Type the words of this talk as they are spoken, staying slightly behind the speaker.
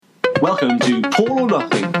Welcome to Paul or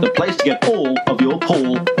Nothing, the place to get all of your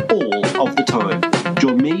Paul all of the time.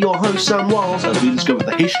 Join me, your host Sam Wiles, as we discover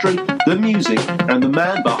the history, the music, and the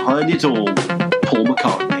man behind it all, Paul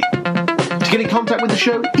McCartney. To get in contact with the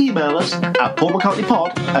show, email us at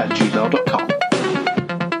paulmccartneypod@gmail.com.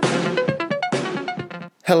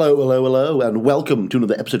 Hello, and welcome to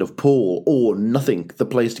another episode of Paul or Nothing, the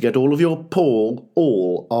place to get all of your Paul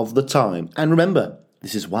all of the time. And remember,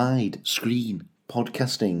 this is wide screen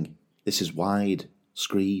podcasting. This is wide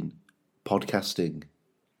screen podcasting.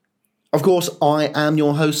 Of course, I am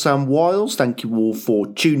your host, Sam Wiles. Thank you all for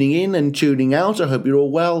tuning in and tuning out. I hope you're all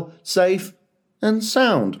well, safe, and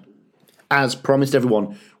sound. As promised,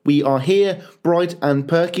 everyone, we are here, bright and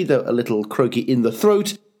perky, though a little croaky in the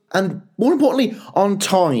throat, and more importantly, on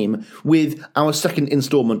time with our second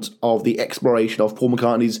instalment of the exploration of Paul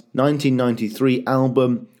McCartney's 1993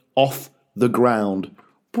 album, Off the Ground.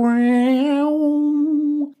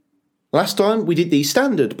 Last time we did the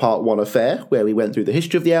standard Part 1 affair, where we went through the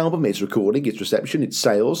history of the album, its recording, its reception, its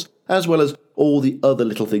sales, as well as all the other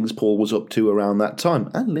little things Paul was up to around that time,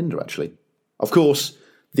 and Linda actually. Of course,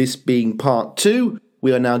 this being Part 2,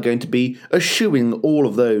 we are now going to be eschewing all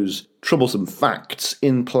of those troublesome facts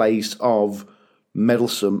in place of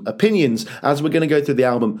meddlesome opinions, as we're going to go through the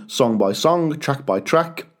album song by song, track by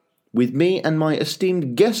track, with me and my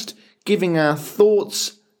esteemed guest giving our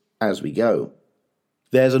thoughts as we go.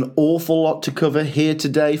 There's an awful lot to cover here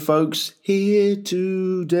today, folks. Here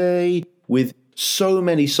today, with so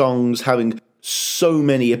many songs having so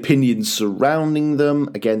many opinions surrounding them.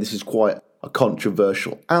 Again, this is quite a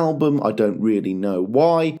controversial album. I don't really know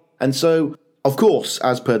why. And so, of course,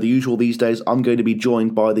 as per the usual these days, I'm going to be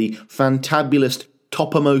joined by the fantabulous,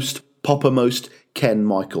 toppermost, poppermost Ken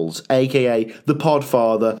Michaels, aka the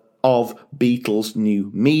podfather of Beatles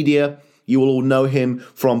New Media. You will all know him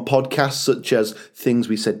from podcasts such as Things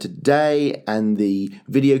We Said Today and the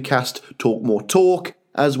videocast Talk More Talk,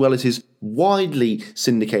 as well as his widely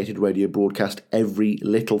syndicated radio broadcast Every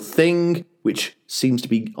Little Thing, which seems to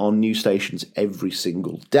be on news stations every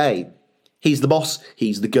single day. He's the boss,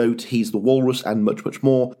 he's the goat, he's the walrus, and much, much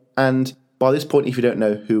more. And by this point, if you don't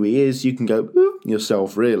know who he is, you can go,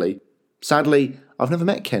 yourself, really. Sadly, I've never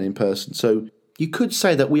met Ken in person, so you could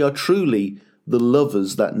say that we are truly the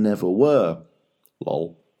lovers that never were.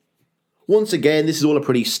 Lol. Once again, this is all a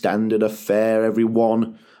pretty standard affair,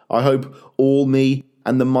 everyone. I hope all me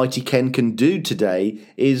and the mighty Ken can do today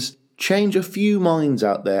is change a few minds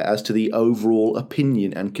out there as to the overall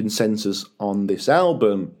opinion and consensus on this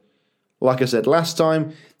album. Like I said last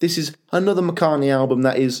time, this is another McCartney album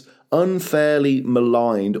that is unfairly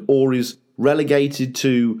maligned or is relegated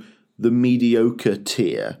to the mediocre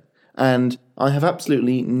tier. And I have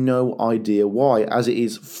absolutely no idea why, as it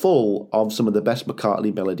is full of some of the best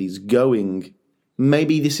McCartney melodies going.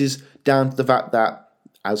 Maybe this is down to the fact that,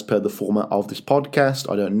 as per the format of this podcast,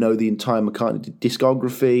 I don't know the entire McCartney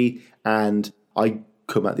discography, and I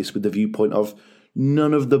come at this with the viewpoint of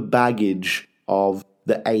none of the baggage of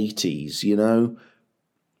the 80s, you know?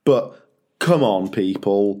 But come on,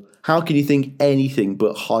 people. How can you think anything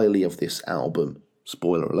but highly of this album?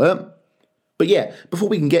 Spoiler alert. But yeah, before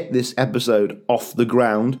we can get this episode off the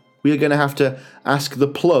ground, we are going to have to ask the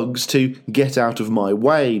plugs to get out of my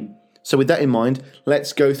way. So with that in mind,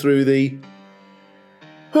 let's go through the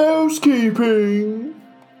housekeeping.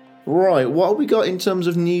 Right, what have we got in terms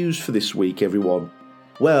of news for this week, everyone?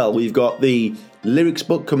 Well, we've got the lyrics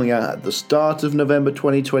book coming out at the start of November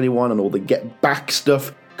 2021 and all the Get Back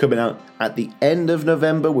stuff coming out at the end of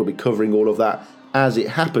November. We'll be covering all of that as it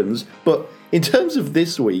happens. But in terms of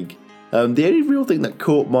this week, the only real thing that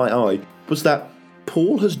caught my eye was that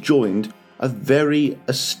Paul has joined a very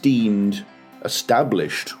esteemed,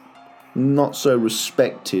 established, not so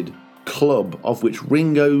respected club, of which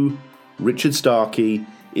Ringo, Richard Starkey,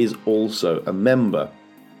 is also a member.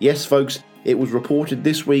 Yes, folks, it was reported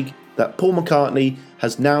this week that Paul McCartney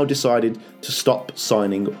has now decided to stop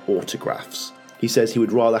signing autographs. He says he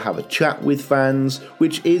would rather have a chat with fans,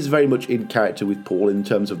 which is very much in character with Paul in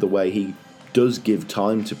terms of the way he does give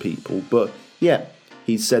time to people. But yeah,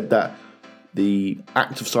 he said that the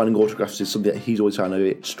act of signing autographs is something that he's always found a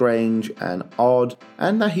bit strange and odd,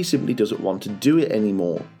 and that he simply doesn't want to do it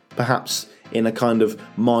anymore. Perhaps in a kind of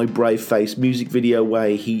My Brave Face music video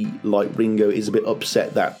way, he, like Ringo, is a bit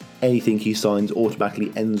upset that anything he signs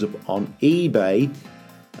automatically ends up on eBay.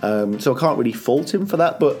 So I can't really fault him for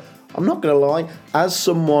that, but I'm not going to lie, as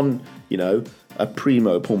someone, you know, a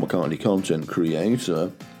primo Paul McCartney content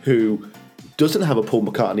creator who doesn't have a Paul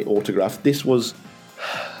McCartney autograph, this was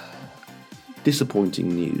disappointing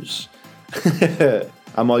news.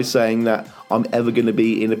 Am I saying that I'm ever going to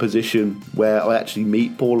be in a position where I actually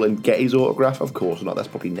meet Paul and get his autograph? Of course not. That's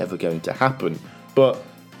probably never going to happen. But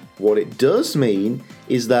what it does mean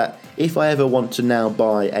is that if I ever want to now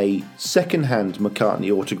buy a second-hand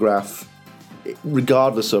McCartney autograph,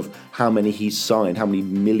 regardless of how many he's signed, how many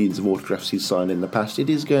millions of autographs he's signed in the past, it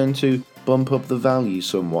is going to bump up the value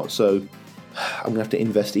somewhat. So I'm going to have to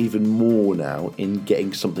invest even more now in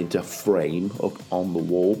getting something to frame up on the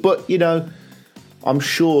wall. But, you know, I'm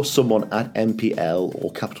sure someone at MPL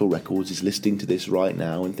or Capitol Records is listening to this right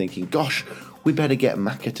now and thinking, gosh, we better get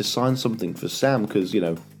Macca to sign something for Sam because, you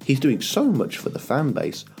know, he's doing so much for the fan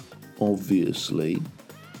base, obviously.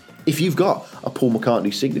 If you've got a Paul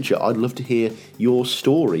McCartney signature, I'd love to hear your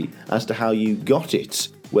story as to how you got it.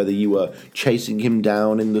 Whether you were chasing him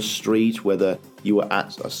down in the street, whether you were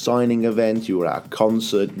at a signing event, you were at a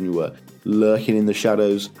concert, and you were lurking in the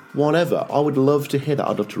shadows, whatever. I would love to hear that.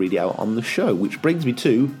 I'd love to read it out on the show, which brings me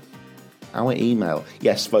to our email.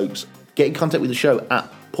 Yes, folks, get in contact with the show at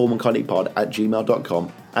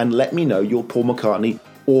paulmccartneypod@gmail.com and let me know your Paul McCartney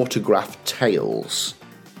autograph tales.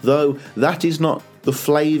 Though that is not the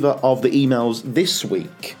flavour of the emails this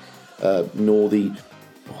week, nor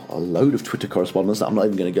a load of Twitter correspondence that I'm not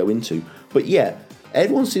even going to go into. But yeah,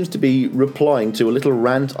 everyone seems to be replying to a little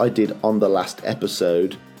rant I did on the last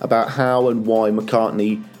episode about how and why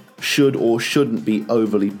McCartney should or shouldn't be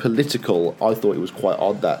overly political. I thought it was quite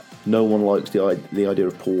odd that no one likes the idea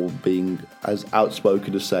of Paul being as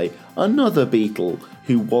outspoken as, say, another Beatle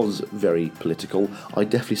who was very political. I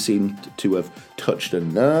definitely seemed to have touched a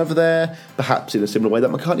nerve there, perhaps in a similar way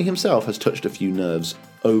that McCartney himself has touched a few nerves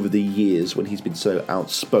over the years when he's been so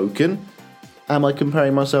outspoken. Am I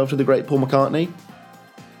comparing myself to the great Paul McCartney?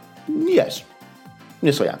 Yes.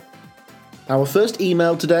 Yes, I am. Our first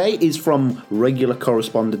email today is from regular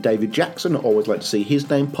correspondent David Jackson. I always like to see his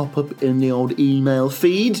name pop up in the old email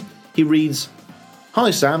feed. He reads,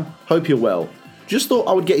 "Hi Sam, hope you're well. Just thought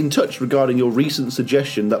I would get in touch regarding your recent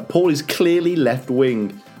suggestion that Paul is clearly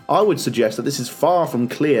left-wing. I would suggest that this is far from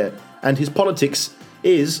clear, and his politics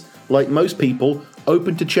is, like most people,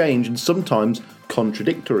 open to change and sometimes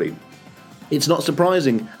contradictory. It's not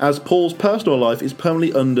surprising, as Paul's personal life is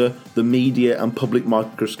permanently under the media and public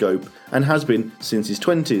microscope, and has been since his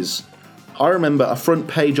 20s. I remember a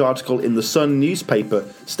front-page article in the Sun newspaper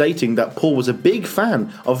stating that Paul was a big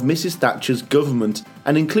fan of Mrs. Thatcher's government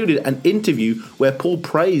and included an interview where Paul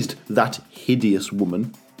praised that hideous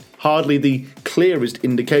woman. Hardly the clearest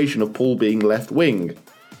indication of Paul being left-wing.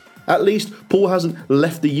 At least Paul hasn't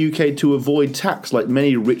left the UK to avoid tax like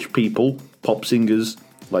many rich people, pop singers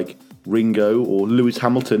like Ringo or Lewis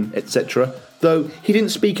Hamilton, etc., though he didn't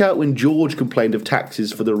speak out when George complained of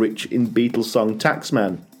taxes for the rich in Beatles' song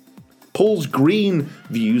Taxman. Paul's green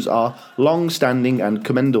views are long-standing and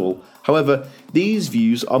commendable. However, these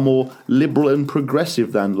views are more liberal and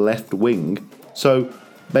progressive than left-wing, so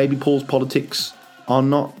maybe Paul's politics are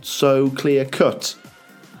not so clear-cut.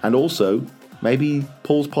 And also, maybe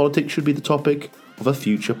Paul's politics should be the topic of a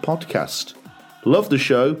future podcast. Love the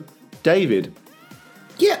show, David."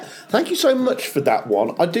 Yeah, thank you so much for that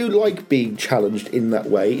one. I do like being challenged in that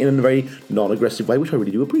way, in a very non-aggressive way, which I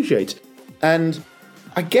really do appreciate. And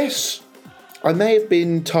I guess I may have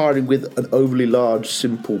been tarring with an overly large,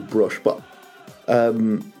 simple brush, but I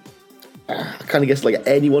kind of guess like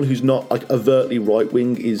anyone who's not like overtly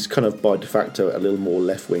right-wing is kind of by de facto a little more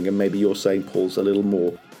left-wing, and maybe you're saying Paul's a little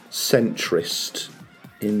more centrist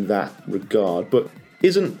in that regard. But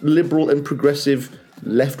isn't liberal and progressive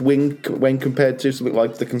left-wing when compared to something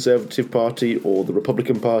like the Conservative Party or the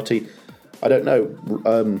Republican Party? I don't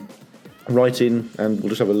know. Write in and we'll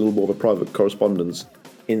just have a little more of a private correspondence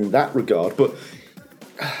in that regard. But,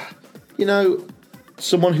 you know,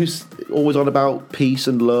 someone who's always on about peace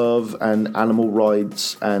and love and animal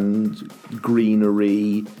rights and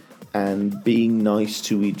greenery and being nice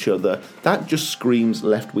to each other, that just screams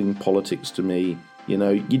left-wing politics to me. You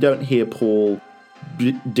know, you don't hear Paul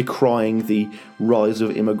decrying the rise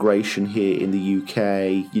of immigration here in the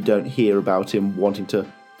UK. You don't hear about him wanting to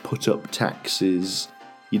put up taxes.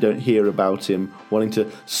 You don't hear about him wanting to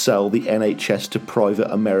sell the NHS to private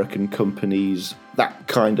American companies, that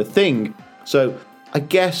kind of thing. So I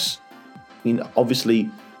guess, I mean, obviously,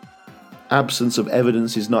 absence of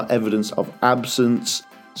evidence is not evidence of absence.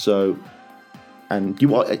 So, and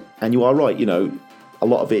you are right. You know, a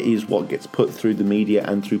lot of it is what gets put through the media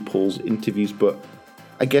and through Paul's interviews. But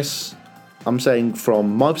I guess I'm saying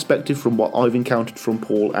from my perspective, from what I've encountered from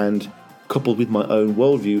Paul and coupled with my own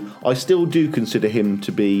worldview, I still do consider him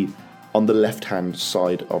to be on the left-hand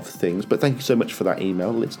side of things. But thank you so much for that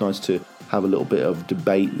email. It's nice to have a little bit of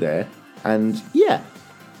debate there. And yeah,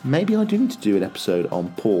 maybe I do need to do an episode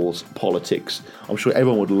on Paul's politics. I'm sure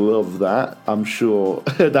everyone would love that. I'm sure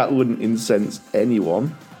that wouldn't incense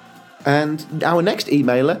anyone. And our next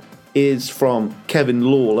emailer is from Kevin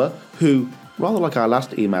Lawler, who, rather like our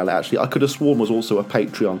last emailer actually, I could have sworn was also a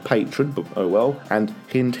Patreon patron, but oh well, and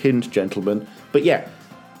hint hint, gentlemen. But yeah,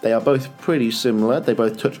 they are both pretty similar. They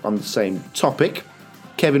both touch on the same topic.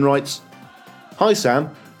 Kevin writes, "Hi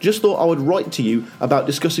Sam, just thought I would write to you about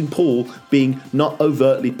discussing Paul being not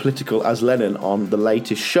overtly political as Lennon on the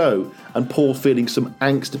latest show, and Paul feeling some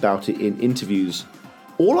angst about it in interviews.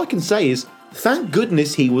 All I can say is, thank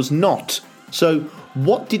goodness he was not. So,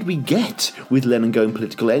 what did we get with Lennon going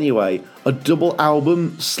political anyway? A double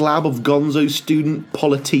album slab of Gonzo student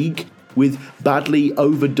politique with badly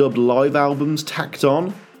overdubbed live albums tacked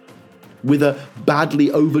on? With a badly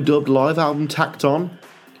overdubbed live album tacked on?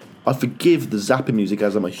 I forgive the Zappa music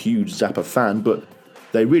as I'm a huge Zappa fan, but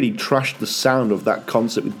they really trashed the sound of that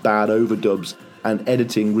concert with bad overdubs and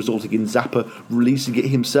editing, resulting in Zappa releasing it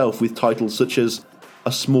himself with titles such as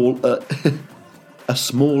A Small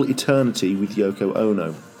Eternity with Yoko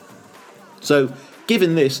Ono. So,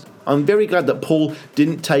 given this, I'm very glad that Paul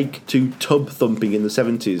didn't take to tub thumping in the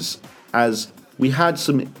 70s, as we had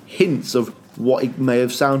some hints of what it may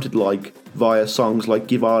have sounded like via songs like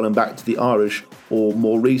Give Ireland Back to the Irish, or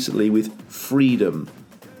more recently with Freedom.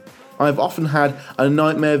 I've often had a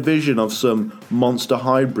nightmare vision of some monster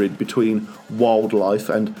hybrid between Wildlife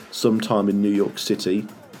and Sometime in New York City.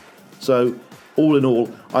 So, all in all,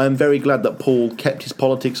 I am very glad that Paul kept his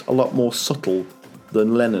politics a lot more subtle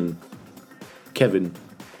than Lennon. Kevin.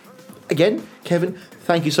 Again, Kevin,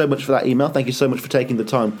 thank you so much for that email. Thank you so much for taking the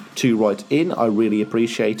time to write in. I really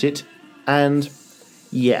appreciate it. And,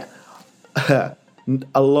 yeah,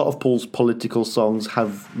 a lot of Paul's political songs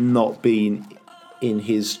have not been in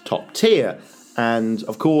his top tier. And,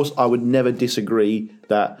 of course, I would never disagree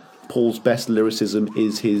that Paul's best lyricism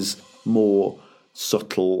is his more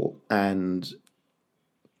subtle and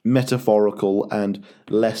metaphorical and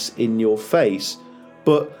less in your face.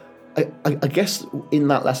 But I guess in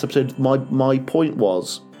that last episode, my point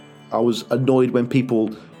was, I was annoyed when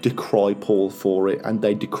people decry Paul for it and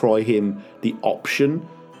they decry him the option.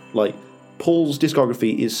 Like, Paul's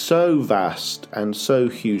discography is so vast and so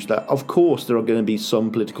huge that of course there are going to be some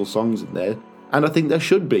political songs in there, and I think there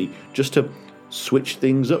should be, just to switch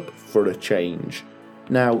things up for a change.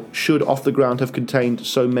 Now, should Off the Ground have contained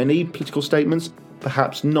so many political statements?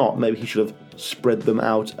 Perhaps not. Maybe he should have spread them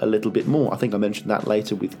out a little bit more. I think I mentioned that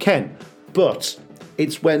later with Ken. But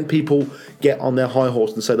it's when people get on their high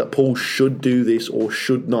horse and say that Paul should do this or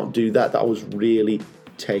should not do that I was really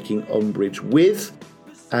taking umbrage with.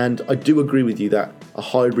 And I do agree with you that a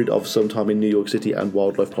hybrid of Sometime in New York City and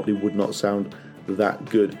Wildlife probably would not sound that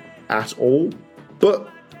good at all. But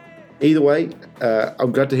either way,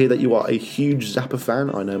 I'm glad to hear that you are a huge Zappa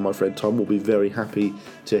fan. I know my friend Tom will be very happy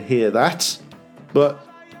to hear that. But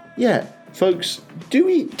yeah, folks, do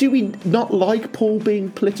we not like Paul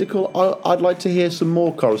being political? I'd like to hear some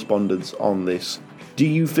more correspondence on this. Do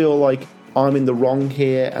you feel like I'm in the wrong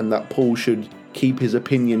here and that Paul should keep his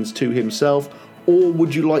opinions to himself? Or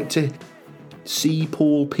would you like to see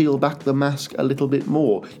Paul peel back the mask a little bit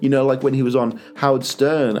more? You know, like when he was on Howard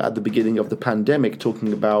Stern at the beginning of the pandemic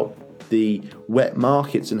talking about the wet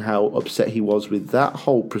markets and how upset he was with that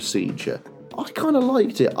whole procedure. I kind of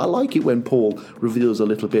liked it. I like it when Paul reveals a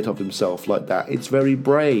little bit of himself like that. It's very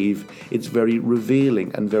brave, it's very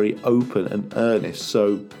revealing and very open and earnest.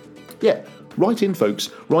 So, yeah, write in, folks.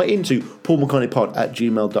 Write into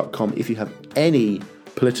paulmccartneypod@gmail.com if you have any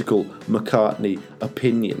political McCartney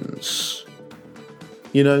opinions.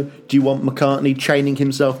 You know, do you want McCartney chaining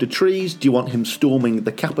himself to trees? Do you want him storming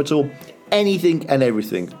the Capitol? Anything and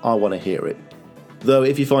everything, I want to hear it. Though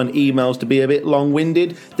if you find emails to be a bit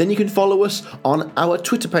long-winded, then you can follow us on our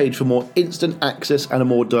Twitter page for more instant access and a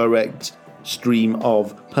more direct stream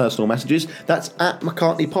of personal messages. That's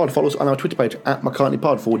 @McCartneyPod. Follow us on our Twitter page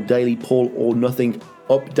 @McCartneyPod for daily Paul or Nothing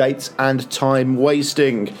updates and time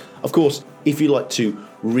wasting. Of course, if you like to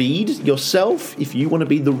read yourself, if you want to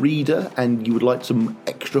be the reader and you would like some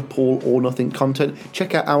extra Paul or Nothing content,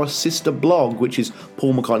 check out our sister blog, which is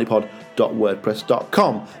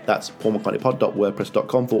paulmccartneypod.wordpress.com. That's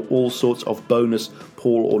paulmccartneypod.wordpress.com for all sorts of bonus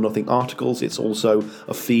Paul or Nothing articles. It's also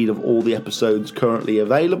a feed of all the episodes currently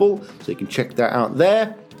available, so you can check that out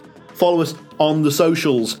there. Follow us on the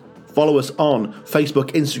socials. Follow us on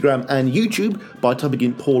Facebook, Instagram, and YouTube by typing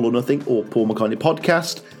in Paul or Nothing or Paul McCartney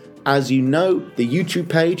Podcast. As you know, the YouTube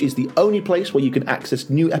page is the only place where you can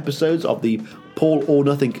access new episodes of the Paul or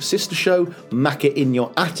Nothing sister show, Mac It In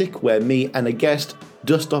Your Attic, where me and a guest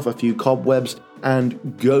dust off a few cobwebs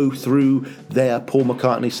and go through their Paul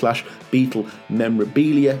McCartney / Beatle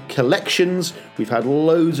memorabilia collections. We've had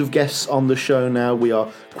loads of guests on the show now. We are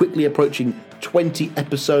quickly approaching 20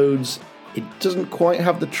 episodes. It doesn't quite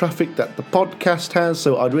have the traffic that the podcast has,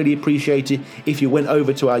 so I'd really appreciate it if you went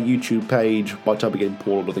over to our YouTube page by typing in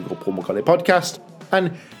Paul or Nothing or Paul McCartney Podcast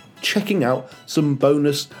and checking out some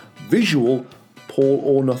bonus visual Paul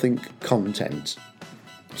or Nothing content.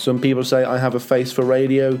 Some people say I have a face for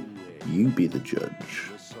radio. You be the judge.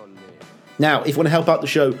 Now, if you want to help out the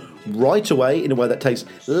show right away in a way that takes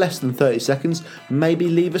less than 30 seconds, maybe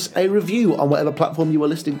leave us a review on whatever platform you are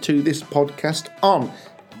listening to this podcast on.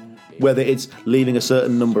 Whether it's leaving a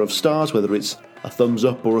certain number of stars, whether it's a thumbs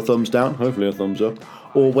up or a thumbs down, hopefully a thumbs up,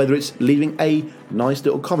 or whether it's leaving a nice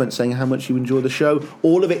little comment saying how much you enjoy the show,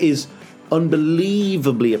 all of it is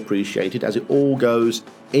unbelievably appreciated as it all goes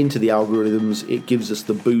into the algorithms. It gives us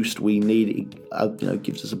the boost we need. It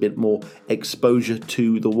gives us a bit more exposure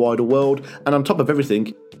to the wider world, and on top of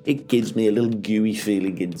everything, it gives me a little gooey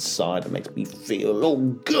feeling inside. It makes me feel all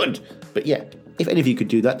good. But yeah, if any of you could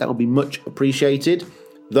do that, that would be much appreciated.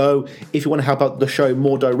 Though, if you want to help out the show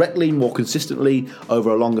more directly, more consistently,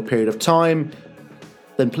 over a longer period of time,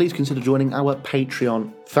 then please consider joining our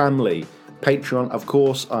Patreon family. Patreon, of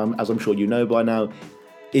course, as I'm sure you know by now,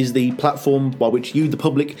 is the platform by which you, the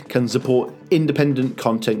public, can support independent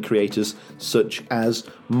content creators such as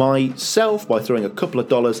myself by throwing a couple of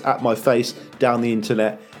dollars at my face down the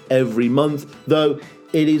internet every month. Though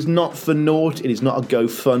it is not for naught, it is not a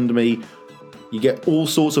GoFundMe. You get all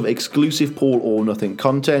sorts of exclusive Paul or Nothing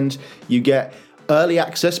content. You get early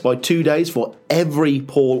access by 2 days for every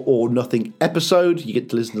Paul or Nothing episode. You get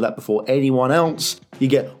to listen to that before anyone else. You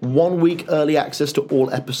get 1 week early access to all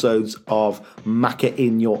episodes of Macca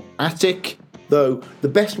in Your Attic. Though the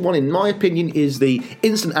best one, in my opinion, is the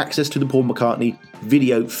instant access to the Paul McCartney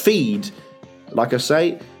video feed. Like I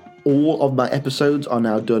say, all of my episodes are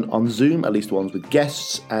now done on Zoom, at least ones with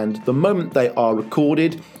guests, and the moment they are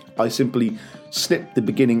recorded, I simply snip the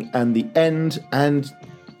beginning and the end, and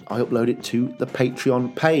I upload it to the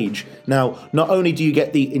Patreon page. Now, not only do you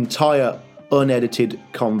get the entire unedited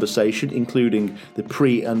conversation, including the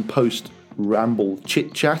pre and post ramble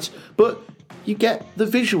chit chat, but you get the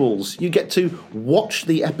visuals. You get to watch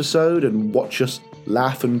the episode and watch us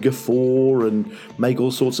laugh and guffaw and make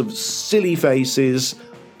all sorts of silly faces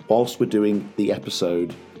whilst we're doing the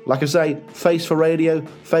episode. Like I say, face for radio,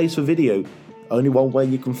 face for video. Only one way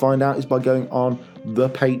you can find out is by going on the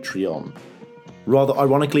Patreon. Rather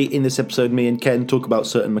ironically, in this episode, me and Ken talk about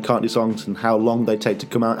certain McCartney songs and how long they take to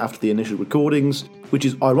come out after the initial recordings, which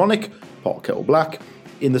is ironic, pot kettle black,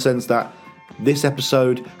 in the sense that this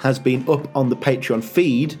episode has been up on the Patreon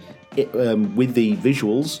feed with the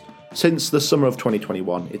visuals since the summer of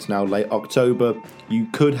 2021. It's now late October. You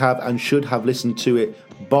could have and should have listened to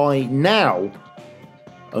it by now,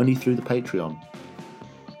 only through the Patreon.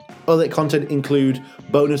 Other content include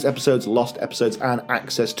bonus episodes, lost episodes, and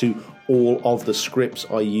access to all of the scripts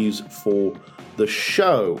I use for the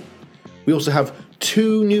show. We also have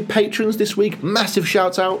 2 new patrons this week. Massive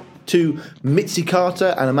shout out to Mitzi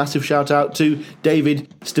Carter and a massive shout out to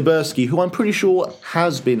David Stiberski, who I'm pretty sure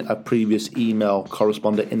has been a previous email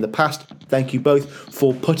correspondent in the past. Thank you both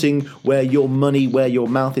for putting where your money, where your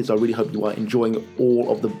mouth is. I really hope you are enjoying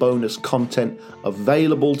all of the bonus content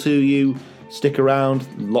available to you. Stick around,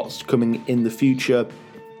 lots coming in the future.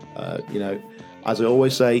 As I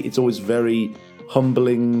always say, it's always very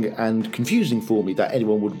humbling and confusing for me that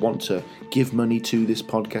anyone would want to give money to this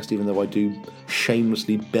podcast, even though I do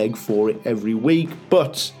shamelessly beg for it every week.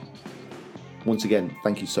 But once again,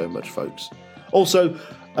 thank you so much, folks. Also,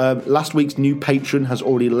 last week's new patron has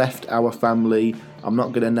already left our family. I'm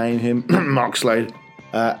not going to name him, Mark Slade,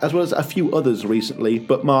 as well as a few others recently.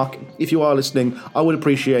 But Mark, if you are listening, I would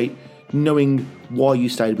appreciate knowing why you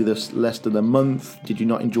stayed with us less than a month. Did you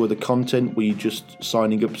not enjoy the content? Were you just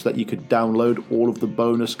signing up so that you could download all of the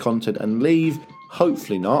bonus content and leave?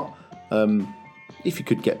 Hopefully not. If you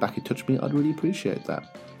could get back in touch with me, I'd really appreciate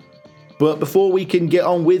that. But before we can get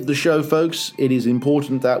on with the show, folks, it is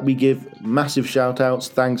important that we give massive shout-outs,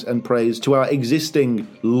 thanks and praise to our existing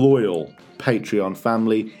loyal Patreon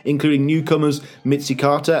family, including newcomers Mitzi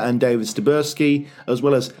Carter and David Stiberski, as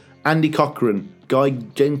well as Andy Cochran, Guy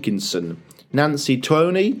Jenkinson, Nancy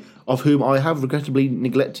Twoney, of whom I have regrettably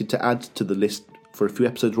neglected to add to the list for a few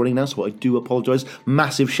episodes running now, so I do apologise.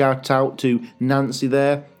 Massive shout out to Nancy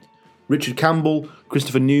there. Richard Campbell,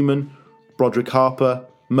 Christopher Newman, Broderick Harper,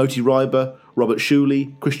 Moti Reiber, Robert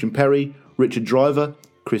Shuley, Christian Perry, Richard Driver,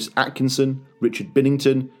 Chris Atkinson, Richard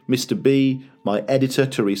Binnington, Mr. B, my editor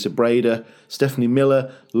Teresa Brader, Stephanie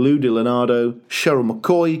Miller, Lou DiLeonardo, Cheryl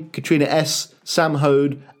McCoy, Katrina S, Sam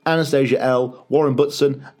Hode, Anastasia L, Warren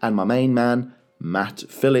Butson, and my main man, Matt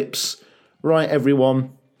Phillips. Right,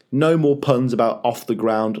 everyone, no more puns about off the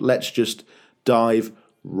ground. Let's just dive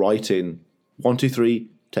right in. 1, 2, 3,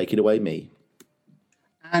 take it away, me.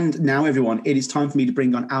 And now, everyone, it is time for me to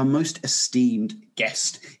bring on our most esteemed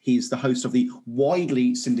guest. He is the host of the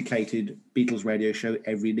widely syndicated Beatles radio show,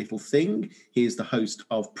 Every Little Thing. He is the host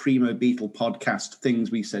of Primo Beatle podcast,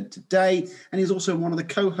 Things We Said Today. And he's also one of the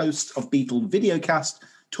co-hosts of Beatle Videocast,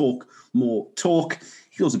 Talk More Talk.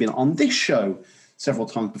 He's also been on this show several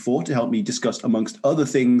times before to help me discuss, amongst other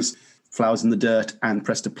things, Flowers in the Dirt and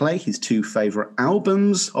Press to Play, his two favourite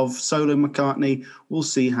albums of solo McCartney. We'll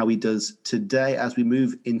see how he does today as we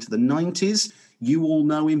move into the 90s. You all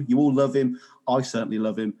know him. You all love him. I certainly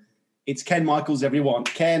love him. It's Ken Michaels, everyone.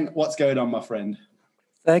 Ken, what's going on, my friend?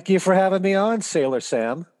 Thank you for having me on, Sailor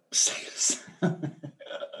Sam.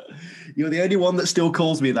 You're the only one that still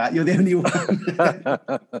calls me that. You're the only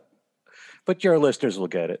one. But your listeners will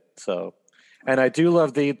get it. So, and I do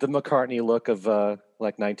love the McCartney look of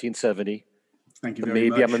like 1970. Thank you very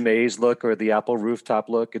much. Maybe I'm Amazed look or the Apple rooftop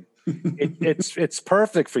look. It's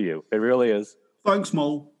perfect for you. It really is. Thanks,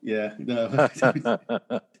 Mole. Yeah, no.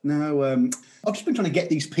 No, I've just been trying to get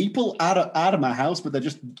these people out of my house, but they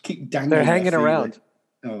just keep dangling. They're hanging around.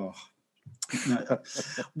 Oh, no.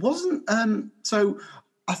 Wasn't so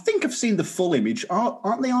I think I've seen the full image.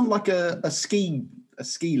 Aren't they on like a ski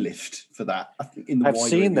lift for that? I think I've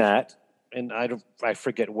seen that, and I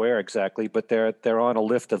forget where exactly, but they're on a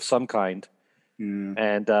lift of some kind. Yeah.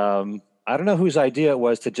 And I don't know whose idea it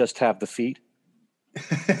was to just have the feet.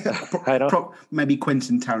 Maybe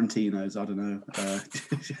Quentin Tarantino's. I don't know.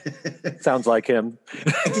 Sounds like him.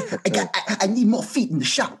 I need more feet in the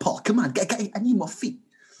shop, Paul. Come on, I need more feet.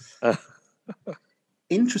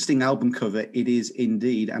 Interesting album cover it is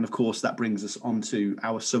indeed, and of course that brings us on to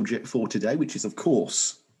our subject for today, which is of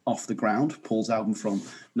course Off the Ground, Paul's album from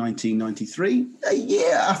 1993, a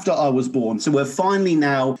year after I was born. So we're finally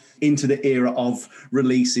now into the era of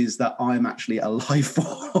releases that I'm actually alive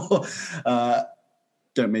for.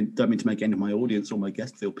 Don't mean to make any of my audience or my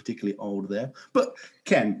guests feel particularly old there. But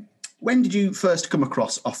Ken, when did you first come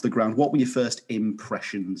across Off the Ground? What were your first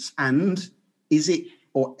impressions? And is it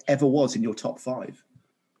or ever was in your top 5? It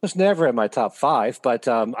was never in my top 5, but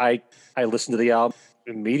I listened to the album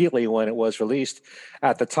immediately when it was released.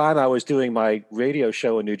 At the time, I was doing my radio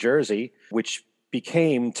show in New Jersey, which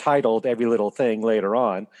became titled Every Little Thing later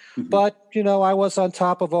on. Mm-hmm. But, I was on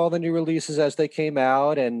top of all the new releases as they came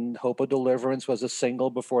out, and Hope of Deliverance was a single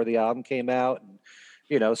before the album came out.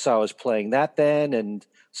 And, so I was playing that then. And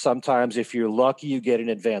sometimes if you're lucky, you get an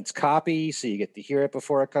advance copy, so you get to hear it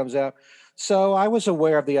before it comes out. So I was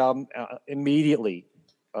aware of the album immediately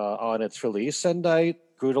on its release, and I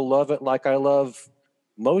grew to love it like I love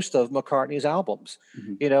most of McCartney's albums.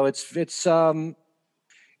 Mm-hmm.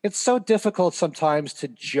 It's so difficult sometimes to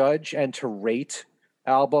judge and to rate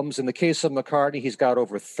albums. In the case of McCartney, he's got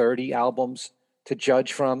over 30 albums to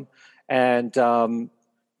judge from. And,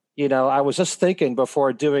 I was just thinking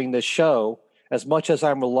before doing this show, as much as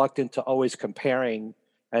I'm reluctant to always comparing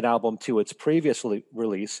an album to its previous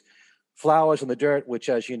release, Flowers in the Dirt, which,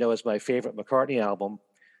 as you know, is my favorite McCartney album,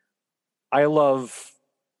 I love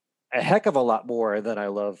a heck of a lot more than I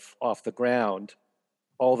love Off the Ground.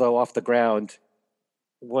 Although Off the Ground,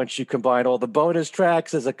 once you combine all the bonus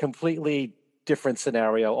tracks, is a completely different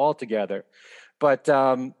scenario altogether. But,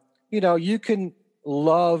 you can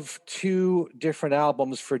love 2 different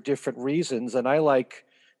albums for different reasons. And I like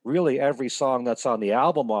really every song that's on the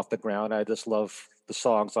album Off the Ground. I just love the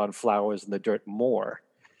songs on Flowers in the Dirt more.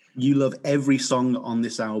 You love every song on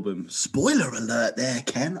this album. Spoiler alert there,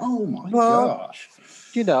 Ken. Oh, my gosh.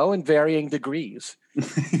 In varying degrees.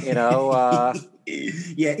 Yeah,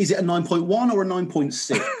 is it a 9.1 or a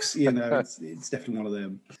 9.6? It's definitely one of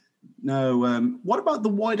them. No, what about the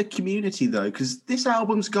wider community, though? Because this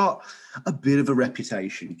album's got a bit of a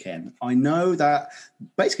reputation, Ken. I know that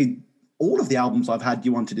basically all of the albums I've had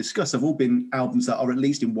you on to discuss have all been albums that are at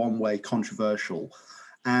least in one way controversial.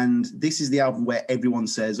 And this is the album where everyone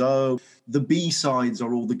says, oh, the B-sides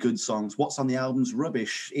are all the good songs. What's on the album's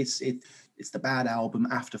rubbish. It's the bad album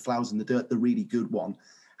after Flowers in the Dirt, the really good one.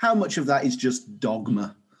 How much of that is just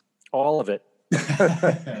dogma? All of it.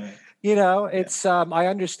 It's I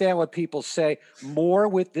understand what people say more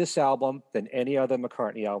with this album than any other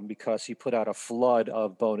McCartney album because he put out a flood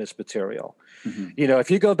of bonus material. Mm-hmm. If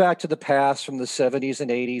you go back to the past from the 70s and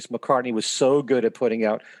 80s, McCartney was so good at putting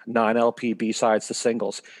out non-LP B-sides to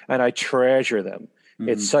singles, and I treasure them.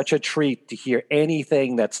 It's such a treat to hear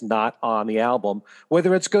anything that's not on the album,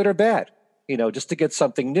 whether it's good or bad, just to get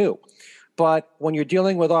something new. But when you're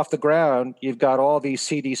dealing with Off the Ground, you've got all these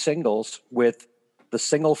CD singles with the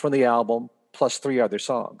single from the album plus 3 other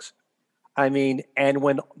songs. I mean, and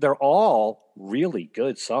when they're all really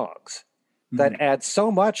good songs that add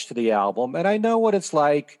so much to the album. And I know what it's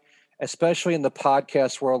like, especially in the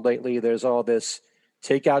podcast world lately. There's all this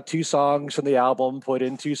take out 2 songs from the album, put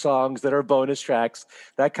in 2 songs that are bonus tracks,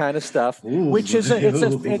 that kind of stuff, which is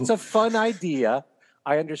it's a fun idea.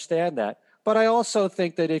 I understand that. But I also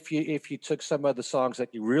think that if you took some of the songs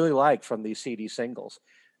that you really like from these CD singles,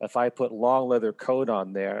 if I put Long Leather Coat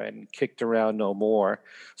on there and Kicked Around No More,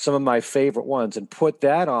 some of my favorite ones, and put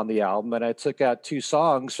that on the album, and I took out 2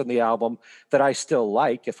 songs from the album that I still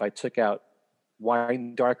like, if I took out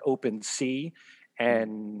Wine Dark Open Sea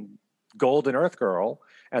and Golden Earth Girl,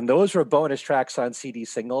 and those were bonus tracks on CD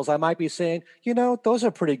singles, I might be saying, those are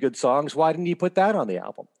pretty good songs. Why didn't you put that on the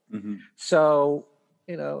album? So,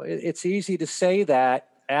 it's easy to say that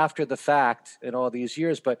after the fact in all these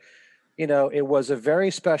years, but, it was a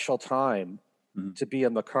very special time to be a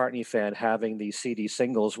McCartney fan, having these CD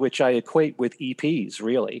singles, which I equate with EPs,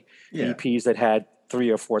 really. Yeah. EPs that had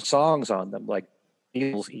 3 or 4 songs on them, like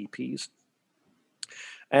Beatles EPs.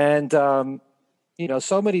 And,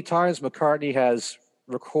 so many times McCartney has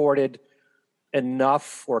recorded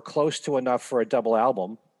enough or close to enough for a double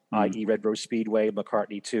album, i.e. Red Rose Speedway,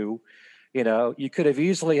 McCartney 2. You could have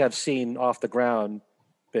easily have seen Off the Ground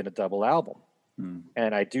been a double album.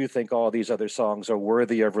 And I do think all these other songs are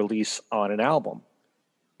worthy of release on an album.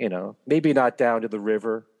 Maybe not Down to the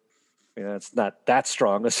River. It's not that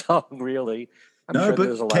strong a song, really. I'm no, sure but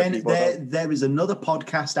there's a lot Ken, of people there is another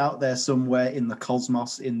podcast out there somewhere in the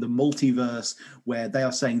cosmos, in the multiverse, where they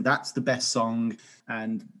are saying that's the best song.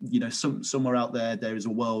 And, somewhere out there is a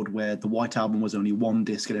world where the White Album was only 1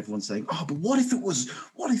 disc and everyone's saying, oh, but what if that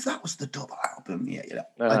was the double album?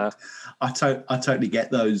 Yeah. I totally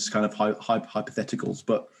get those kind of hypotheticals.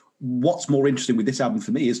 But what's more interesting with this album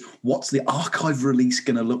for me is what's the archive release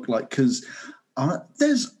going to look like? Because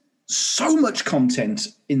there's so much content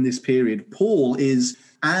in this period. Paul is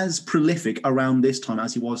as prolific around this time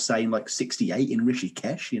as he was, saying, like 68 in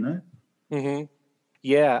Rishikesh,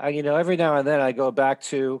 Yeah, every now and then I go back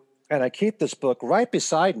to, and I keep this book right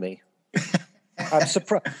beside me. I'm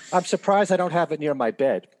surprised I don't have it near my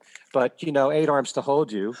bed, but 8 Arms to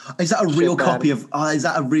Hold You. Is that a real copy of? Is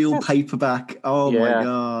that a real paperback? Oh my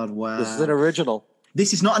God! Wow, this is an original.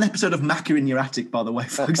 This is not an episode of Macca in Your Attic, by the way,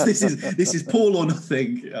 folks. This is Paul or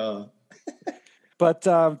Nothing.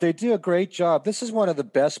 But they do a great job. This is one of the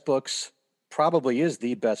best books, probably is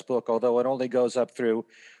the best book, although it only goes up through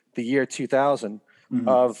the year 2000,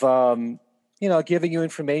 of, giving you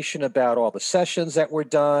information about all the sessions that were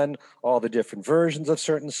done, all the different versions of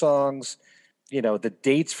certain songs, the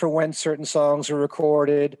dates for when certain songs were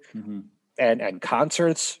recorded, and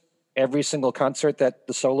concerts, every single concert that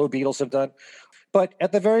the solo Beatles have done. But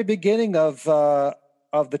at the very beginning of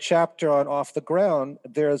the chapter on Off the Ground,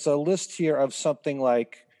 there's a list here of something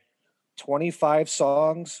like 25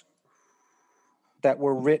 songs that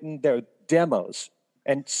were written. They're demos,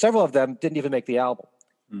 and several of them didn't even make the album.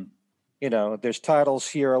 There's titles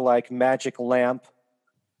here like Magic Lamp,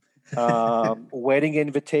 Wedding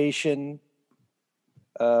Invitation,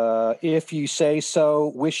 If You Say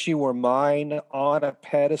So, Wish You Were Mine, On a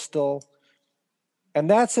Pedestal. And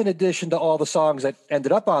that's in addition to all the songs that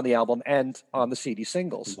ended up on the album and on the CD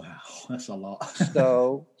singles. Wow, that's a lot.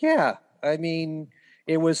 So, yeah,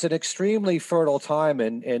 it was an extremely fertile time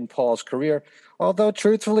in Paul's career. Although,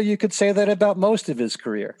 truthfully, you could say that about most of his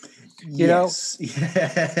career. Yes.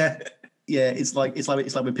 Yeah. It's like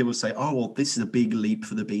when people say, "Oh, well, this is a big leap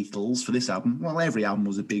for the Beatles for this album." Well, every album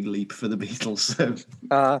was a big leap for the Beatles. So,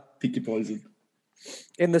 pick your poison.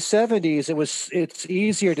 In the 70s, it's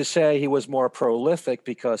easier to say he was more prolific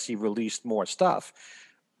because he released more stuff.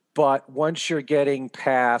 But once you're getting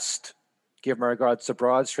past Give My Regards to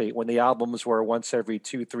Broad Street, when the albums were once every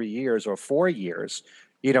 2-3 years or 4 years,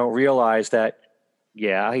 you don't realize that,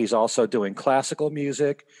 he's also doing classical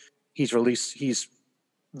music. He's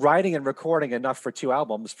writing and recording enough for 2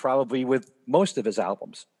 albums, probably with most of his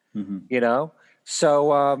albums,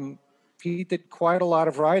 So he did quite a lot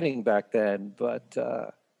of writing back then. But,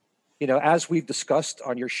 as we've discussed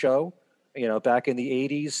on your show, back in the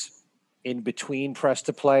 80s, in between Press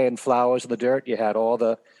to Play and Flowers in the Dirt, you had all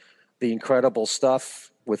the incredible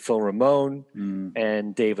stuff with Phil Ramone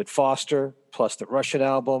and David Foster, plus the Russian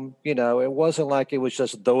album. It wasn't like it was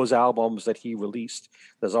just those albums that he released.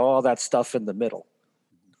 There's all that stuff in the middle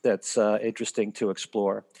that's interesting to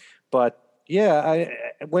explore. But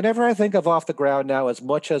Whenever I think of Off the Ground now, as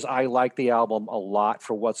much as I like the album a lot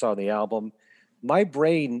for what's on the album, my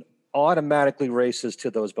brain automatically races to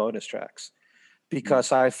those bonus tracks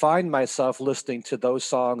because I find myself listening to those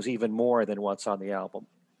songs even more than what's on the album.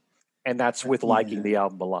 And that's with liking the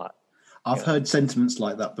album a lot. I've heard sentiments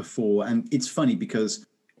like that before. And it's funny because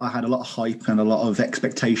I had a lot of hype and a lot of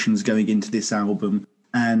expectations going into this album.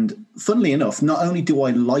 And funnily enough, not only do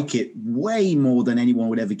I like it way more than anyone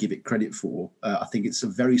would ever give it credit for, I think it's a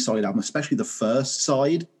very solid album, especially the first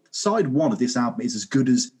side. Side one of this album is as good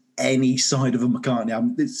as any side of a McCartney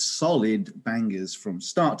album. It's solid bangers from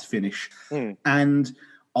start to finish. And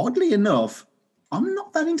oddly enough, I'm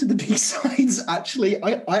not that into the B-sides, actually.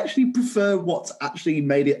 I actually prefer what's actually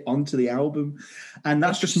made it onto the album. And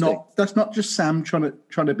that's not just Sam trying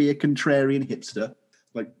to be a contrarian hipster.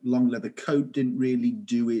 Like Long Leather Coat didn't really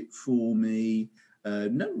do it for me.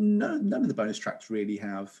 None of the bonus tracks really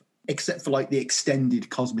have, except for like the extended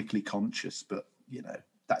Cosmically Conscious. But, you know,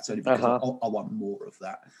 that's only because I want more of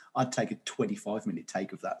that. I'd take a 25-minute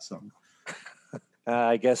take of that song.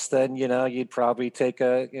 I guess then, you know, you'd probably take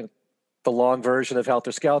the long version of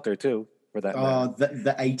Helter Skelter too, for that matter.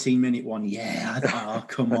 The 18-minute one, yeah.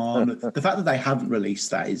 Come on. The fact that they haven't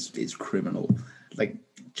released that is criminal. Like,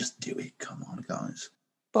 just do it. Come on, guys.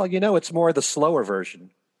 Well, you know, it's more the slower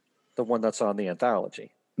version, the one that's on the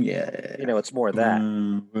anthology. Yeah. You know, it's more that.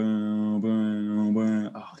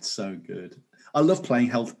 Oh, it's so good. I love playing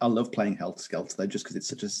Helter Skelter though, just because it's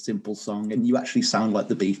such a simple song, and you actually sound like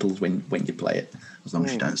the Beatles when you play it, as long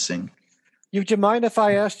as you don't sing. Would you mind if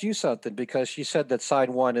I asked you something? Because you said that side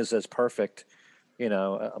one is as perfect, you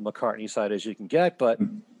know, a McCartney side as you can get, but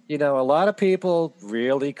you know, a lot of people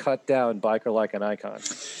really cut down Biker Like an Icon.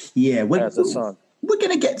 Yeah, as a song. We're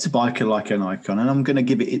going to get to Biker Like an Icon, and I'm going to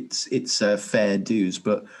give it its fair dues,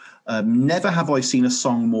 but never have I seen a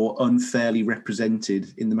song more unfairly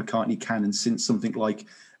represented in the McCartney canon since something like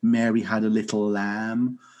Mary Had a Little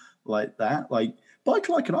Lamb, like that. Like, Biker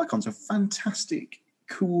Like an Icon's a fantastic,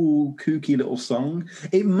 cool, kooky little song.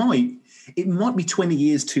 It might be 20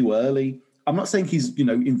 years too early. I'm not saying he's, you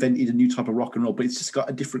know, invented a new type of rock and roll, but it's just got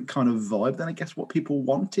a different kind of vibe than I guess what people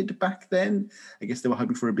wanted back then. I guess they were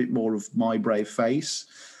hoping for a bit more of My Brave Face.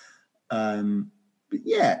 But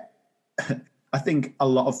yeah, I think a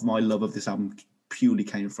lot of my love of this album purely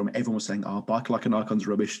came from everyone was saying, oh, Biker Like an Icon's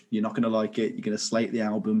rubbish. You're not going to like it. You're going to slate the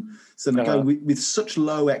album. So they go with such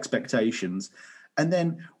low expectations. And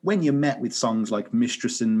then when you're met with songs like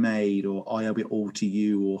Mistress and Maid or I Owe It All to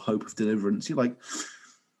You or Hope of Deliverance, you're like,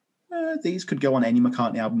 these could go on any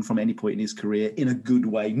McCartney album from any point in his career in a good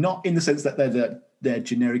way. Not in the sense that they're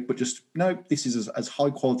generic, but just, no, this is as high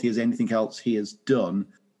quality as anything else he has done.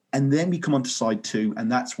 And then we come on to side two,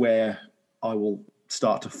 and that's where I will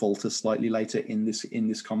start to falter slightly later in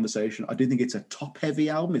this conversation. I do think it's a top-heavy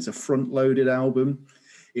album. It's a front-loaded album.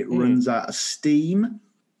 It runs out of steam.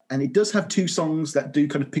 And it does have two songs that do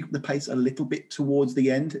kind of pick up the pace a little bit towards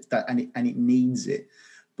the end, and it needs it.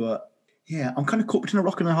 But yeah, I'm kind of caught between a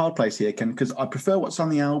rock and a hard place here, Ken, because I prefer what's on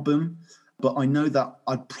the album, but I know that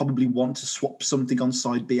I'd probably want to swap something on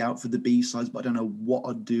side B out for the B-sides, but I don't know what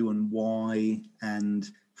I'd do and why. And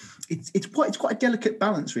it's quite a delicate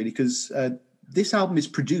balance, really, because this album is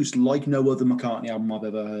produced like no other McCartney album I've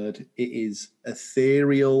ever heard. It is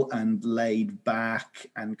ethereal and laid back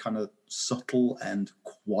and kind of subtle and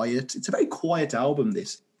quiet. It's a very quiet album,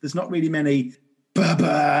 this. There's not really many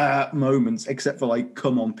moments, except for like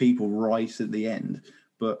Come On People right at the end.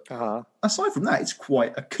 But aside from that, it's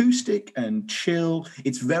quite acoustic and chill.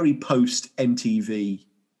 It's very post-MTV.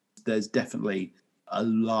 There's definitely a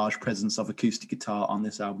large presence of acoustic guitar on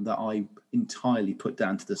this album that I entirely put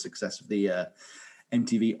down to the success of the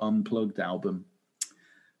MTV Unplugged album.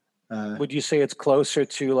 Would you say it's closer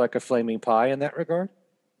to like a Flaming Pie in that regard?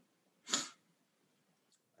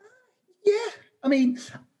 Yeah, I mean,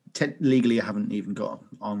 legally I haven't even got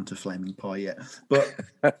on to Flaming Pie yet, but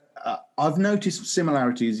I've noticed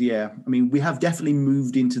similarities, yeah. I mean, we have definitely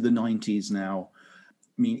moved into the 90s now.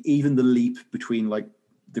 I mean, even the leap between like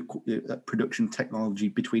the production technology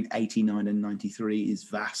between 89 and 93 is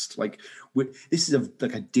vast. Like, this is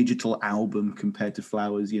like a digital album compared to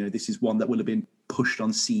Flowers. You know, this is one that will have been pushed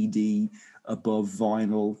on CD above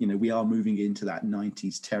vinyl. You know, we are moving into that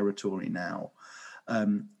 90s territory now.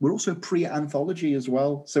 We're also pre-anthology as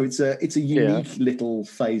well, so it's a unique little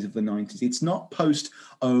phase of the 90s. It's not post,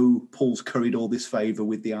 oh, Paul's curried all this favor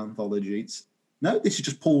with the anthology. No, this is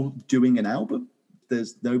just Paul doing an album.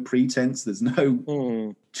 There's no pretense. There's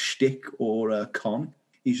no shtick or con.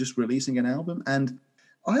 He's just releasing an album, and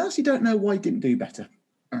I honestly don't know why he didn't do better.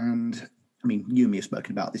 And I mean, you and me have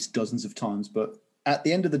spoken about this dozens of times, but at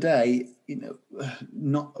the end of the day,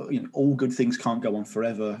 not all good things can't go on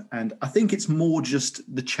forever, and I think it's more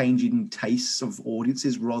just the changing tastes of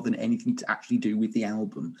audiences rather than anything to actually do with the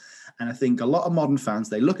album. And I think a lot of modern fans,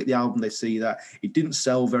 they look at the album, they see that it didn't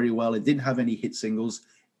sell very well, it didn't have any hit singles,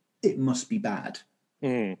 it must be bad.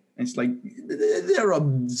 And it's like there are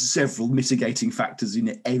several mitigating factors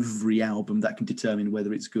in every album that can determine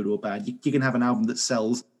whether it's good or bad. You can have an album that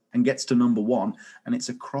sells and gets to number one, and it's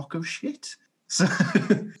a crock of shit. So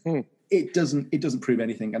it doesn't prove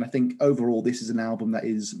anything. And I think overall, this is an album that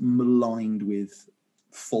is maligned with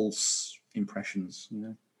false impressions.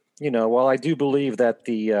 While I do believe that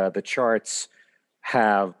the charts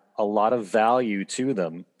have a lot of value to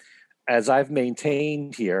them, as I've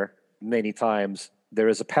maintained here many times, there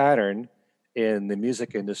is a pattern in the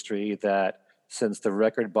music industry that, since the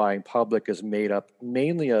record buying public is made up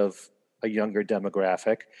mainly of a younger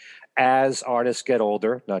demographic, as artists get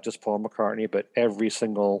older, not just Paul McCartney, but every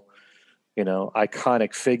single,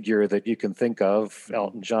 iconic figure that you can think of,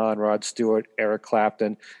 Elton John, Rod Stewart, Eric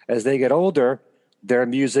Clapton, as they get older, their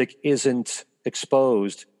music isn't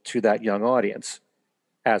exposed to that young audience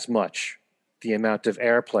as much. The amount of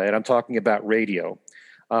airplay, and I'm talking about radio,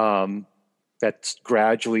 that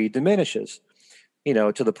gradually diminishes,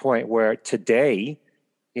 to the point where today,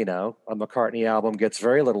 a McCartney album gets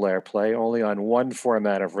very little airplay, only on one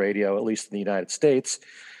format of radio, at least in the United States.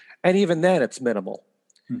 And even then, it's minimal.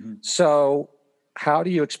 Mm-hmm. So how do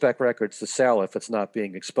you expect records to sell if it's not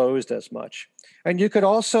being exposed as much? And you could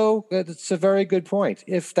also, it's a very good point,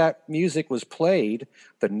 if that music was played,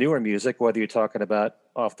 the newer music, whether you're talking about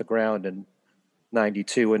Off the Ground and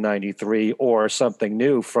 92 and 93 or something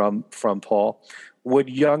new from Paul, would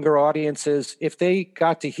younger audiences, if they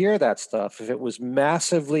got to hear that stuff, if it was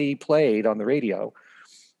massively played on the radio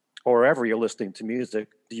or wherever you're listening to music,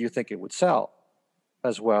 do you think it would sell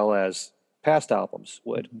as well as past albums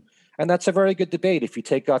would? Mm-hmm. And that's a very good debate. If you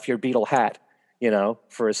take off your Beatle hat,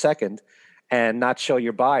 for a second and not show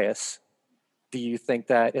your bias, do you think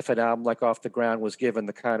that if an album like Off the Ground was given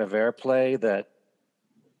the kind of airplay that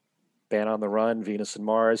Band on the Run, Venus and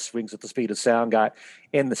Mars, Wings at the Speed of Sound got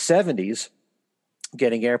in the 70s,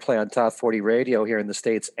 getting airplay on top 40 radio here in the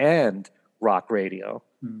States and rock radio,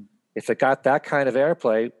 if it got that kind of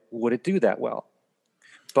airplay, would it do that well?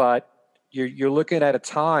 But you're looking at a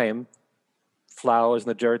time, Flowers in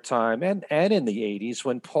the Dirt time, and in the 80s,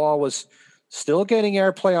 when Paul was still getting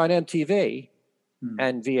airplay on MTV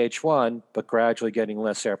and VH1, but gradually getting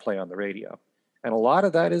less airplay on the radio. And a lot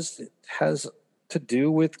of that has to do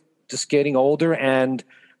with just getting older and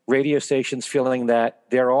radio stations feeling that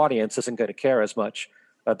their audience isn't going to care as much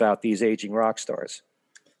about these aging rock stars.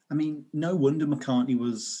 I mean, no wonder McCartney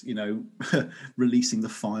was, releasing the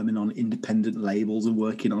Fireman on independent labels and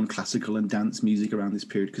working on classical and dance music around this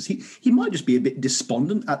period, because he might just be a bit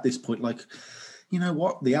despondent at this point. Like, you know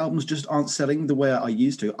what? The albums just aren't selling the way I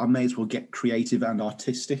used to. I may as well get creative and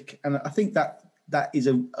artistic. And I think that is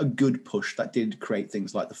a good push that did create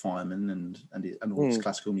things like the Fireman and all this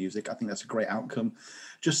classical music. I think that's a great outcome.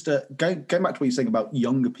 Just going back to what you're saying about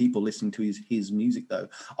younger people listening to his music, though,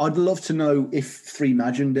 I'd love to know if Three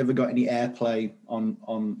Imagined ever got any airplay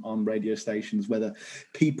on radio stations, whether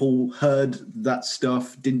people heard that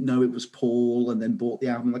stuff, didn't know it was Paul, and then bought the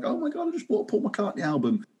album, like, oh my God, I just bought a Paul McCartney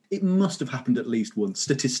album. It must have happened at least once,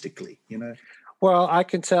 statistically, Well, I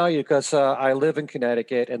can tell you because I live in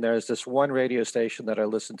Connecticut, and there's this one radio station that I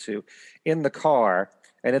listen to in the car,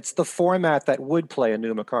 and it's the format that would play a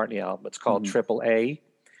new McCartney album. It's called Triple A,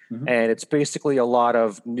 and it's basically a lot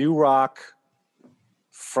of new rock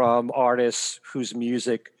from artists whose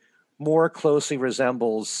music more closely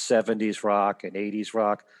resembles 70s rock and 80s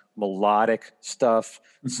rock, melodic stuff,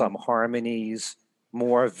 some harmonies,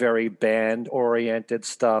 more very band-oriented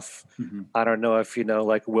stuff. I don't know if you know,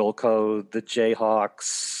 like Wilco, the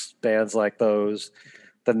Jayhawks, bands like those,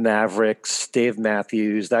 the Mavericks, Dave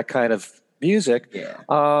Matthews, that kind of music. Yeah.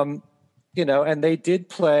 And they did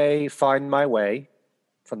play Find My Way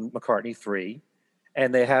from McCartney 3,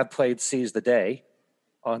 and they have played Seize the Day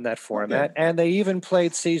on that format. Okay. And they even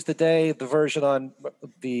played Seize the Day, the version on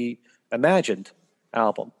the Imagined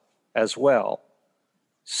album as well.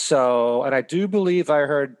 So, and I do believe I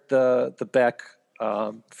heard the Beck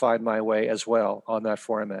Find My Way as well on that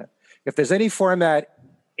format. If there's any format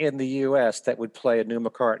in the U.S. that would play a new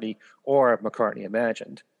McCartney or McCartney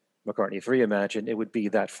Imagined, McCartney 3 Imagined, it would be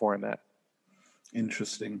that format.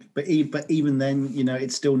 Interesting. But even then,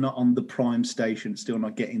 it's still not on the prime station, it's still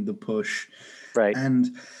not getting the push. Right.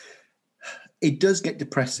 And it does get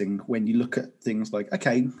depressing when you look at things like,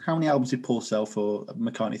 okay, how many albums did Paul sell for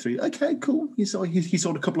McCartney 3? Okay, cool. He sold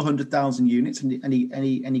a couple of 100,000 units, and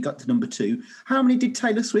he got to number 2. How many did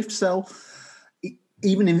Taylor Swift sell?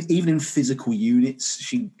 Even in physical units,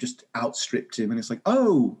 she just outstripped him. And it's like,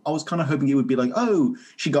 oh, I was kind of hoping it would be like, oh,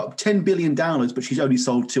 she got 10 billion downloads, but she's only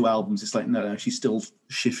sold 2 albums. It's like, no, she still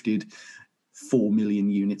shifted 4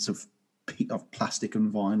 million units of plastic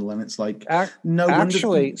and vinyl, and it's like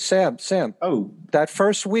actually, Sam. Oh, that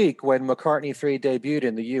first week when McCartney 3 debuted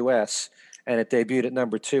in the U.S. and it debuted at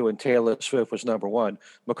number 2 and Taylor Swift was number 1,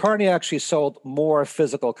 McCartney actually sold more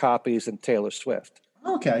physical copies than Taylor Swift.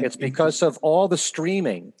 Okay, it's because of all the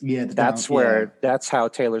streaming. Yeah, that's how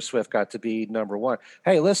Taylor Swift got to be number 1.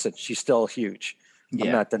 Hey, listen, she's still huge. Yeah.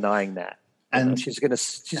 I'm not denying that. And she's gonna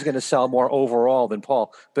sell more overall than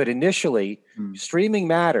Paul. But initially, streaming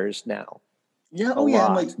matters now. Yeah. Oh, yeah.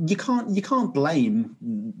 Like you can't blame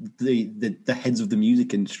the heads of the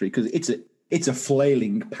music industry, because it's a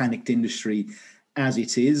flailing, panicked industry as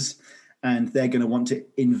it is, and they're going to want to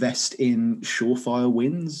invest in surefire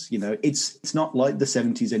wins. You know, it's not like the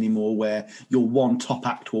 70s anymore, where your one top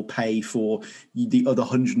act will pay for the other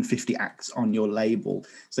 150 acts on your label.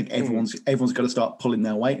 It's like everyone's got to start pulling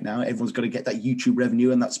their weight now. Everyone's got to get that YouTube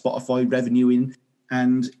revenue and that Spotify revenue in,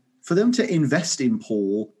 and for them to invest in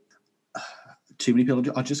Paul, too many people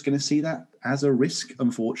are just going to see that as a risk,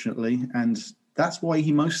 unfortunately, and that's why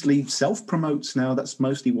he mostly self-promotes now. That's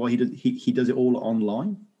mostly why he does it all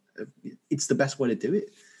online. It's the best way to do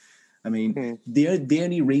it. I mean, the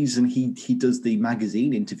only reason he does the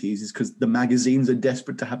magazine interviews is because the magazines are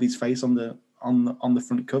desperate to have his face on the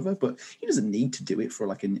front cover. But he doesn't need to do it for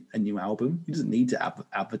like a new album. He doesn't need to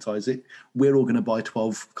advertise it. We're all going to buy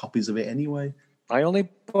 12 copies of it anyway. I only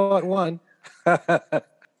bought one.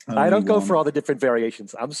 I don't go for all the different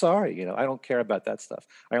variations. I'm sorry, I don't care about that stuff.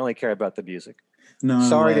 I only care about the music. No,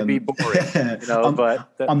 sorry to be boring,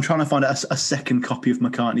 I'm trying to find a second copy of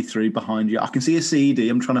McCartney 3 behind you. I can see a CD.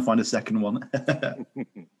 I'm trying to find a second one.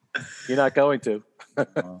 You're not going to.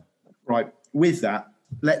 Right. With that,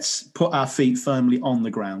 let's put our feet firmly on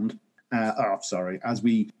the ground. As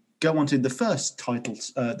we go on to the first track of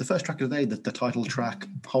the day, the title track.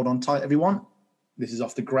 Hold on tight, everyone. This is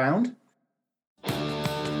Off the Ground.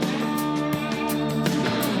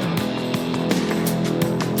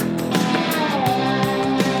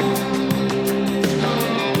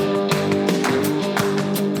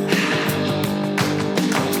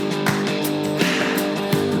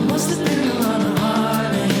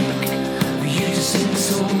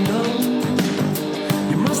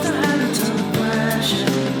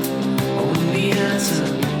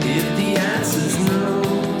 If the answer's no,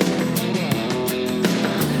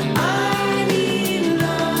 I need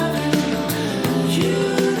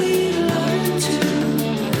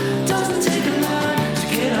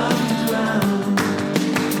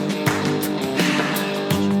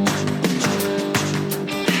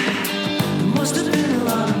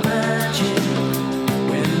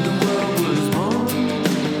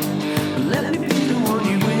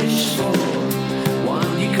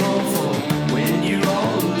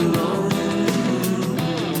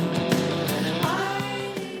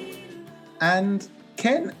And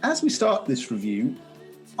Ken, as we start this review,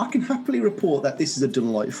 I can happily report that this is a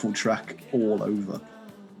delightful track all over.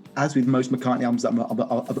 As with most McCartney albums that I'm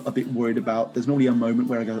a bit worried about, there's normally a moment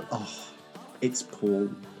where I go, oh, it's Paul.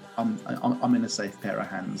 I'm in a safe pair of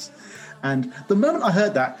hands. And the moment I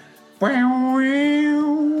heard that, wow,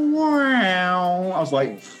 I was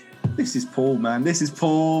like, this is Paul, man. This is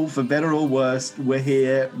Paul, for better or worse. We're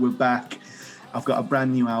here, we're back. I've got a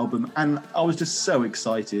brand new album, and I was just so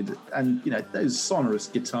excited. And, you know, those sonorous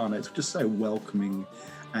guitar notes were just so welcoming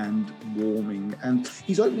and warming. And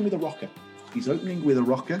he's opening with a rocker.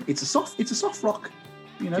 It's a soft rock,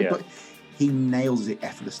 you know, but he nails it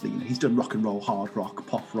effortlessly. You know, he's done rock and roll, hard rock,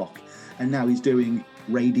 pop rock, and now he's doing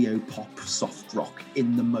radio pop, soft rock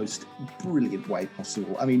in the most brilliant way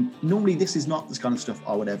possible. I mean, normally this is not this kind of stuff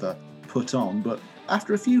I would ever put on, but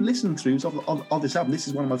after a few listen-throughs of this album, this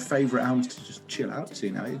is one of my favourite albums to just chill out to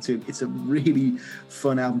now. It's a really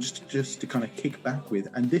fun album just to kind of kick back with.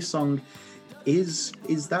 And this song is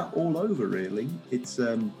that all over, really. It's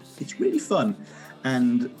really fun.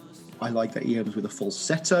 And I like that he opens with a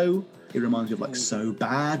falsetto. It reminds me of like So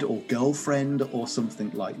Bad or Girlfriend or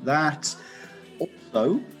something like that.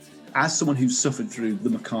 Also, as someone who's suffered through the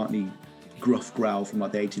McCartney gruff growl from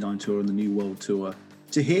like the 89 tour and the New World tour,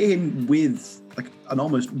 to hear him with like an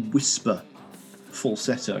almost whisper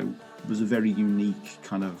falsetto was a very unique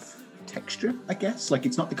kind of texture, I guess. Like,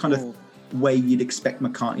 it's not the kind of way you'd expect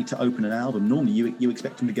McCartney to open an album. Normally, you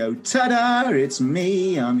expect him to go, "Ta-da! It's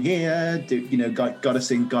me. I'm here. Gotta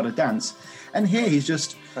sing, gotta dance." And here he's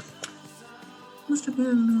just.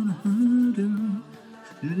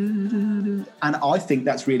 And I think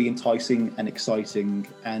that's really enticing and exciting,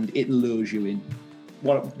 and it lures you in.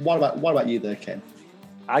 What about you there, Ken?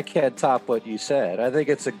 I can't top what you said. I think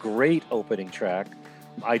it's a great opening track.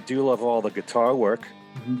 I do love all the guitar work,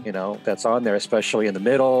 that's on there, especially in the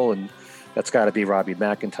middle, and that's got to be Robbie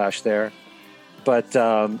McIntosh there. But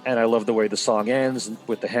and I love the way the song ends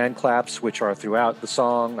with the hand claps, which are throughout the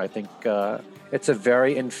song. I think it's a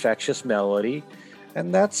very infectious melody,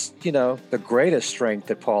 and that's the greatest strength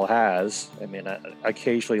that Paul has. I mean, I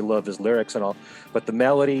occasionally love his lyrics and all, but the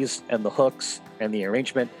melodies and the hooks and the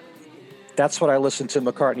arrangement, that's what I listen to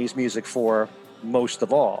McCartney's music for most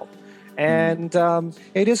of all. And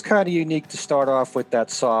it is kind of unique to start off with that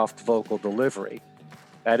soft vocal delivery.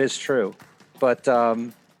 That is true. But,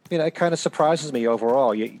 it kind of surprises me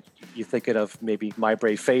overall. You're thinking of maybe My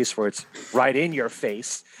Brave Face, where it's right in your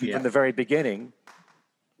face from the very beginning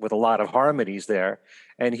with a lot of harmonies there.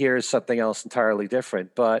 And here's something else entirely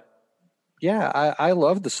different. But, yeah, I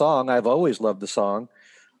love the song. I've always loved the song.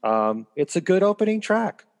 It's a good opening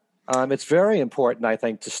track. It's very important, I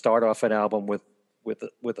think, to start off an album with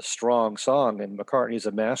a strong song, and McCartney's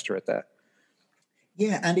a master at that.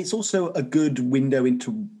 Yeah, and it's also a good window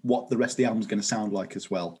into what the rest of the album's going to sound like as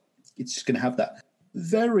well. It's just going to have that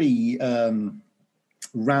very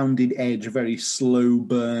rounded edge, a very slow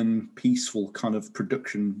burn, peaceful kind of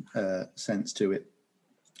production sense to it.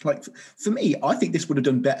 Like, for me, I think this would have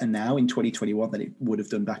done better now in 2021 than it would have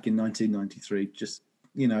done back in 1993. Just,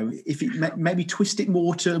 if it maybe twist it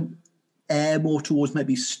more to air more towards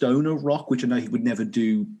maybe stoner rock, which I know he would never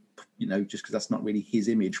do, just because that's not really his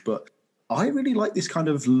image. But I really like this kind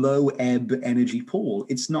of low ebb energy Paul.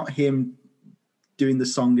 It's not him doing the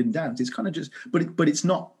song and dance. It's kind of just, but it's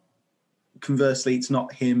not, conversely, it's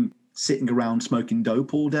not him sitting around smoking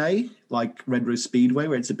dope all day, like Red Rose Speedway,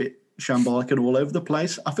 where it's a bit shambolic and all over the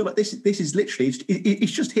place. I feel like this is literally,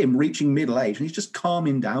 it's just him reaching middle age, and he's just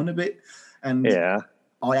calming down a bit. And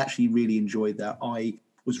I actually really enjoyed that. I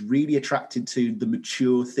was really attracted to the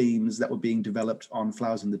mature themes that were being developed on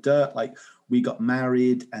Flowers in the Dirt, like We Got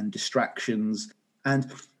Married and Distractions. And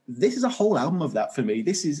this is a whole album of that for me.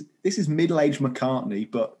 This is middle-aged McCartney,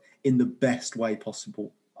 but in the best way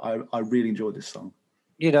possible. I really enjoyed this song.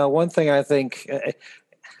 One thing I think,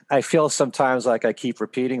 I feel sometimes like I keep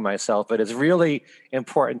repeating myself, but it's really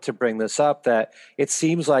important to bring this up, that it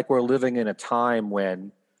seems like we're living in a time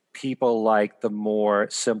when people like the more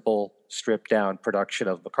simple, stripped down production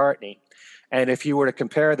of McCartney. And if you were to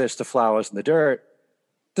compare this to Flowers in the Dirt,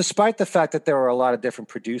 despite the fact that there were a lot of different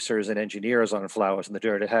producers and engineers on Flowers in the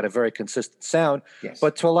Dirt, it had a very consistent sound. Yes.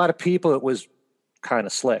 But to a lot of people, it was kind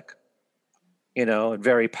of slick, and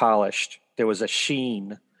very polished. There was a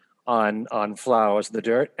sheen on Flowers in the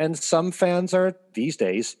Dirt. And some fans are, these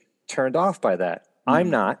days, turned off by that. I'm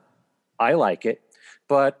not. I like it.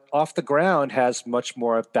 But Off the Ground has much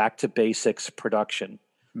more back to basics production.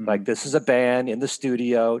 Like, this is a band in the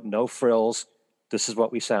studio, no frills. This is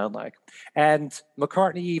what we sound like. And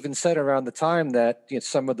McCartney even said around the time that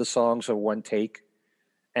some of the songs are one take,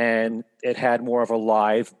 and it had more of a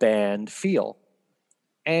live band feel.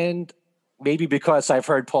 And maybe because I've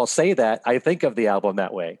heard Paul say that, I think of the album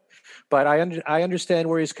that way. But I understand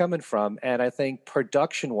where he's coming from, and I think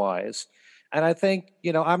production-wise, and I think,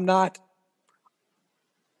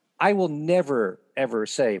 I will never, ever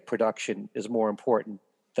say production is more important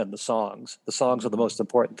than the songs. The songs are the most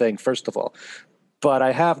important thing, first of all. But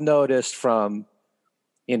I have noticed from,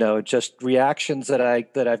 just reactions that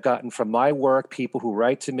I've gotten from my work, people who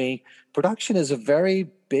write to me, production is a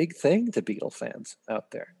very big thing to Beatle fans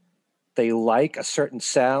out there. They like a certain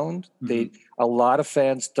sound. A lot of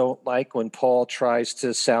fans don't like when Paul tries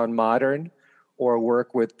to sound modern or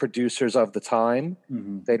work with producers of the time.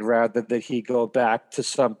 They'd rather that he go back to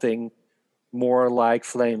something more like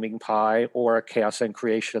Flaming Pie or Chaos and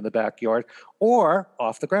Creation in the Backyard or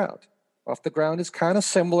Off the Ground. Off the Ground is kind of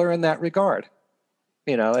similar in that regard,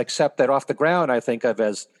 except that Off the Ground I think of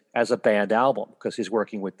as a band album because he's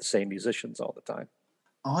working with the same musicians all the time.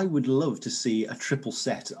 I would love to see a triple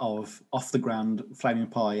set of Off the Ground, Flaming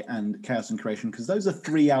Pie, and Chaos and Creation, because those are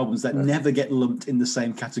three albums that never get lumped in the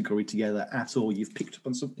same category together at all. You've picked up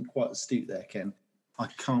on something quite astute there, Ken. I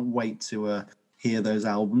can't wait to hear those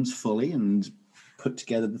albums fully and put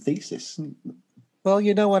together the thesis. Well,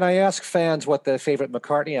 when I ask fans what their favorite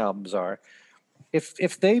McCartney albums are,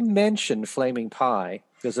 if they mention Flaming Pie,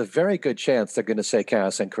 there's a very good chance they're going to say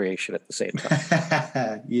Chaos and Creation at the same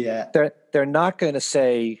time. Yeah. They're not going to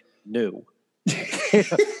say new.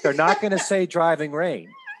 They're not going to say Driving Rain.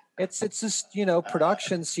 It's just,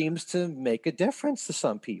 production seems to make a difference to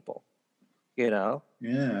some people. Yeah.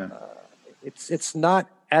 It's not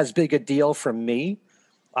as big a deal for me.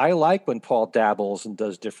 I like when Paul dabbles and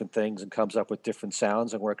does different things and comes up with different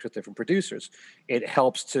sounds and works with different producers. It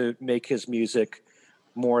helps to make his music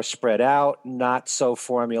more spread out, not so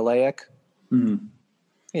formulaic. Mm.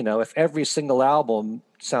 If every single album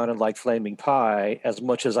sounded like Flaming Pie, as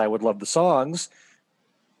much as I would love the songs,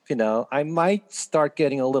 I might start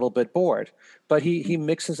getting a little bit bored. But he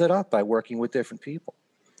mixes it up by working with different people.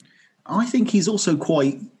 I think he's also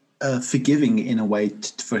quite forgiving in a way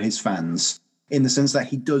for his fans, in the sense that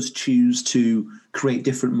he does choose to create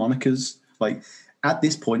different monikers. Like at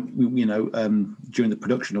this point, during the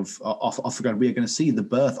production of Off the Grid, we are going to see the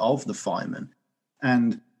birth of the Fireman.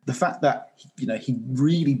 And the fact that, he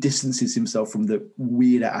really distances himself from the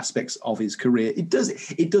weirder aspects of his career, it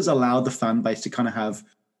does allow the fan base to kind of have,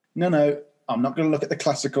 no, I'm not going to look at the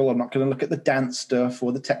classical, I'm not going to look at the dance stuff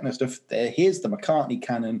or the techno stuff. Here's the McCartney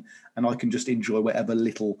canon, and I can just enjoy whatever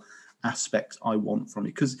little aspect I want from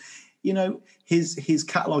it. Because, his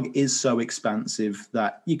catalogue is so expansive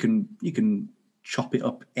that you can chop it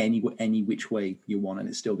up any which way you want, and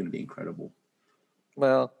it's still going to be incredible.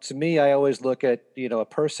 Well, to me, I always look at, a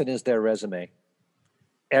person is their resume.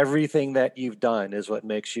 Everything that you've done is what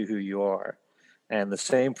makes you who you are. And the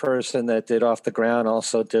same person that did Off the Ground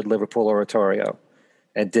also did Liverpool Oratorio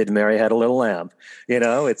and did Mary Had a Little Lamb.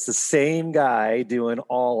 It's the same guy doing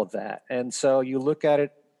all of that. And so you look at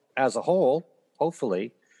it as a whole,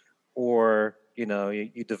 hopefully, or,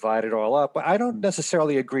 you divide it all up. But I don't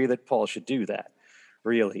necessarily agree that Paul should do that.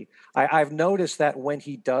 Really. I've noticed that when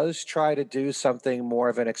he does try to do something more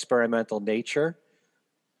of an experimental nature,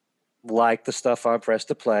 like the stuff on Press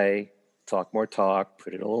to Play, Talk More Talk,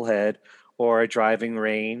 Put It a Little Head, or Driving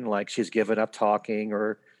Rain, like She's Given Up Talking,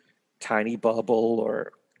 or Tiny Bubble,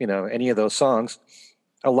 or, any of those songs,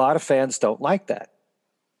 a lot of fans don't like that.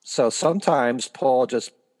 So sometimes Paul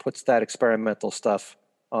just puts that experimental stuff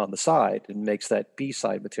on the side and makes that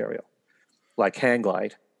B-side material, like Hang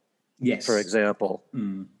Glide. Yes. For example,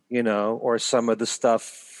 or some of the stuff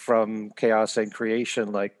from Chaos and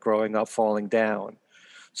Creation, like Growing Up, Falling Down,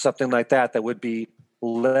 something like that would be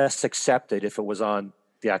less accepted if it was on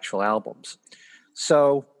the actual albums.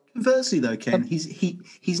 So, conversely, though, Ken,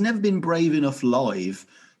 he's never been brave enough live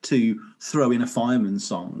to throw in a Fireman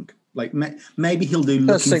song. Like maybe he'll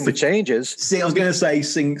do Sing the Changes. See, I was going to say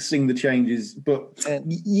sing the Changes, but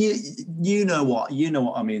you know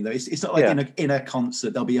what I mean. Though it's not like in a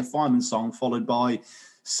concert there'll be a Fireman song followed by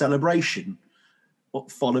Celebration, or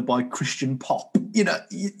followed by Christian pop. You know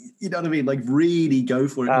what I mean. Like really go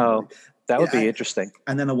for it. Oh, that would be interesting.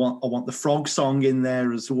 And then I want the frog song in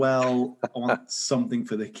there as well. I want something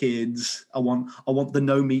for the kids. I want the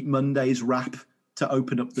No Meat Mondays rap to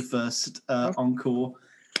open up the first encore.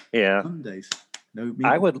 Yeah, Mondays. No,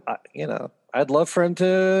 I would. I'd love for him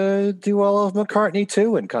to do all of McCartney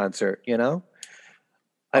too in concert.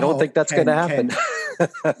 I don't think that's going to happen.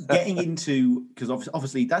 Getting into, because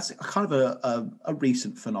obviously that's kind of a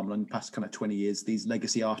recent phenomenon, past kind of 20 years. These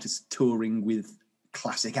legacy artists touring with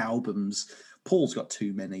classic albums. Paul's got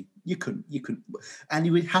too many. You couldn't, and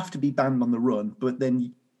you would have to be banned on the run. But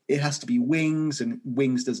then it has to be Wings, and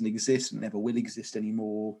Wings doesn't exist and never will exist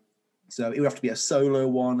anymore. So it would have to be a solo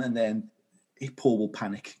one, and then Paul will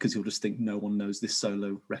panic because he'll just think no one knows this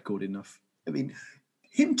solo record enough. I mean,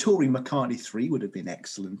 him touring McCartney 3 would have been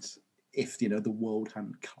excellent if, the world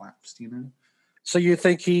hadn't collapsed, So you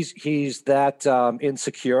think he's that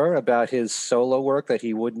insecure about his solo work that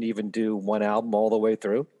he wouldn't even do one album all the way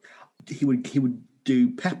through? He would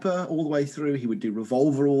do Pepper all the way through. He would do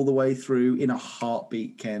Revolver all the way through in a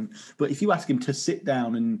heartbeat, Ken. But if you ask him to sit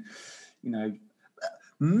down and,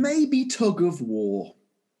 maybe Tug of War,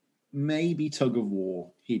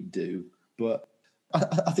 he'd do. But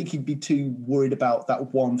I think he'd be too worried about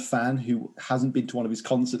that one fan who hasn't been to one of his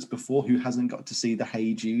concerts before, who hasn't got to see the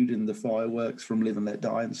Hey Jude and the fireworks from Live and Let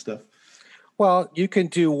Die and stuff. Well, you can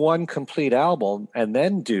do one complete album and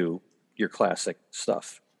then do your classic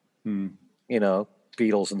stuff.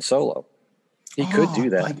 Beatles and solo. He could do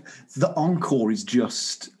that. Like the encore is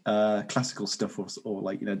just classical stuff, or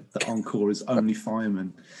the encore is only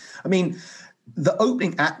Fireman. I mean, the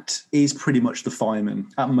opening act is pretty much the Fireman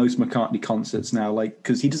at most McCartney concerts now,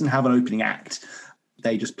 because he doesn't have an opening act.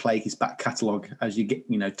 They just play his back catalogue as you get,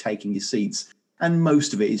 taking your seats. And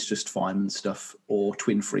most of it is just Fireman stuff or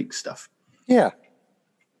Twin Freak stuff. Yeah.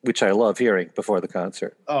 Which I love hearing before the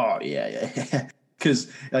concert. Oh, yeah. Because,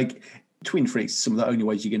 Twin Freaks is some of the only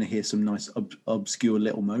ways you're going to hear some nice obscure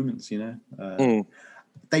little moments,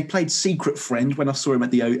 they played Secret Friend when I saw him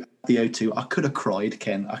at the O2. I could have cried,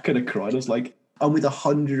 Ken. I could have cried. I was like, I'm with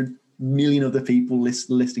 100 million other people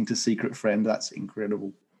listening to Secret Friend. That's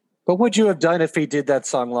incredible. What would you have done if he did that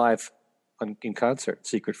song live in concert,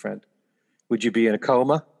 Secret Friend? Would you be in a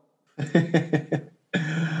coma?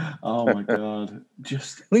 Oh my God.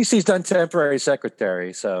 Just At least he's done Temporary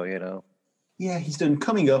Secretary, so, you know. yeah, he's done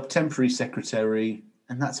Coming Up, Temporary Secretary,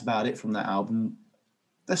 and that's about it from that album.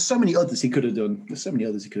 There's so many others he could have done.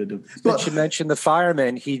 But you mentioned The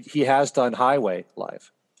Fireman, he has done Highway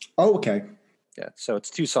live. Oh, okay. Yeah, so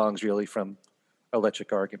it's 2 songs really from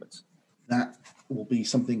Electric Arguments. That will be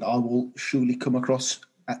something I will surely come across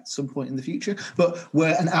at some point in the future. But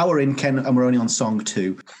we're an hour in, Ken, and we're only on song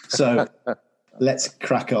 2. So let's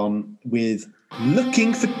crack on with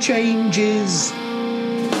Looking for Changes.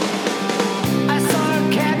 I saw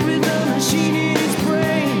a cat with a machine in his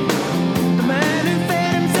brain. The man who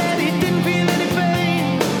fed him said he didn't feel any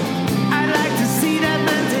pain. I'd like to see that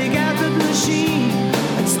man take out the machine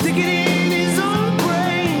and stick it in his own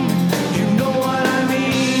brain. You know what I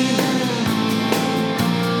mean?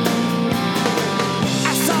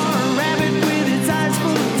 I saw a rabbit with its eyes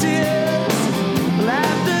full of tears.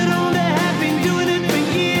 Laughed at all they have been doing it for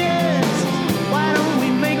years. Why don't we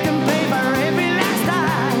make them pay for every last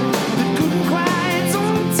eye that couldn't cry its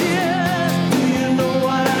own tears? Do you know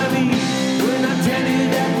what I mean when I tell you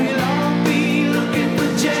that we'll all be looking for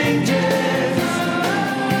changes?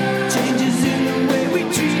 Changes in the way we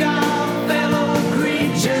treat our fellow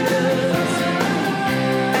creatures.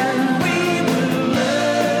 And we will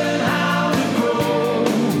learn how to grow.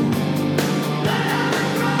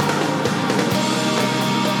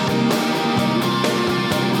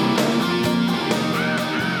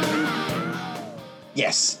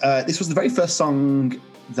 Yes, this was the very first song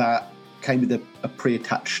that came with a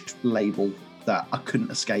pre-attached label that I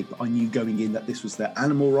couldn't escape. I knew going in that this was the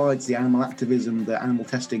animal rights, the animal activism, the animal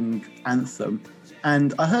testing anthem.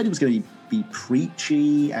 And I heard it was going to be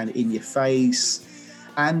preachy and in your face.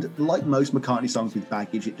 And like most McCartney songs with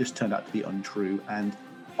baggage, it just turned out to be untrue. And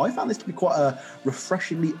I found this to be quite a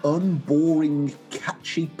refreshingly unboring,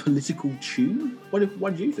 catchy political tune. What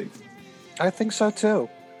did you think? I think so too.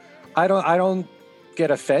 I don't get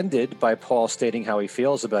offended by Paul stating how he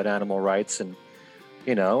feels about animal rights, and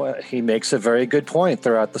you know, he makes a very good point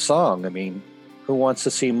throughout the song. I mean, who wants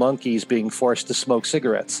to see monkeys being forced to smoke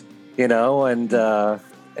cigarettes? You know, and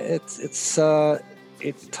it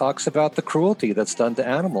talks about the cruelty that's done to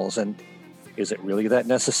animals, and is it really that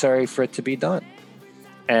necessary for it to be done?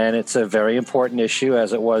 And it's a very important issue,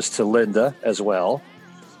 as it was to Linda as well.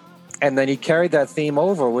 And then he carried that theme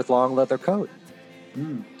over with Long Leather Coat.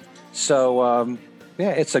 So,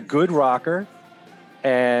 yeah, it's a good rocker.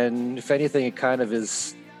 And if anything, it kind of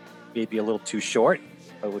is maybe a little too short.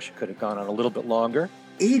 I wish it could have gone on a little bit longer.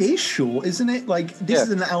 It is short, isn't it? Like, this Yeah. is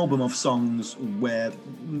an album of songs where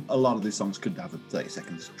a lot of these songs could have 30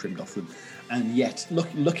 seconds trimmed off them. And yet,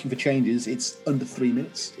 looking for changes, it's under 3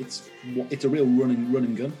 minutes. It's a real run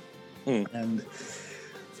and gun. And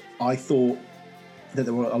I thought that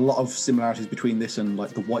there were a lot of similarities between this and,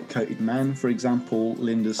 like, The White-Coated Man, for example,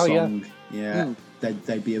 Linda's song. Yeah,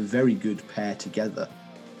 they'd be a very good pair together.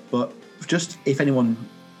 But just if anyone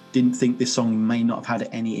didn't think this song may not have had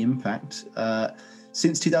any impact,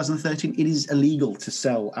 since 2013, it is illegal to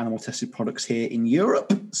sell animal-tested products here in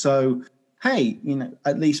Europe. So, hey, you know,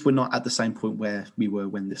 at least we're not at the same point where we were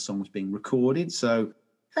when this song was being recorded. So,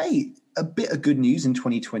 hey, a bit of good news in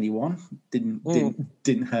 2021.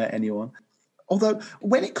 Didn't hurt anyone. Although,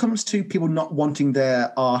 when it comes to people not wanting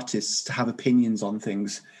their artists to have opinions on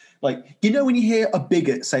things, like, you know, when you hear a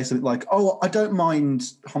bigot say something like, "Oh, I don't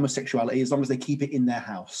mind homosexuality as long as they keep it in their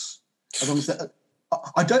house. As long as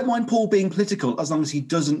I don't mind Paul being political as long as he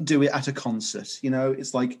doesn't do it at a concert." You know,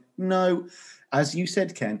 it's like, no, as you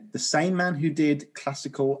said, Ken, the same man who did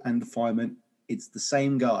Classical and The Fireman, it's the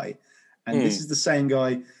same guy. And this is the same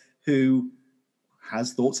guy who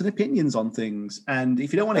has thoughts and opinions on things. And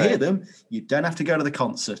if you don't want to hear them, you don't have to go to the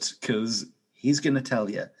concert, because he's going to tell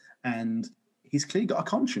you. And he's clearly got a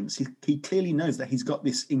conscience. He clearly knows that he's got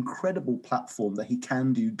this incredible platform that he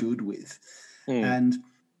can do good with. And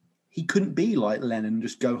he couldn't be like Lennon and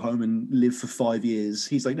just go home and live for 5 years.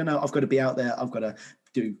 He's like, no, I've got to be out there. I've got to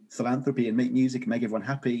do philanthropy and make music and make everyone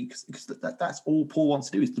happy. Because that's all Paul wants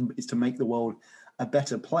to do, is to make the world a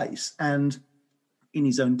better place. And in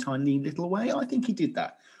his own tiny little way, I think he did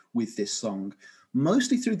that with this song,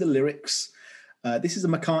 mostly through the lyrics. This is a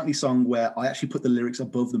McCartney song where I actually put the lyrics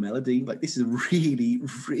above the melody. Like, this is a really,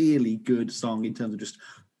 really good song in terms of just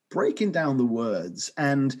breaking down the words.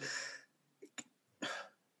 And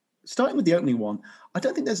starting with the opening one, I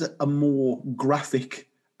don't think there's a more graphic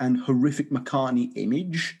and horrific McCartney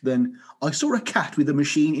image than I saw a cat with a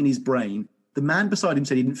machine in his brain. The man beside him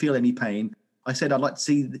said he didn't feel any pain. I said I'd like to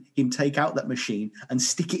see him take out that machine and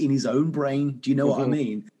stick it in his own brain. Do you know what I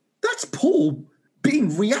mean? That's Paul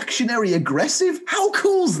being reactionary aggressive. How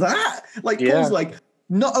cool's that? Like, Paul's like,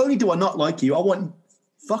 not only do I not like you, I want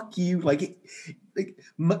fuck you.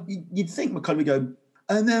 You'd think McCartney would go,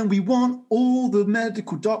 and then we want all the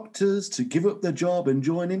medical doctors to give up their job and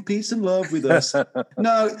join in peace and love with us.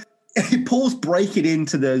 No, Paul's breaking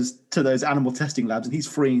into those animal testing labs and he's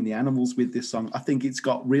freeing the animals with this song. I think it's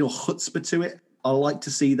got real chutzpah to it. I like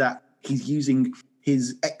to see that he's using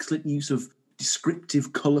his excellent use of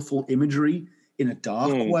descriptive, colourful imagery in a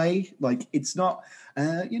dark way. Like, it's not,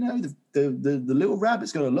 the little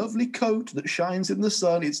rabbit's got a lovely coat that shines in the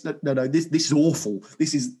sun. It's no. This is awful.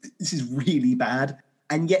 This is really bad.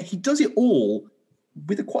 And yet he does it all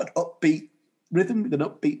with a quite upbeat rhythm, with an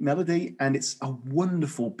upbeat melody, and it's a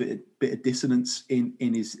wonderful bit of dissonance in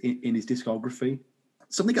his discography.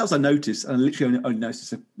 Something else I noticed, and I literally only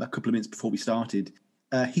noticed a couple of minutes before we started,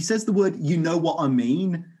 he says the word "you know what I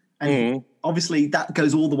mean," and obviously that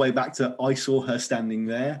goes all the way back to "I saw her standing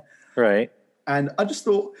there." Right. And I just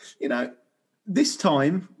thought, this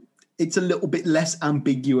time it's a little bit less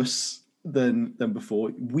ambiguous than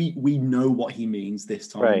before. We know what he means this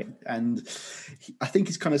time, right? And I think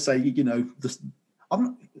he's kind of saying, I'm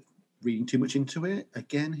not reading too much into it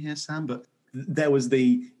again here, Sam, but there was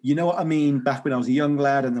the, you know what I mean, back when I was a young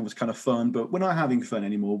lad, and that was kind of fun, but we're not having fun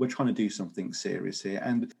anymore. We're trying to do something serious here.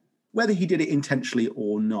 And whether he did it intentionally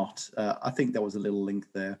or not, I think there was a little link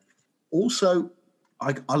there. Also,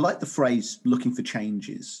 I like the phrase "looking for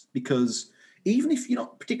changes," because even if you're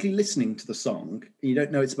not particularly listening to the song, and you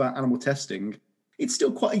don't know it's about animal testing, it's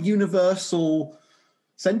still quite a universal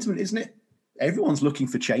sentiment, isn't it? Everyone's looking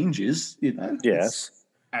for changes, Yes.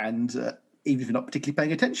 And even if you're not particularly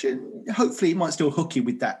paying attention, hopefully it might still hook you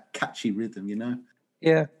with that catchy rhythm,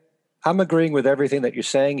 Yeah. I'm agreeing with everything that you're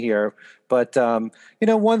saying here. But,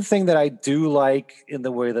 one thing that I do like in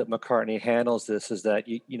the way that McCartney handles this is that,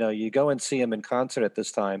 you go and see him in concert at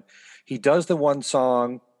this time. He does the one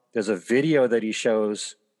song. There's a video that he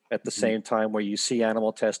shows at the same time where you see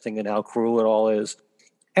animal testing and how cruel it all is.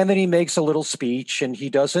 And then he makes a little speech, and he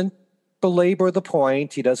doesn't belabor the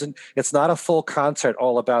point. It's not a full concert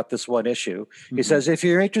all about this one issue. He says, if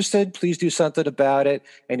you're interested, please do something about it.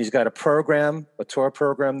 And he's got a tour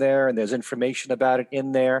program there, and there's information about it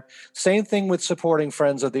in there. Same thing with supporting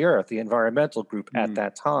Friends of the Earth, the environmental group at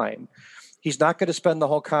that time. He's not going to spend the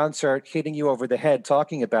whole concert hitting you over the head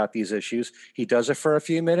talking about these issues. He does it for a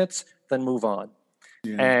few minutes, then move on.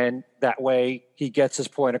 Yeah. And that way he gets his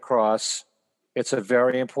point across. It's a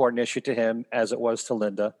very important issue to him, as it was to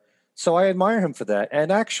Linda. So I admire him for that.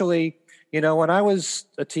 And actually, when I was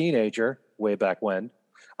a teenager, way back when,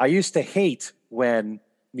 I used to hate when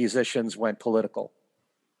musicians went political.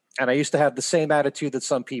 And I used to have the same attitude that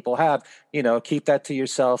some people have, keep that to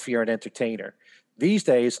yourself, you're an entertainer. These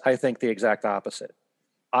days, I think the exact opposite.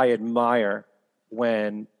 I admire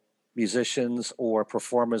when musicians or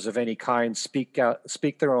performers of any kind speak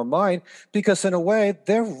their own mind, because in a way,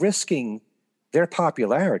 they're risking their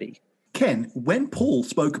popularity. Ken, when Paul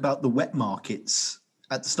spoke about the wet markets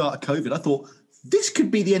at the start of COVID, I thought this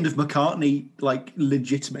could be the end of McCartney, like,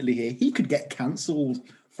 legitimately here. He could get cancelled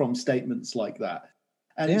from statements like that.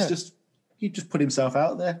 And he just put himself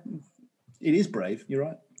out there. It is brave, you're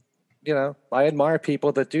right. I admire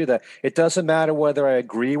people that do that. It doesn't matter whether I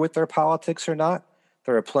agree with their politics or not.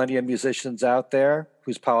 There are plenty of musicians out there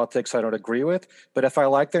whose politics I don't agree with. But if I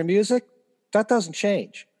like their music, that doesn't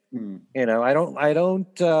change. I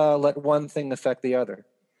don't let one thing affect the other.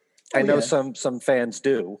 I know some fans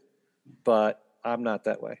do, but I'm not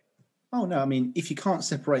that way. Oh, no. I mean, if you can't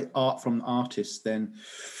separate art from artists, then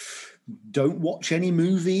don't watch any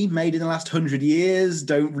movie made in the last 100 years.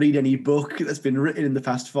 Don't read any book that's been written in the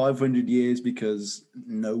past 500 years, because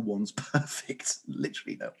no one's perfect.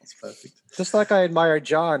 Literally no one's perfect. Just like I admire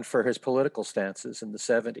John for his political stances in the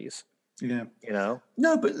 70s. Yeah.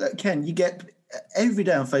 No, but Ken, you get every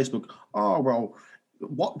day on Facebook, oh, well,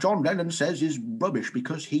 what John Lennon says is rubbish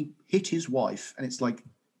because he hit his wife. And it's like,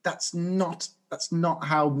 that's not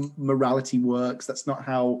how morality works. That's not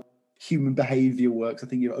how human behavior works. I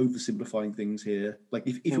think you're oversimplifying things here. Like,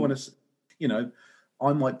 if you want to,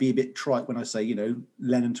 I might be a bit trite when I say,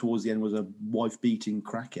 Lennon towards the end was a wife-beating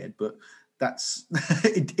crackhead, but that's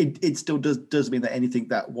it still does mean that anything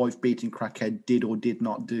that wife-beating crackhead did or did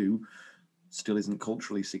not do still isn't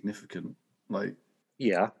culturally significant. Like,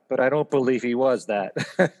 yeah, but I don't believe he was that.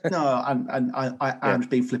 No, and I'm just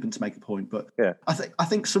being flippant to make a point, but yeah. I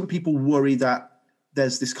think some people worry that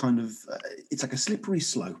there's this kind of it's like a slippery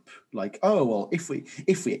slope. Like, oh well, if we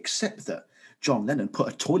accept that John Lennon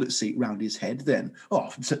put a toilet seat round his head, then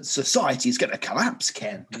society is going to collapse,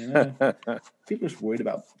 Ken. Yeah. People are just worried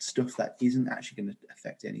about stuff that isn't actually going to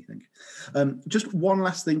affect anything. Just one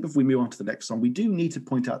last thing before we move on to the next song. We do need to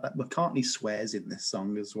point out that McCartney swears in this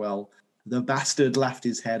song as well. The bastard laughed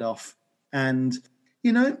his head off. And,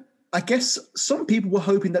 I guess some people were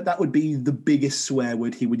hoping that would be the biggest swear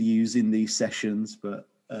word he would use in these sessions, but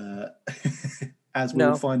as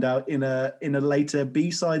we'll find out in a later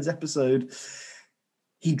B-sides episode,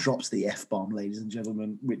 he drops the F-bomb, ladies and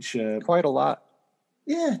gentlemen, which quite a lot.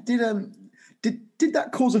 Yeah, did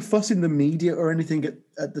that cause a fuss in the media or anything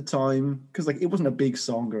at the time? Because it wasn't a big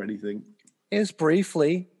song or anything. It was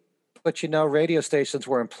briefly, but radio stations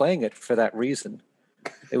weren't playing it for that reason.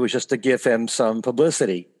 It was just to give him some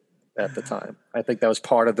publicity at the time. I think that was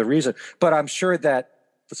part of the reason. But I'm sure that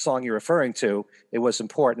the song you're referring to, it was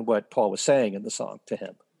important what Paul was saying in the song to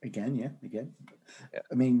him. Again.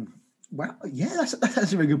 I mean, wow, yeah,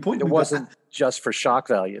 that's a very good point. It wasn't just for shock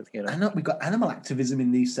value, We've got animal activism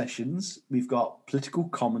in these sessions. We've got political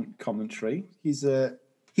commentary. He's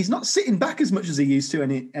not sitting back as much as he used to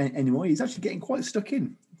anymore. He's actually getting quite stuck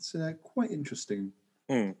in. It's quite interesting.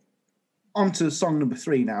 On to song number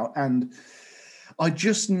 3 now, and I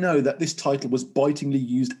just know that this title was bitingly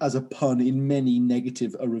used as a pun in many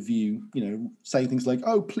negative a review, saying things like,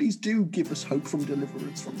 oh, please do give us hope from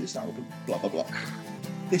deliverance from this album, blah, blah, blah.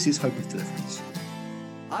 This is Hope of Deliverance.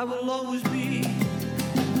 I will always be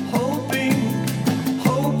hoping,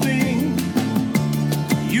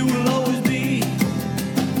 you will always be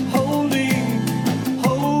holding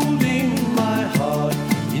my heart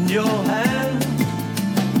in your hand.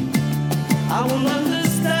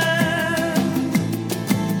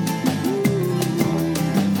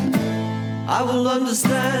 I will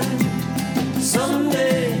understand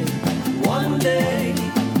someday, one day,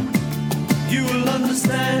 you will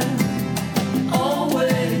understand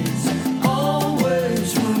always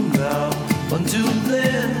from now until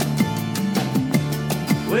then.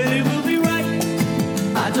 When it will be right,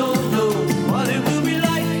 I don't know what it will be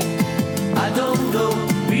like, I don't know.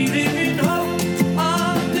 We live in hope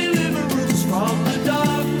of deliverance from the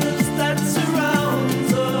darkness that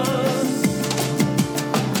surrounds us.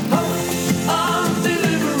 Hope of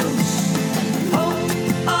deliverance, hope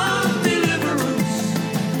of deliverance,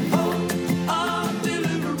 hope of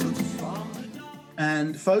deliverance from the darkness.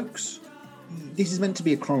 And folks, this is meant to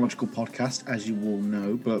be a chronological podcast, as you all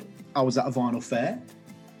know, but I was at a vinyl fair,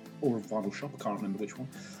 or a vinyl shop, I can't remember which one,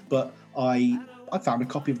 but I found a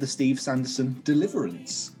copy of the Steve Sanderson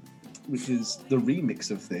Deliverance, which is the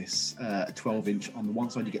remix of this 12-inch. On the one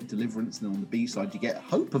side you get Deliverance, and then on the B side you get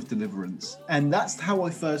Hope of Deliverance. And that's how I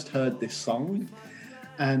first heard this song.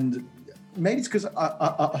 And maybe it's because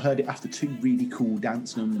I heard it after 2 really cool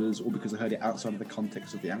dance numbers, or because I heard it outside of the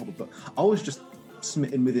context of the album, but I was just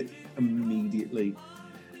smitten with it immediately.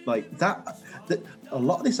 Like that a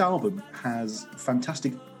lot of this album has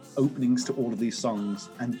fantastic openings to all of these songs,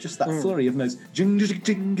 and just that flurry of notes.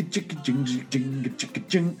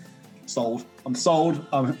 Sold. I'm sold.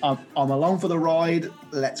 I'm along for the ride.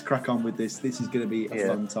 Let's crack on with this. This is going to be a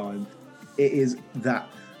fun time. It is that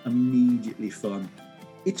immediately fun.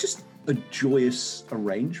 It's just a joyous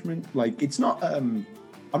arrangement. Like, it's not. I'm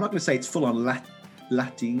not going to say it's full on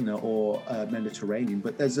Latina or Mediterranean,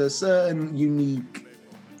 but there's a certain unique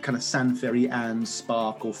kind of San Ferry and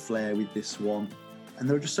spark or flair with this one. And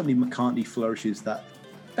there are just so many McCartney flourishes that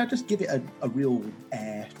just give it a real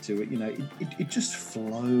air to it. It just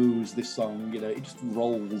flows, this song. It just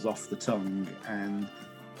rolls off the tongue, and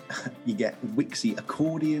you get Wixie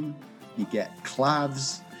accordion, you get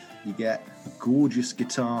clavs, you get a gorgeous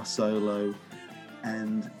guitar solo,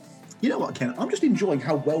 and you know what, Ken? I'm just enjoying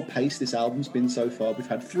how well paced this album's been so far. We've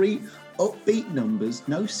had 3 upbeat numbers,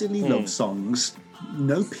 no silly love songs,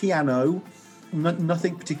 no piano.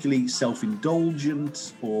 Nothing particularly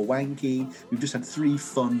self-indulgent or wanky. We've just had 3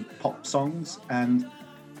 fun pop songs, and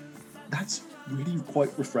that's really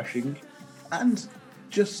quite refreshing. And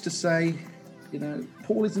just to say,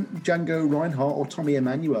 Paul isn't Django Reinhardt or Tommy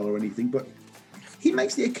Emmanuel or anything, but he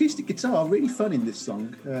makes the acoustic guitar really fun in this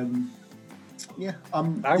song.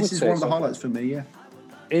 This is one of the highlights for me, yeah.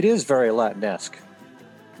 It is very Latin-esque,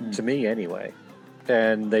 to me anyway.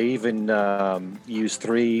 And they even use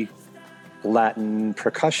 3 Latin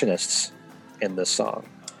percussionists in this song.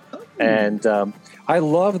 And I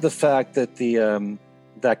love the fact that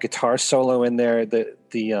that guitar solo in there,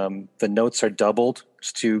 the notes are doubled.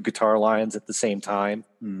 It's 2 guitar lines at the same time.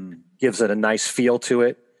 Gives it a nice feel to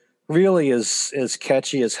it. Really is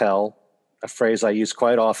catchy as hell, a phrase I use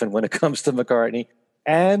quite often when it comes to McCartney.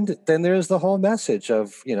 And then there's the whole message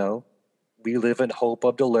of, we live in hope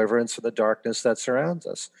of deliverance from the darkness that surrounds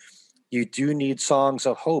us. You do need songs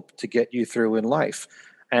of hope to get you through in life.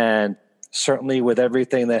 And certainly with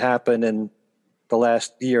everything that happened in the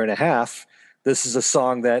last year and a half, this is a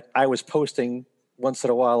song that I was posting once in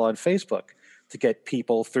a while on Facebook to get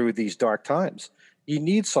people through these dark times. You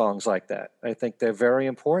need songs like that. I think they're very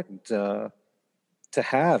important to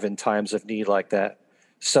have in times of need like that.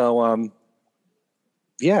 So,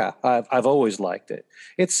 yeah, I've always liked it.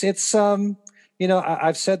 It's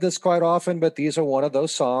I've said this quite often, but these are one of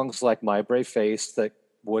those songs like My Brave Face that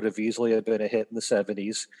would have easily have been a hit in the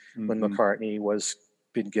 70s when McCartney was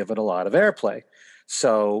been given a lot of airplay.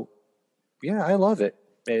 So, yeah, I love it.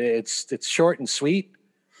 It's short and sweet.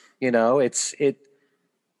 I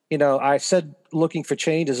said Looking for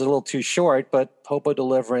Change is a little too short, but Hope of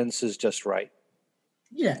Deliverance is just right.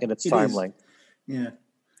 Yeah. In its time length. Yeah.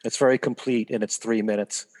 It's very complete in its 3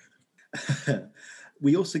 minutes.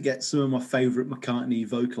 We also get some of my favorite McCartney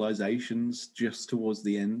vocalizations just towards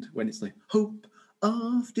the end when it's like, Hope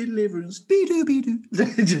of Deliverance, be-doo, be-doo.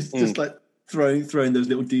 just like throwing those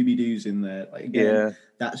little doobie-doos in there. Like, again,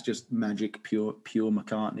 that's just magic, pure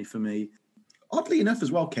McCartney for me. Oddly enough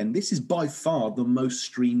as well, Ken, this is by far the most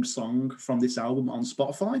streamed song from this album on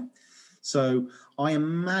Spotify. So I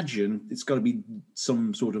imagine it's got to be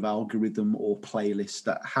some sort of algorithm or playlist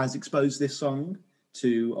that has exposed this song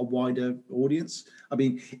to a wider audience. I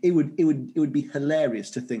mean, it would be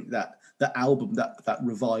hilarious to think that the album that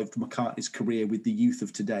revived McCartney's career with the youth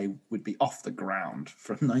of today would be Off the Ground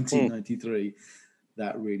from 1993.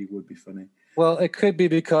 That really would be funny. Well, it could be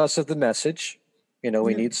because of the message.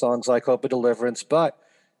 We need songs like Hope of Deliverance, but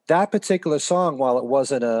that particular song, while it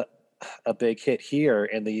wasn't a big hit here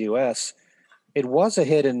in the U.S., it was a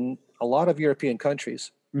hit in a lot of European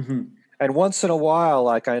countries. Mm-hmm. And once in a while,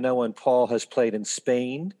 like I know when Paul has played in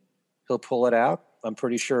Spain, he'll pull it out. I'm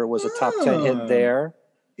pretty sure it was a top 10 hit there.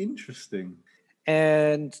 Interesting.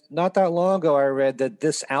 And not that long ago, I read that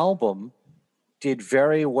this album did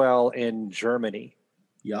very well in Germany.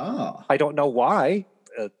 Yeah. I don't know why.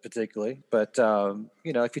 Particularly, but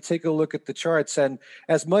if you take a look at the charts, and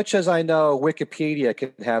as much as I know Wikipedia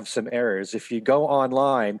can have some errors, if you go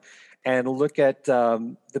online and look at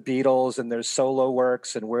the Beatles and their solo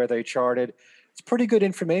works and where they charted, it's pretty good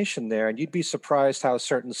information there, and you'd be surprised how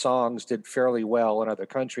certain songs did fairly well in other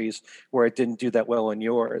countries where it didn't do that well in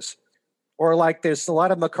yours. Or like there's a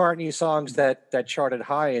lot of McCartney songs that charted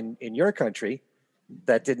high in your country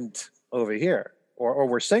that didn't over here. Or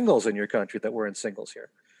were singles in your country that were in singles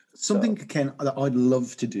here. Something, Ken, that I'd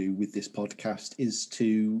love to do with this podcast is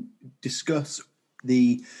to discuss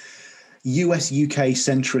the US-UK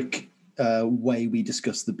centric way we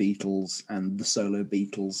discuss the Beatles and the solo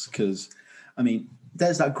Beatles. Because, I mean,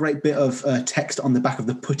 there's that great bit of text on the back of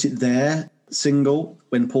the Put It There single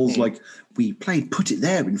when Paul's like, we played Put It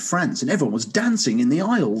There in France and everyone was dancing in the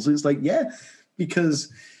aisles. It's like, yeah,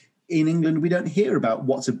 because in England, we don't hear about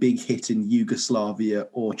what's a big hit in Yugoslavia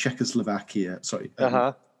or Czechoslovakia. Sorry,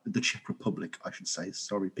 the Czech Republic, I should say.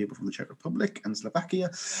 Sorry, people from the Czech Republic and Slovakia.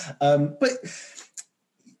 But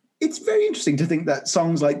it's very interesting to think that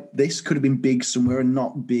songs like this could have been big somewhere and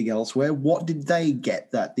not big elsewhere. What did they get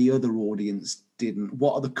that the other audience didn't?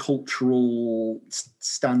 What are the cultural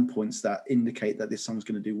standpoints that indicate that this song's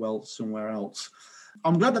going to do well somewhere else?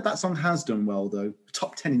 I'm glad that song has done well, though.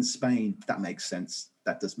 Top 10 in Spain, that makes sense.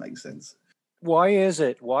 That does make sense. Why is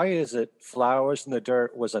it Flowers in the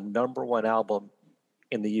Dirt was a #1 album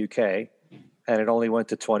in the UK and it only went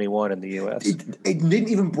to 21 in the US? It didn't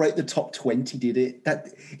even break the top 20, did it?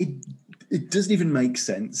 It doesn't even make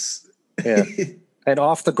sense. Yeah. And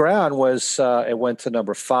Off the Ground was it went to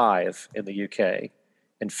 #5 in the UK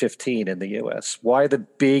and 15 in the US. Why the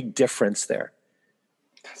big difference there?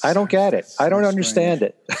 I don't get it. I don't understand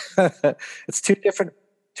it. It's two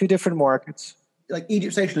different markets. Like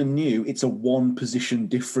Egypt Station and New, it's a 1 position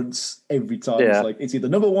difference every time. Yeah. It's either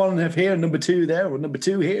 #1 here, #2 there, or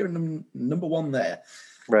 #2 here and #1 there.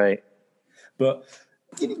 Right. But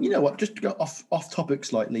you know what? Just to go off topic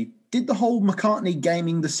slightly, did the whole McCartney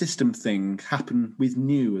gaming the system thing happen with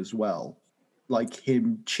New as well? Like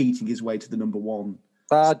him cheating his way to the #1?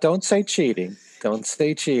 Don't say cheating. Don't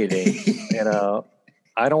say cheating.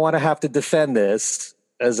 I don't want to have to defend this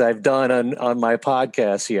as I've done on my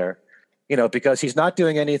podcast here. Because he's not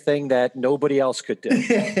doing anything that nobody else could do.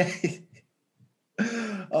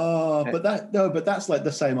 But that's like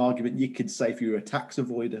the same argument you could say if you were a tax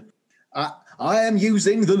avoider. I am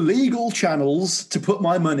using the legal channels to put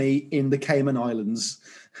my money in the Cayman Islands.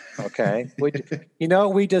 Okay.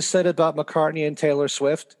 We just said about McCartney and Taylor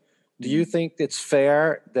Swift. Do you think it's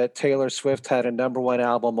fair that Taylor Swift had a number one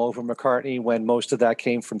album over McCartney when most of that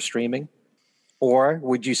came from streaming? Or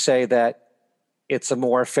would you say that it's a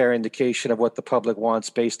more fair indication of what the public wants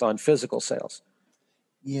based on physical sales?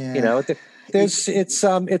 Yeah. You know,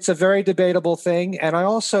 it's a very debatable thing. And I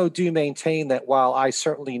also do maintain that while I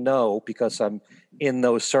certainly know, because I'm in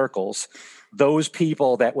those circles, those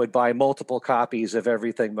people that would buy multiple copies of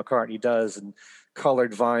everything McCartney does and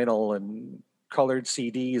colored vinyl and colored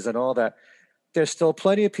CDs and all that, there's still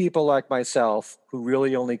plenty of people like myself who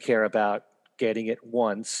really only care about getting it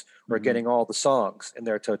once or getting all the songs in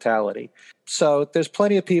their totality. So there's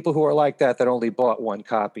plenty of people who are like that only bought one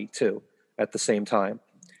copy too at the same time.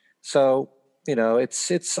 So, you know,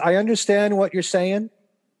 it's I understand what you're saying,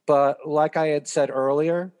 but like I had said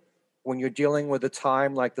earlier, when you're dealing with a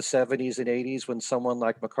time like the 70s and 80s when someone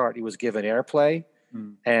like McCartney was given airplay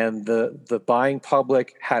and the buying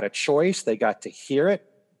public had a choice, they got to hear it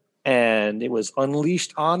and it was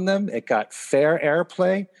unleashed on them. It got fair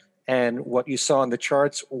airplay. And what you saw on the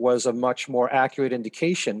charts was a much more accurate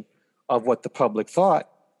indication of what the public thought.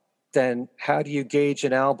 Then how do you gauge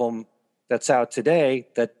an album that's out today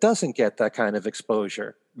that doesn't get that kind of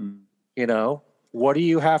exposure? You know, what do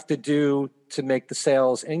you have to do to make the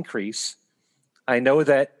sales increase? I know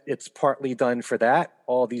that it's partly done for that,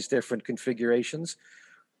 all these different configurations,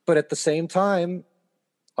 but at the same time,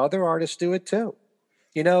 other artists do it too.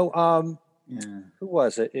 You know, who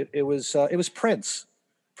was it? It was Prince.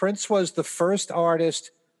 Prince was the first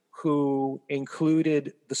artist who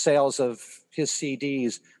included the sales of his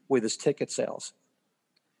CDs with his ticket sales.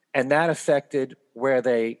 And that affected where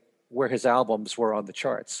his albums were on the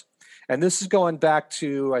charts. And this is going back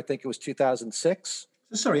to, I think it was 2006.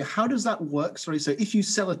 Sorry, how does that work? Sorry, so if you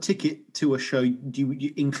sell a ticket to a show, do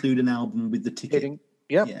you include an album with the ticket?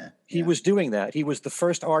 He was doing that. He was the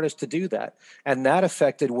first artist to do that. And that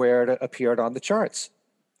affected where it appeared on the charts.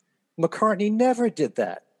 McCartney never did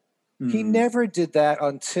that. He never did that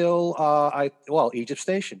until Egypt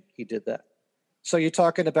Station, he did that. So you're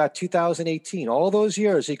talking about 2018. All those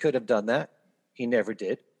years he could have done that. He never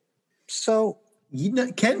did. So you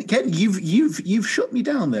know, Ken, you've shut me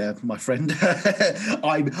down there, my friend.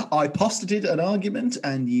 I posited an argument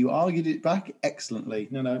and you argued it back excellently.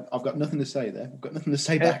 No, I've got nothing to say there. I've got nothing to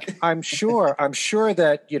say back. I'm sure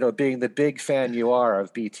that, you know, being the big fan you are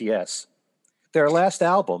of BTS, their last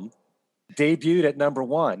album debuted at number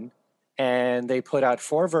one, and they put out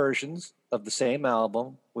 4 versions of the same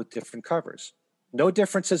album with different covers. No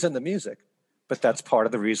differences in the music, but that's part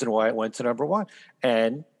of the reason why it went to number one,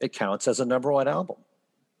 and it counts as a number one album.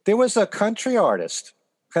 There was a country artist.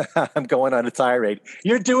 I'm going on a tirade.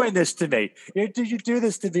 You're doing this to me. You do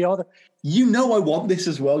this to me all the. You know I want this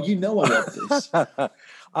as well. You know I want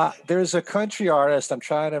this. There's a country artist. I'm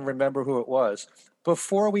trying to remember who it was.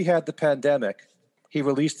 Before we had the pandemic, he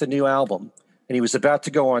released a new album, and he was about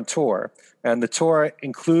to go on tour, and the tour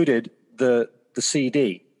included the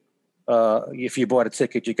CD. If you bought a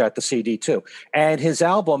ticket, you got the CD too. And his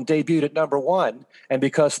album debuted at number one, and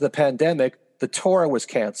because of the pandemic, the tour was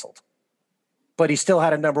canceled. But he still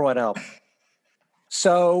had a number one album.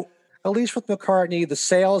 So at least with McCartney, the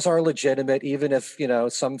sales are legitimate, even if, you know,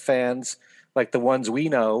 some fans, like the ones we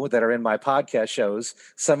know that are in my podcast shows,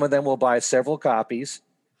 some of them will buy several copies.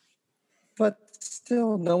 But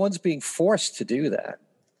still, no one's being forced to do that.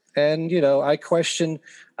 And, you know, I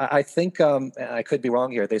think, I could be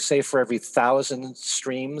wrong here. They say for every 1,000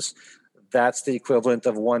 streams, that's the equivalent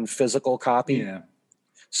of one physical copy. Yeah.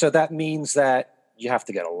 So that means that you have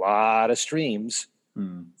to get a lot of streams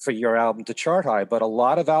for your album to chart high. But a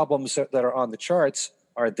lot of albums that are on the charts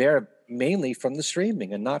are there mainly from the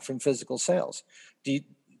streaming and not from physical sales. Do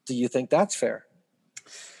you think that's fair?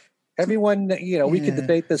 Everyone, you know, we could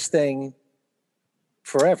debate this thing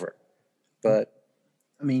forever, but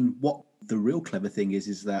I mean, what the real clever thing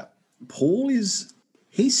is that Paul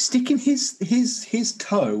he's sticking his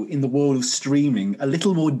toe in the world of streaming a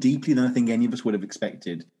little more deeply than I think any of us would have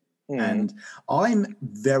expected. And I'm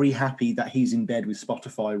very happy that he's in bed with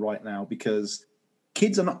Spotify right now, because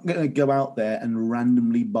kids are not going to go out there and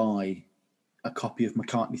randomly buy a copy of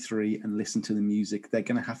McCartney 3 and listen to the music. They're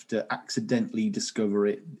going to have to accidentally discover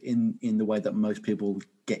it in the way that most people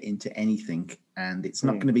get into anything. And it's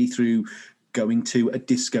not going to be through going to a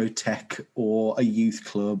discotheque or a youth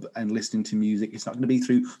club and listening to music. It's not going to be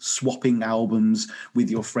through swapping albums with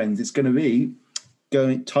your friends. It's going to be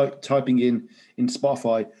typing in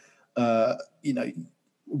Spotify,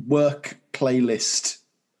 work playlist,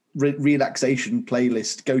 relaxation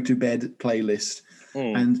playlist, go to bed playlist.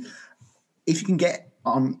 And if you can get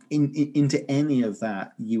into any of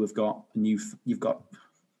that, you've got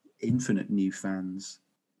infinite new fans.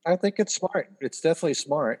 I think it's smart. It's definitely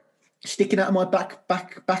smart. Sticking out of my back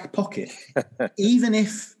pocket. Even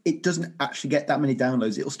if it doesn't actually get that many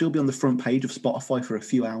downloads, it'll still be on the front page of Spotify for a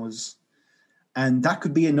few hours. And that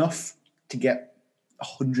could be enough to get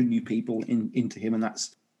 100 new people into him. And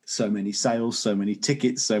that's so many sales, so many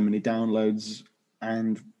tickets, so many downloads.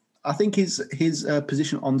 And I think his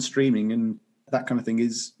position on streaming and that kind of thing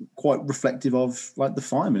is quite reflective of like the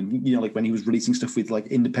fireman, you know, like when he was releasing stuff with like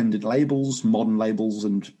independent labels, modern labels,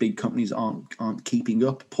 and big companies aren't keeping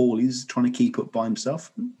up. Paul is trying to keep up by himself.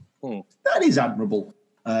 That is admirable.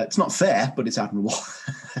 It's not fair, but it's admirable.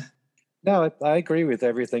 No, I agree with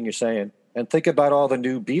everything you're saying. And think about all the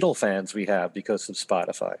new Beatle fans we have because of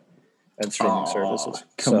Spotify and streaming services.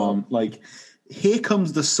 Come on, like Here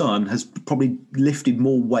Comes the Sun has probably lifted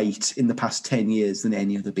more weight in the past 10 years than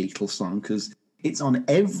any other Beatles song because it's on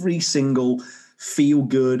every single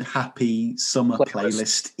feel-good, happy summer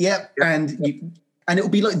playlist. Yep, and it'll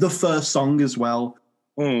be like the first song as well.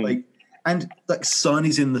 Like sun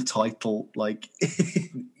is in the title. Like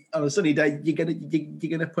on a sunny day, you're gonna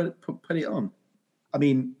put it on. I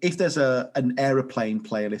mean, if there's an aeroplane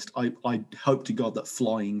playlist, I hope to God that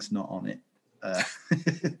flying's not on it.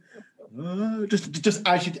 Just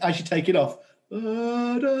as you take it off.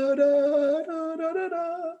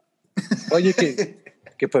 Well, you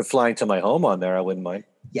could put "Flying to My Home" on there. I wouldn't mind.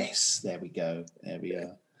 Yes, there we go. There we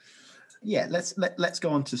are. Yeah, let's go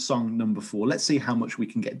on to song number 4. Let's see how much we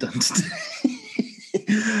can get done today.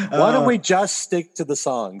 Why don't we just stick to the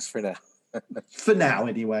songs for now? For now,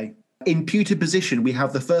 anyway. In pewter position, we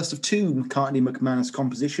have the first of 2 McCartney McManus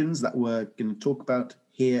compositions that we're going to talk about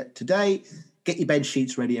here today. Get your bed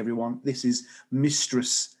sheets ready, everyone. This is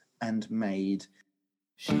Mistress and Maid.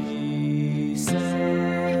 She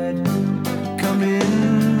said, "Come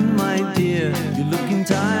in, my dear. You're looking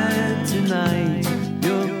tired tonight.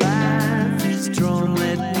 Your bath is drawn.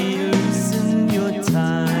 Let me loosen your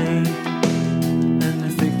tie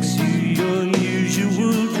and fix you your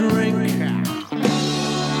usual drink."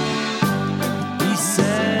 He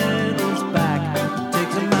settles back,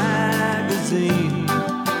 takes a magazine,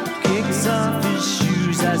 kicks off his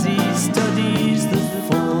shoes as he studies the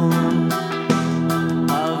form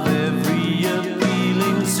of every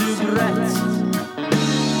appealing soubrette.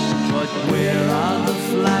 But where are the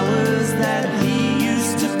flowers that he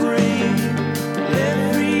used to bring?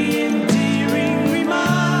 Every endearing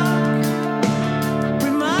remark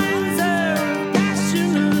reminds her of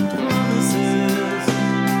passionate promises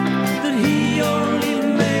that he only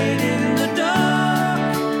made in the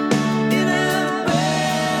dark. In her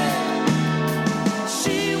bed,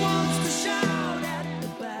 she wants to shout at the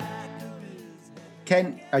back of his head.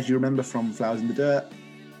 Ken, as you remember from Flowers in the Dirt,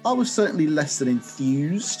 I was certainly less than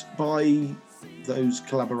enthused by those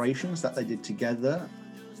collaborations that they did together.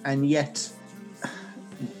 And yet,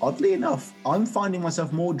 oddly enough, I'm finding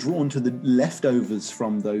myself more drawn to the leftovers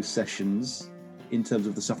from those sessions in terms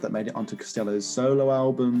of the stuff that made it onto Costello's solo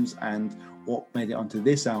albums and what made it onto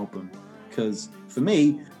this album. Because for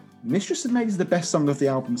me, Mistress and Maid is the best song of the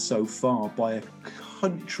album so far by a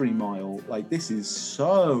country mile. Like, this is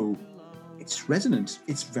so... It's resonant.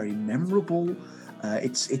 It's very memorable.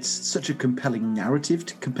 It's such a compelling narrative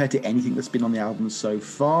compared to anything that's been on the album so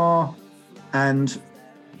far. And,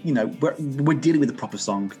 you know, we're dealing with a proper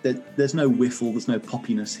song. There's no whiffle, there's no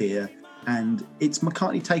poppiness here. And it's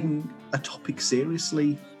McCartney taking a topic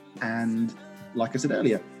seriously. And like I said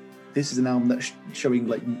earlier, this is an album that's showing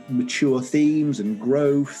like mature themes and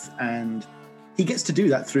growth. And he gets to do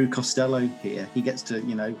that through Costello here. He gets to,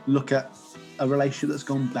 you know, look at a relationship that's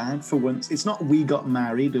gone bad for once. It's not We Got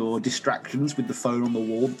Married or distractions with the phone on the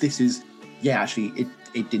wall. This is, actually,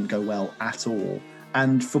 it didn't go well at all.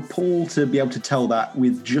 And for Paul to be able to tell that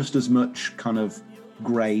with just as much kind of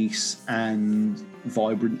grace and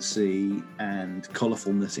vibrancy and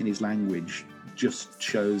colourfulness in his language just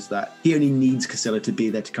shows that he only needs Costello to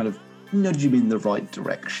be there to kind of nudge him in the right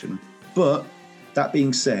direction. But that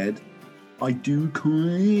being said, I do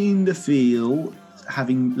kind of feel,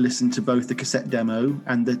 having listened to both the cassette demo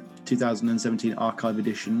and the 2017 archive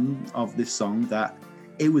edition of this song, that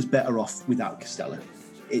it was better off without Costello.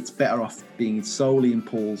 It's better off being solely in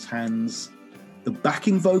Paul's hands. The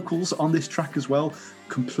backing vocals on this track as well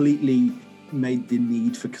completely made the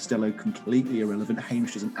need for Costello completely irrelevant.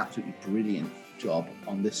 Hamish does an absolutely brilliant job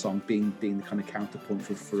on this song, being the kind of counterpoint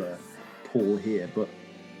for Paul here. But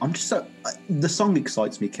I'm just so... the song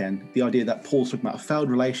excites me, Ken. The idea that Paul's talking about a failed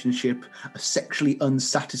relationship, a sexually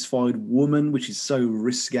unsatisfied woman, which is so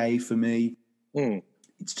risque for me.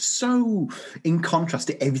 It's just so in contrast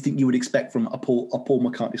to everything you would expect from a Paul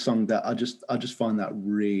McCartney song that I just find that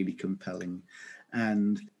really compelling.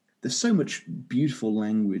 And there's so much beautiful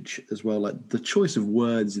language as well. Like the choice of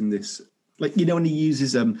words in this, like, you know, when he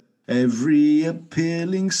uses every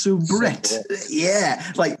appealing soubrette.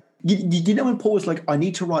 Yeah. Like, you know when Paul was like, I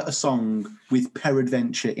need to write a song with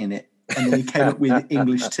peradventure in it. And then he came up with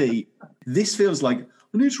English tea. This feels like,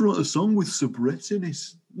 I need to write a song with soubrette in it.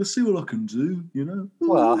 Let's see what I can do, you know?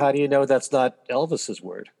 Well, how do you know that's not Elvis's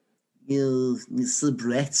word?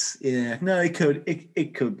 Soubrette. Yeah. No, it could be.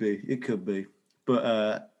 It could be.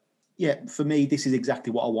 But yeah, for me, this is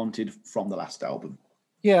exactly what I wanted from the last album.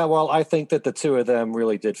 Yeah, well, I think that the two of them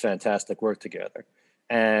really did fantastic work together.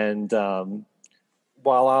 And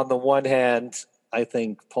while on the one hand, I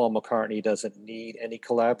think Paul McCartney doesn't need any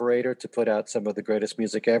collaborator to put out some of the greatest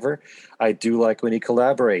music ever, I do like when he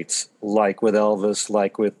collaborates, like with Elvis,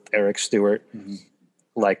 like with Eric Stewart,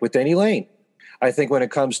 like with Denny Lane. I think when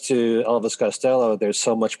it comes to Elvis Costello, there's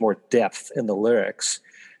so much more depth in the lyrics.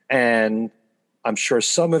 And I'm sure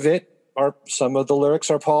some of the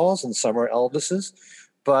lyrics are Paul's and some are Elvis's.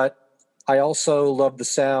 But I also love the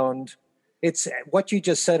sound. It's what you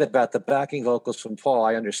just said about the backing vocals from Paul.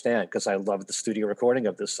 I understand because I love the studio recording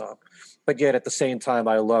of this song. But yet at the same time,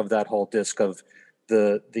 I love that whole disc of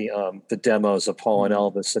the demos of Paul and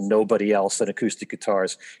Elvis and nobody else and acoustic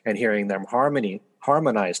guitars and hearing them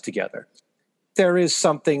harmonize together. There is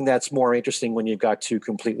something that's more interesting when you've got two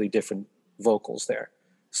completely different vocals there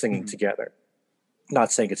singing together.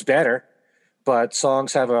 Not saying it's better, but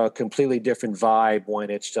songs have a completely different vibe when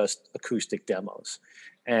it's just acoustic demos.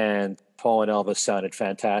 And Paul and Elvis sounded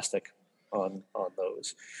fantastic on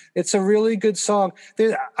those. It's a really good song.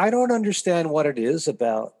 I don't understand what it is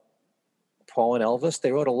about Paul and Elvis.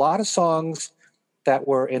 They wrote a lot of songs that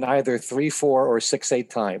were in either 3/4 or 6/8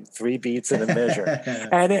 time, 3 beats and a measure.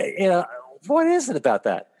 And what is it about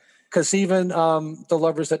that? Because even The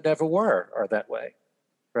Lovers That Never Were are that way,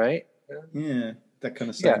 right? Yeah, that kind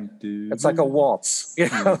of sound. Yeah. It's like a waltz. You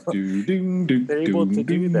know? They're able to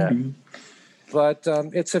do that. But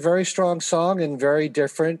it's a very strong song and very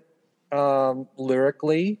different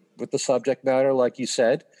lyrically with the subject matter, like you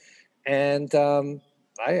said. And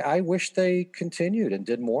I wish they continued and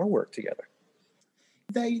did more work together.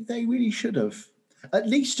 They really should have. At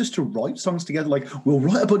least just to write songs together. Like, we'll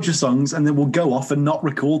write a bunch of songs and then we'll go off and not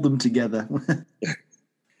record them together.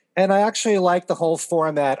 And I actually like the whole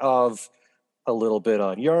format of a little bit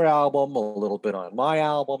on your album, a little bit on my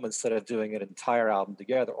album, instead of doing an entire album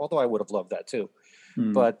together. Although I would have loved that too.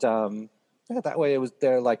 But that way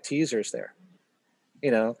they're like teasers there.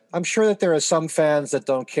 You know, I'm sure that there are some fans that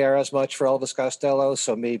don't care as much for Elvis Costello,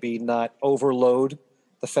 so maybe not overload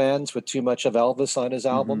the fans with too much of Elvis on his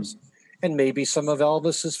albums. And maybe some of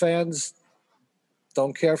Elvis's fans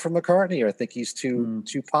don't care for McCartney or think he's too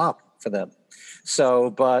pop for them.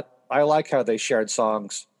 So, but I like how they shared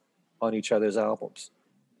songs on each other's albums.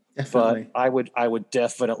 Definitely. But I would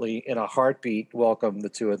definitely, in a heartbeat, welcome the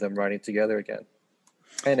two of them writing together again.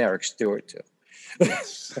 And Eric Stewart, too.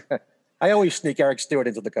 Yes. I always sneak Eric Stewart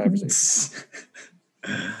into the conversation.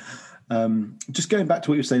 Just going back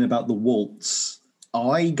to what you were saying about the waltz,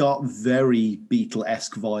 I got very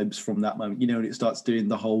Beatle-esque vibes from that moment. You know, when it starts doing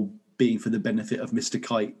the whole being for the benefit of Mr.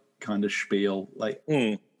 Kite kind of spiel, like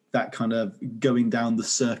that kind of going down the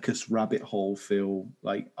circus rabbit hole feel.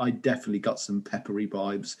 Like, I definitely got some peppery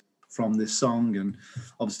vibes from this song. And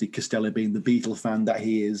obviously Costello being the Beatle fan that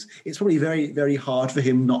he is, it's probably very, very hard for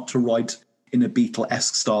him not to write in a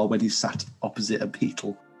Beatle-esque style when he's sat opposite a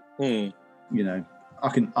Beatle. You know, I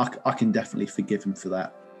can definitely forgive him for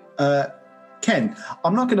that. Ken,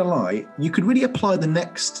 I'm not going to lie, you could really apply the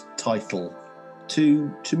next title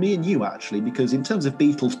to me and you, actually, because in terms of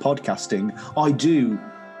Beatles podcasting, I do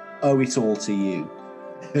owe it all to you.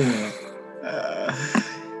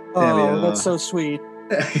 Oh, that's so sweet.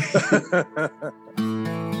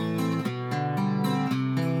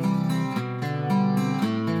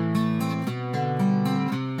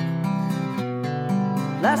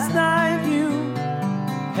 Last night you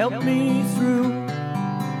helped me through,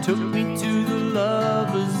 took me to the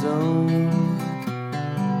lover's zone.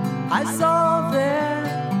 I saw their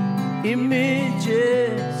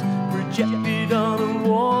images projected on a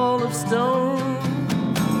wall of stone.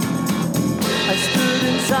 I stood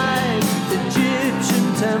inside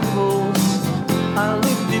Egyptian temples. I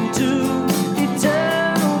looked into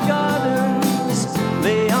eternal gardens,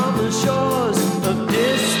 lay on the shores of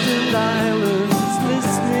distant islands,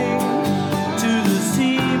 listening to the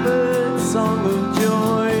seabird's song of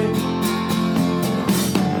joy.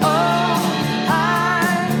 Oh,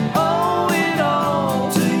 I owe it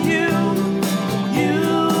all to you. You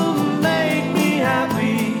make me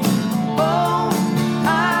happy. Oh, I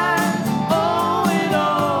owe it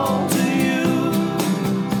all to you.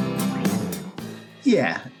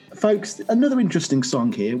 folks, another interesting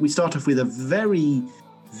song here. We start off with a very,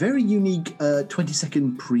 very unique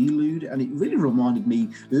 20-second prelude, and it really reminded me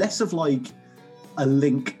less of like a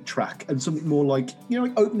Link track and something more like,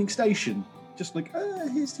 like Opening Station. Just like,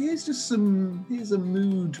 here's a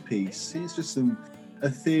mood piece. Here's just some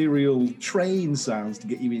ethereal train sounds to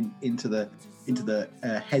get you into the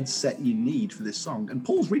headset you need for this song. And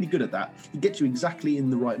Paul's really good at that. He gets you exactly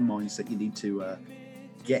in the right mindset you need to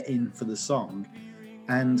get in for the song.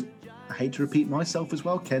 And I hate to repeat myself as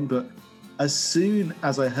well, Ken, but as soon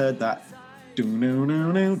as I heard that,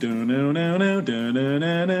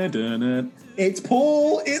 it's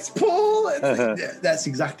Paul. That's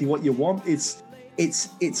exactly what you want. It's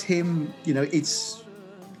him. It's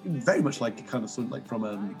very much like kind of something like from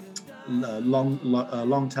a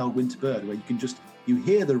long-tailed winter bird, where you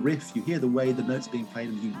hear the riff, you hear the way the notes are being played,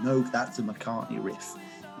 and you know that's a McCartney riff.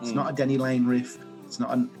 It's not a Denny Lane riff. It's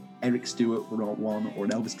not an Eric Stewart one or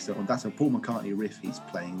an Elvis Costello one. That's a Paul McCartney riff he's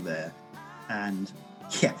playing there. And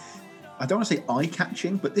yeah, I don't want to say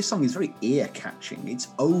eye-catching, but this song is very ear-catching. It's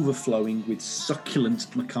overflowing with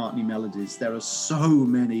succulent McCartney melodies. There are so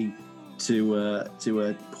many to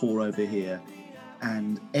pour over here.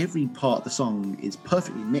 And every part of the song is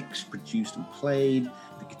perfectly mixed, produced, and played.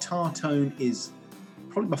 The guitar tone is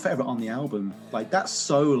probably my favourite on the album. Like that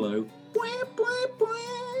solo.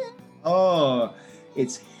 Oh,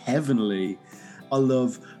 it's heavenly. I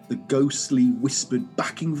love the ghostly whispered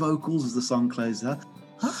backing vocals as the song closes out.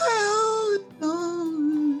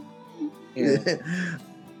 Yeah.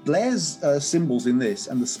 Blair's cymbals in this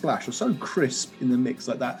and the splash are so crisp in the mix,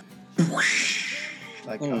 like that. The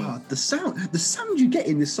sound you get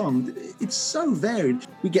in this song, it's so varied.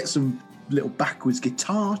 We get some little backwards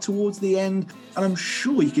guitar towards the end, and I'm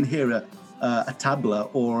sure you can hear a tabla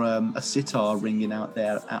or a sitar ringing out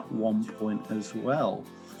there at one point as well.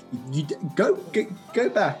 You go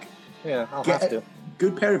back. Yeah, I'll have to.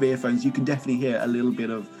 Good pair of earphones. You can definitely hear a little bit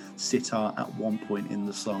of sitar at one point in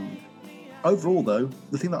the song. Overall, though,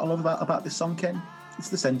 the thing that I love about this song, Ken, it's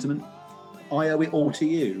the sentiment. I owe it all to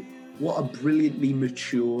you. What a brilliantly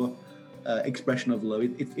mature expression of love.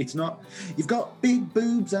 It's not, you've got big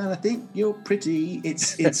boobs and I think you're pretty.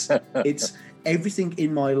 It's everything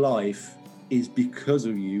in my life is because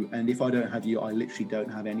of you, and if I don't have you, I literally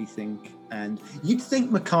don't have anything. And you'd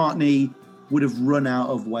think McCartney would have run out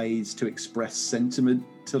of ways to express sentiment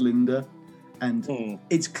to Linda, and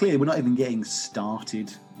it's clear we're not even getting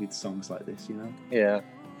started with songs like this, Yeah.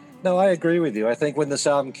 No, I agree with you. I think when this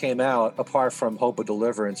album came out, apart from Hope of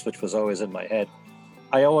Deliverance, which was always in my head,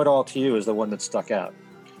 I Owe It All to You is the one that stuck out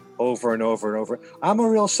over and over and over. I'm a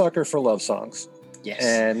real sucker for love songs. Yes.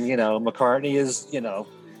 And, McCartney is, you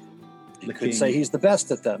could say he's the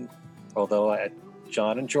best at them. Although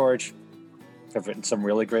John and George have written some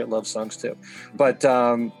really great love songs too. But,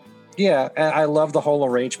 yeah, I love the whole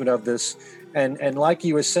arrangement of this. And like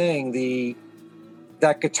you were saying,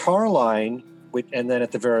 that guitar line, and then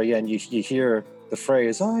at the very end, you hear the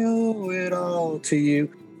phrase, I owe it all to you,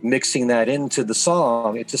 mixing that into the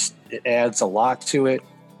song. It adds a lot to it.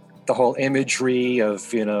 The whole imagery of,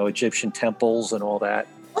 Egyptian temples and all that.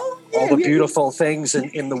 Oh, yeah, all the beautiful things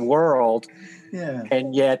in the world. Yeah.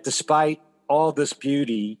 And yet, despite all this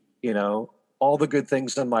beauty, all the good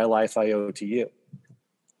things in my life I owe to you.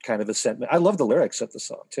 Kind of a sentiment. I love the lyrics of the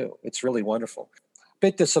song, too. It's really wonderful.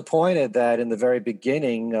 Bit disappointed that in the very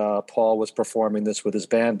beginning, Paul was performing this with his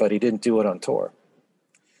band, but he didn't do it on tour.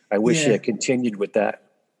 I wish he had continued with that.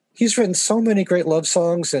 He's written so many great love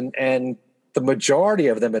songs, and the majority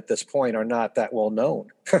of them at this point are not that well known,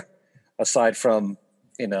 aside from,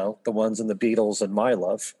 the ones in the Beatles and My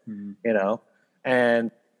Love, and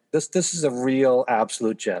this is a real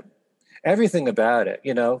absolute gem. Everything about it,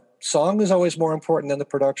 song is always more important than the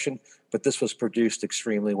production, but this was produced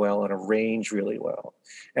extremely well and arranged really well.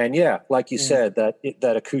 And yeah, like you said,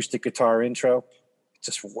 that acoustic guitar intro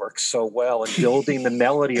just works so well, and building the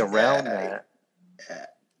melody around that.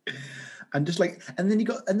 And just and then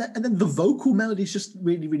then the vocal melody is just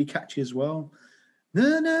really, really catchy as well.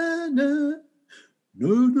 Na na na. No,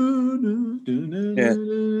 no, no, no, no,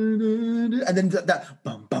 no, and then that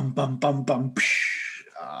bum bum bum bum bum.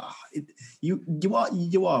 You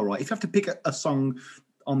are right. If you have to pick a song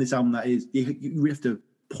on this album that is, you have to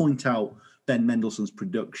point out Ben Mendelsohn's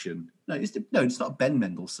production. No, it's not Ben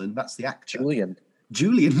Mendelsohn. That's the actor.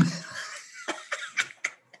 Julian.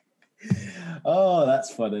 Oh,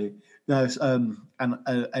 that's funny. No,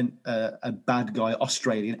 and a bad guy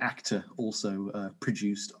Australian actor also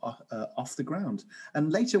produced Off the Ground,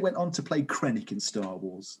 and later went on to play Krennic in Star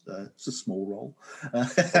Wars. It's a small role.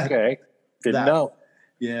 Okay, didn't know.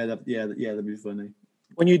 Yeah, that'd be funny.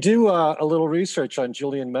 When you do a little research on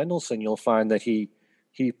Julian Mendelssohn, you'll find that he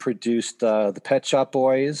produced the Pet Shop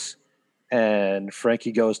Boys and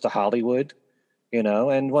Frankie Goes to Hollywood,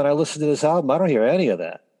 And when I listen to this album, I don't hear any of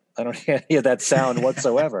that. I don't hear any of that sound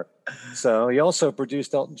whatsoever. So he also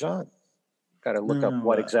produced Elton John. Got to look up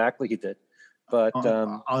what exactly he did. But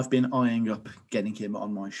I've been eyeing up getting him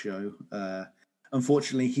on my show.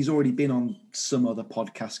 Unfortunately, he's already been on some other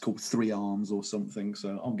podcast called Three Arms or something.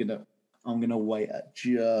 So I'm gonna wait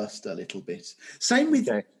just a little bit. Same with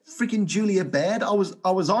freaking Julia Baird. I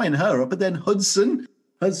was eyeing her up, but then Hudson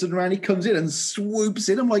Randy comes in and swoops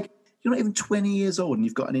in. I'm like, you're not even 20 years old, and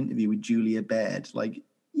you've got an interview with Julia Baird. Like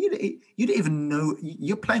you don't even know.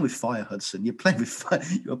 You're playing with fire, Hudson. You're playing with fire.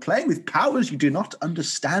 You're playing with powers you do not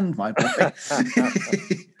understand, my boy.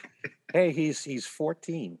 Hey, he's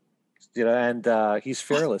 14. And he's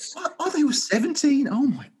fearless. I thought he was 17. Oh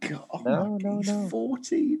my god! No.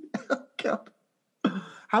 14. Oh god!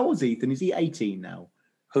 How old's Ethan? Is he 18 now?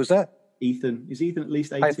 Who's that? Ethan. Is Ethan at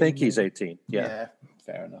least 18? I think he's 18. Yeah.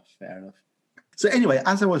 Fair enough. So anyway,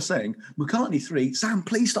 as I was saying, McCartney 3. Sam,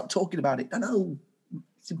 please stop talking about it. No,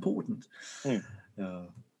 it's important. Biker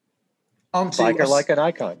like an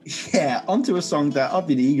icon. Yeah, onto a song that I've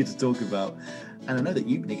been eager to talk about, and I know that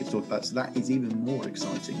you've been eager to talk about, so that is even more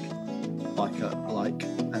exciting. Biker like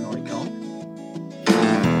an icon.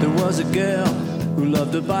 There was a girl who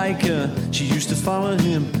loved a biker. She used to follow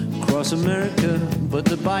him across America, but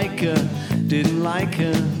the biker didn't like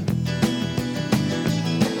her.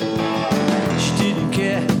 She didn't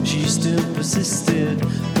care, she still persisted,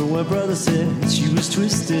 but her brother said she was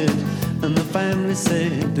twisted, and the family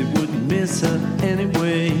said they wouldn't miss her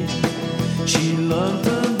anyway. She loved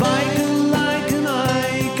the biker like an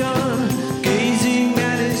icon, gazing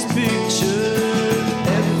at his picture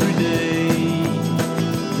every day.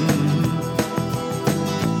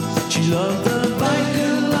 She loved the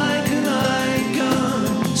biker like an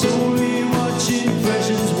icon, slowly watching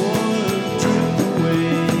precious water drip away.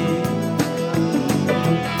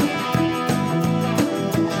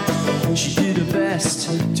 She did her best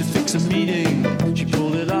to fix a meeting. She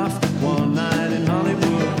pulled it off one night in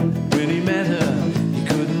Hollywood. When he met her, he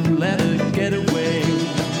couldn't let her get away.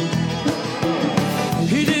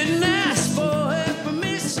 He didn't ask for her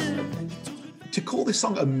permission. To call this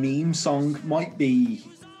song a meme song might be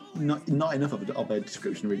not enough of a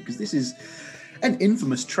description, really, because this is an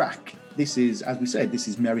infamous track. This is, as we said, this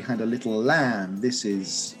is Mary Had a Little Lamb. This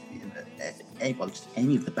is just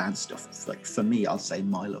any of the bad stuff. Like for me, I'll say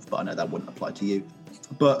My Love, but I know that wouldn't apply to you.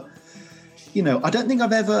 But I don't think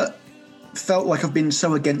I've ever felt like I've been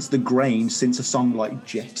so against the grain since a song like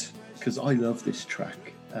Jet, because I love this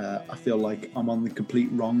track. I feel like I'm on the complete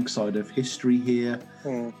wrong side of history here.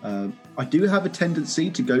 I do have a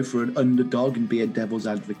tendency to go for an underdog and be a devil's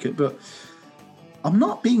advocate, but I'm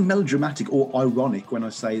not being melodramatic or ironic when I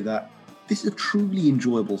say that this is a truly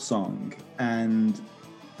enjoyable song, and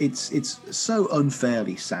it's so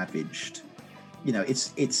unfairly savaged.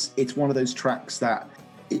 It's one of those tracks that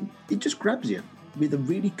it just grabs you with a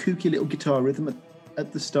really kooky little guitar rhythm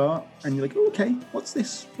at the start, and you're like, oh, okay, what's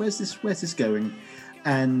this? Where's this going?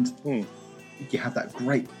 And you have that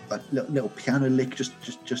great little piano lick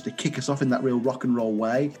just to kick us off in that real rock and roll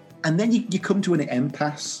way. And then you come to an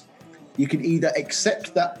impasse. You can either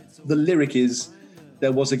accept that the lyric is,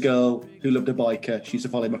 there was a girl who loved a biker, she used to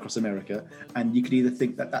follow him across America, and you could either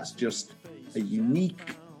think that that's just a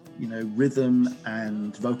unique rhythm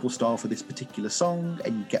and vocal style for this particular song,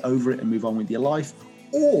 and you get over it and move on with your life,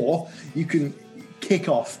 or you can kick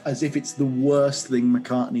off as if it's the worst thing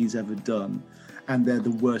McCartney's ever done, and they're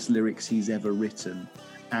the worst lyrics he's ever written.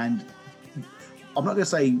 And I'm not going to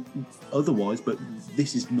say otherwise, but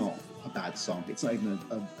this is not a bad song. It's not even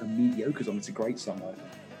a mediocre song. It's a great song, I think.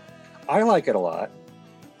 I like it a lot.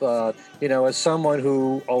 But, as someone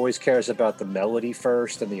who always cares about the melody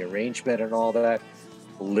first and the arrangement and all that,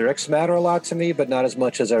 lyrics matter a lot to me, but not as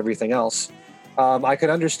much as everything else. I can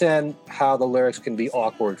understand how the lyrics can be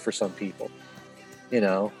awkward for some people.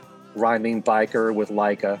 Rhyming biker with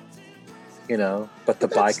Leica, but the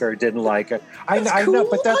biker didn't like it. I know,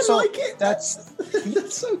 but that's I like it. That's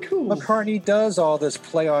so cool. McCartney does all this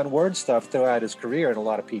play on word stuff throughout his career, and a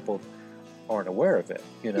lot of people aren't aware of it.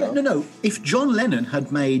 Yeah, no. If John Lennon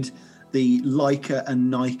had made the Leica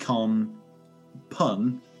and Nikon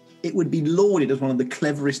pun, it would be lauded as one of the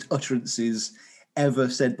cleverest utterances ever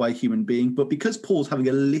said by a human being. But because Paul's having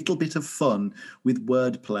a little bit of fun with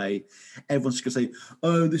wordplay, everyone's just going to say,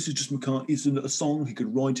 oh, this is just McCartney. It's a song he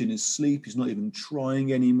could write in his sleep. He's not even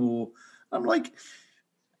trying anymore. I'm like,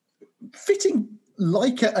 fitting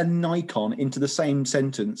Leica and Nikon into the same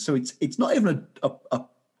sentence. So it's not even a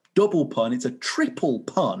double pun. It's a triple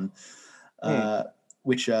pun,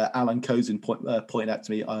 which Alan Kozin pointed out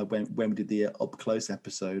to me when we did the Up Close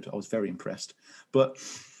episode. I was very impressed. But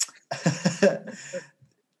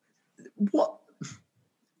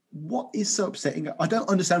what is so upsetting? I don't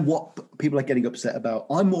understand what people are getting upset about.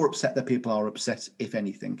 I'm more upset that people are upset, if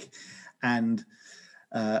anything. And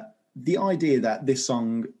the idea that this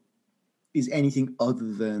song is anything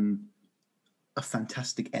other than a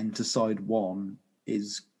fantastic end to side one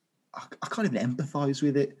is, I can't even empathize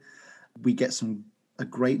with it. We get a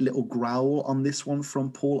great little growl on this one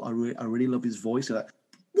from Paul. I really love his voice. Like,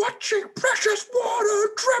 watching precious water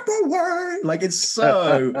drip away. Like, it's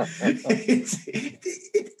so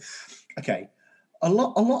okay. A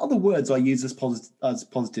lot of the words I use as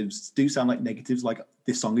positives do sound like negatives, like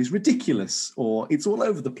this song is ridiculous or it's all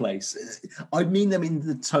over the place. I mean them in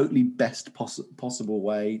the totally best possible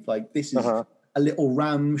way. Like, this is a little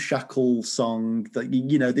ramshackle song that,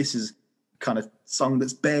 you know, this is kind of song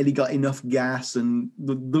that's barely got enough gas and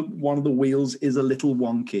the one of the wheels is a little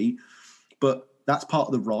wonky, but that's part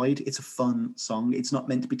of the ride. It's a fun song. It's not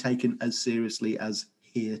meant to be taken as seriously as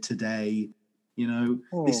Here Today. You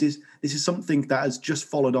know, this is something that has just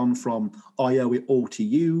followed on from I Owe It All to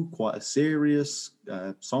You, quite a serious,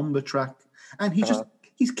 somber track. And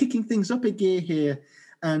he's kicking things up a gear here.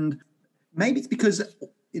 And maybe it's because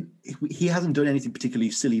he hasn't done anything particularly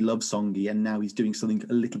silly love songy, and now he's doing something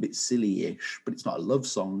a little bit silly-ish, but it's not a love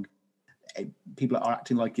song. People are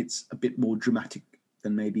acting like it's a bit more dramatic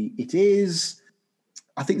than maybe it is.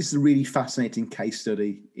 I think this is a really fascinating case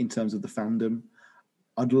study in terms of the fandom.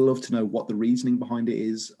 I'd love to know what the reasoning behind it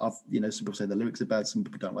is. Some people say the lyrics are bad, some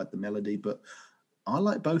people don't like the melody, but I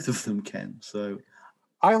like both of them, Ken. So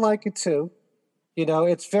I like it too. You know,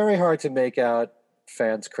 it's very hard to make out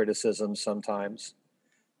fans' criticisms sometimes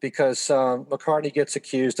because McCartney gets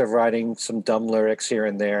accused of writing some dumb lyrics here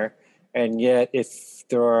and there, and yet if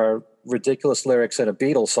there are ridiculous lyrics in a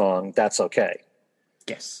Beatles song, that's okay.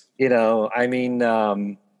 Yes. You know, I mean,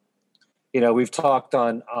 we've talked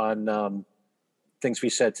on things we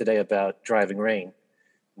said today about Driving Rain.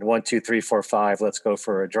 1, 2, 3, 4, 5, let's go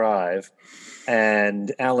for a drive.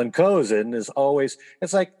 And Alan Kozin is always,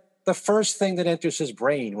 it's like the first thing that enters his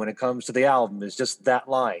brain when it comes to the album is just that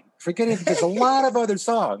line. Forgetting there's a lot of other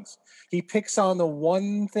songs. He picks on the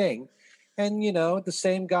one thing. And, you know, the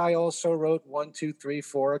same guy also wrote 1, 2, 3,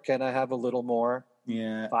 4, Can I Have a Little More?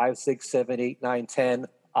 Yeah. 5, 6, 7, 8, 9, 10,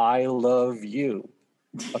 I Love You.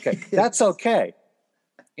 Okay, that's okay.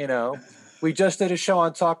 You know, we just did a show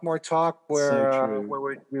on Talk More Talk where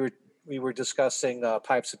we were discussing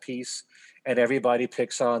Pipes of Peace, and everybody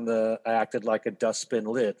picks on the "I acted like a dustbin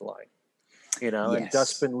lid" line. You know, Yes. And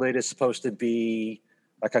dustbin lid is supposed to be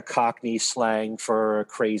like a Cockney slang for a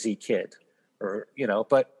crazy kid, or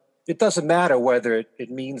but it doesn't matter whether it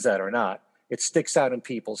means that or not. It sticks out in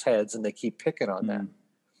people's heads, and they keep picking on that.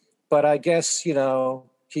 But I guess he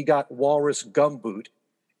got Walrus Gumboot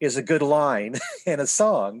is a good line in a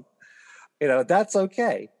song. That's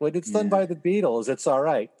okay. When it's done by the Beatles, it's all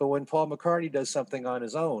right. But when Paul McCartney does something on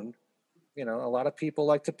his own, a lot of people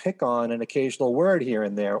like to pick on an occasional word here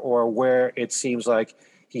and there, or where it seems like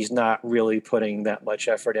he's not really putting that much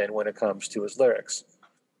effort in when it comes to his lyrics.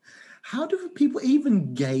 How do people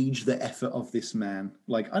even gauge the effort of this man?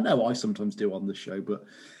 Like, I know I sometimes do on the show, but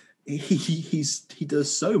he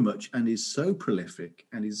does so much and is so prolific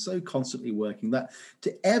and is so constantly working that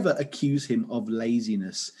to ever accuse him of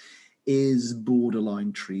laziness is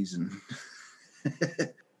borderline treason.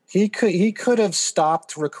 He could have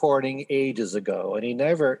stopped recording ages ago, and he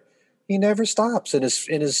never stops. In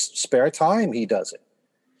his spare time, he does it.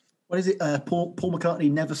 What is it? Paul McCartney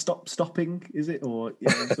never stopped stopping, is it? Or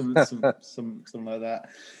something like that.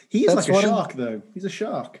 He is like a shark, though. He's a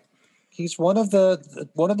shark. He's one of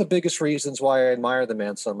the biggest reasons why I admire the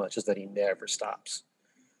man so much is that he never stops.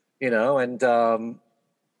 And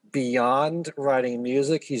beyond writing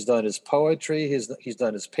music, he's done his poetry, he's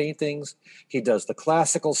done his paintings, he does the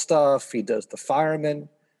classical stuff, he does the Fireman,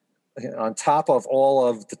 on top of all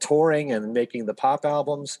of the touring and making the pop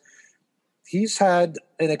albums. He's had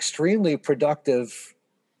an extremely productive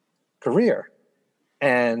career,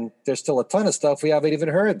 and there's still a ton of stuff we haven't even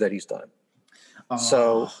heard that he's done.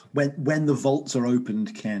 So when the vaults are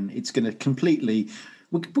opened, Ken, it's going to completely...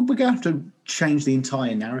 We're going to have to change the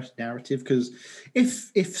entire narrative, because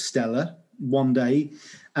if Stella, one day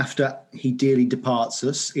after he dearly departs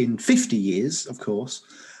us in 50 years, of course,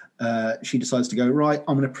 she decides to go, right,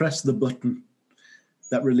 I'm going to press the button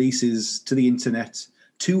that releases to the internet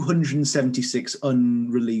 276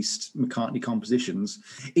 unreleased McCartney compositions,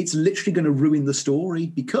 it's literally going to ruin the story,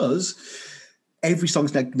 because every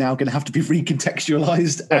song's now going to have to be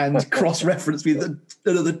recontextualized and cross-referenced with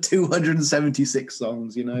another 276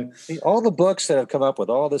 songs, you know. All the books that have come up with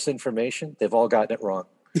all this information, they've all gotten it wrong.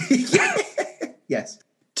 Yes.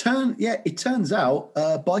 It turns out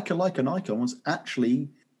Biker Like an Icon was actually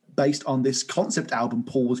based on this concept album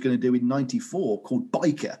Paul was going to do in 94 called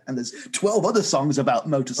Biker, and there's 12 other songs about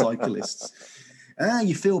motorcyclists.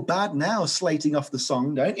 You feel bad now slating off the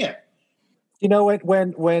song, don't you? You know,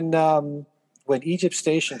 when Egypt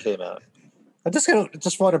Station came out, I just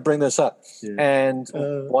want to bring this up. Yeah. And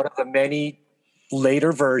one of the many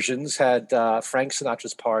later versions had Frank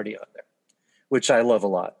Sinatra's Party on there, which I love a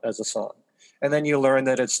lot as a song. And then you learn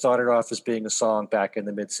that it started off as being a song back in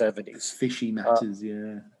the mid-'70s. Fishy Matters,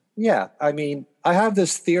 yeah. Yeah, I mean, I have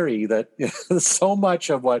this theory that so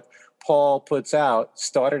much of what Paul puts out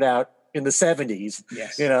started out in the 70s.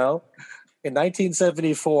 Yes. You know, in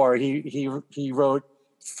 1974, he wrote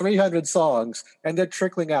 300 songs, and they're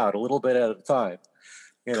trickling out a little bit at a time.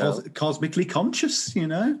 You know, Cosmically conscious, you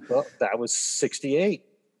know. Well, that was 68.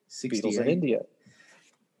 Beatles in India.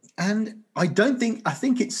 And I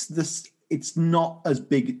think it's not as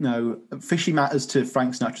big. No, Fishy Matters to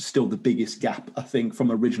Frank Sinatra is still the biggest gap, I think,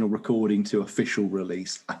 from original recording to official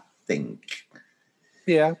release, I think.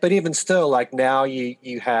 Yeah, but even still, like now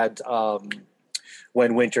you had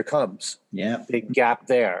When Winter Comes. Yeah. Big gap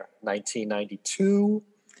there. 1992.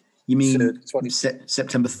 You mean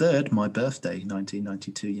September 3rd, my birthday,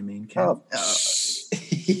 1992, you mean, Ken?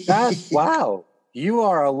 Wow. You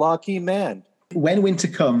are a lucky man. When Winter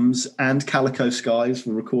Comes and Calico Skies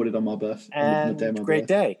were recorded on my birthday. And Great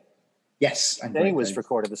Day. Yes. And Day was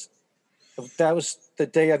recorded. That was the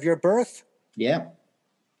day of your birth? Yeah.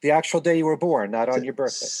 The actual day you were born, not on your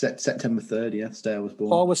birthday. September 3rd, yeah, the day I was born.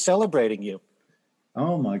 Paul was celebrating you.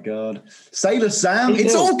 Oh, my God. Sailor Sam,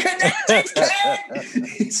 it's all connected, Ken!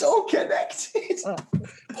 It's all connected.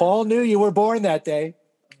 Paul knew you were born that day.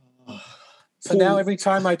 So now every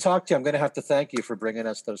time I talk to you, I'm going to have to thank you for bringing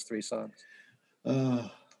us those 3 songs.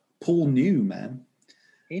 Paul knew, man.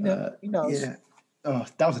 He knows. Yeah. Oh,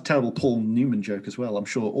 that was a terrible Paul Newman joke as well. I'm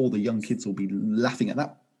sure all the young kids will be laughing at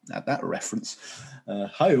that reference.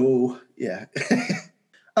 Hi-oh. Yeah.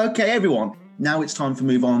 Okay, everyone. Now it's time to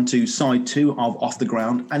move on to side 2 of Off the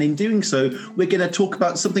Ground. And in doing so, we're going to talk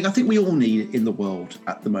about something I think we all need in the world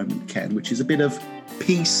at the moment, Ken, which is a bit of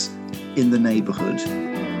peace in the neighborhood.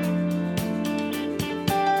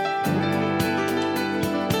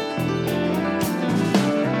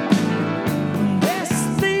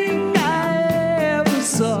 Best thing I ever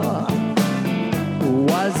saw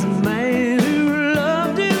was a man who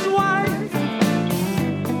loved his wife.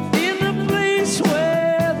 In a place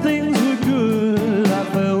where things were good, I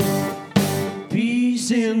felt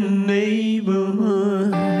peace in the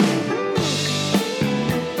neighborhood.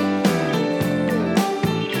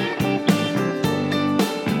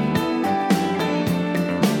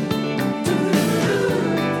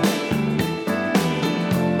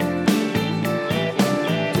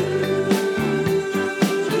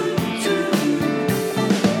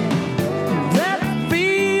 That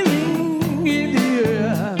feeling in the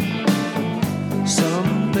air,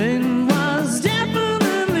 something was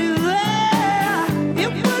definitely there.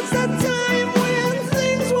 It was a time when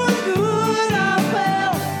things were good. I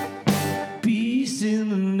felt peace in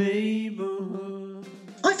the neighborhood.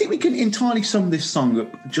 I think we can entirely sum this song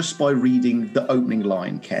up just by reading the opening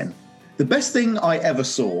line, Ken. The best thing I ever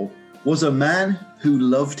saw was a man who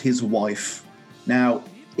loved his wife. Now,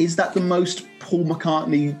 is that the most Paul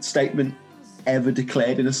McCartney statement ever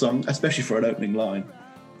declared in a song, especially for an opening line?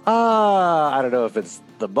 I don't know if it's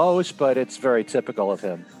the most, but it's very typical of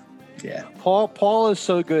him. Yeah. Paul is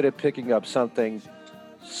so good at picking up something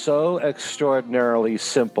so extraordinarily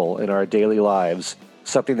simple in our daily lives,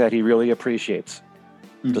 something that he really appreciates.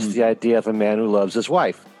 Just the idea of a man who loves his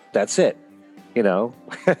wife. That's it. You know,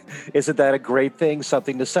 isn't that a great thing?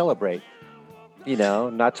 Something to celebrate. You know,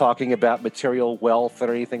 not talking about material wealth or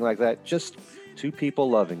anything like that. Just 2 people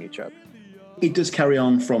loving each other. It does carry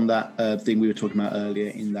on from that thing we were talking about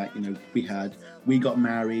earlier, in that, you know, We Got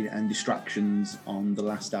Married and Distractions on the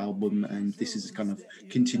last album, and this is a kind of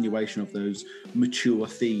continuation of those mature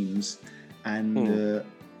themes. And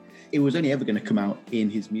it was only ever going to come out in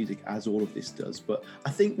his music, as all of this does. But I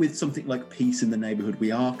think with something like Peace in the Neighborhood,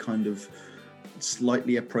 we are kind of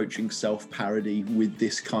slightly approaching self-parody with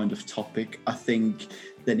this kind of topic. I think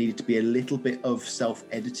there needed to be a little bit of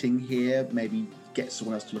self-editing here, maybe get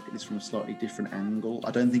someone else to look at this from a slightly different angle.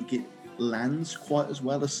 I don't think it lands quite as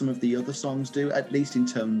well as some of the other songs do, at least in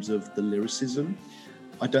terms of the lyricism.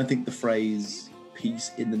 I don't think the phrase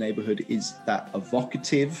peace in the neighborhood is that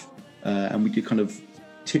evocative, and we do kind of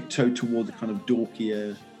tiptoe toward the kind of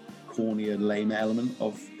dorkier, cornier, lamer element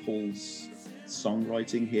of Paul's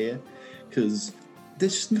songwriting here, because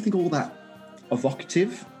there's just nothing all that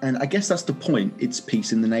evocative, and I guess that's the point. It's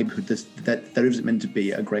peace in the neighborhood. That there isn't meant to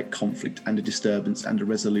be a great conflict and a disturbance and a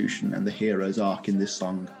resolution and the hero's arc in this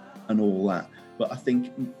song and all that. But I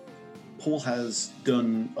think Paul has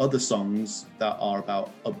done other songs that are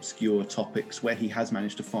about obscure topics where he has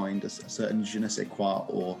managed to find a certain je ne sais quoi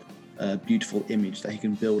or a beautiful image that he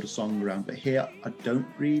can build a song around. But here, I don't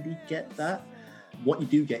really get that. What you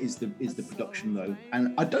do get is the production, though,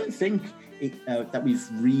 and I don't think that we've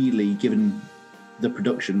really given the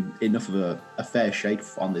production enough of a fair shake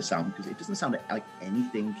on this album, because it doesn't sound like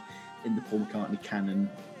anything in the Paul McCartney canon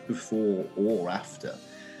before or after.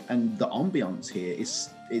 And the ambience here is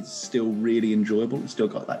still really enjoyable. It's still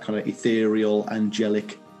got that kind of ethereal,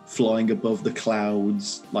 angelic, flying above the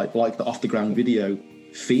clouds, like the off the ground video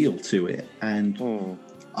feel to it. And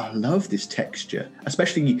I love this texture,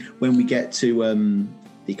 especially when we get to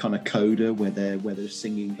the kind of coda where they're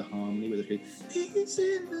singing the harmony, where they're going, "Peace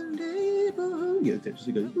in the neighborhood." You know,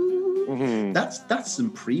 just go, ooh. That's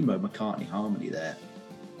some primo McCartney harmony there.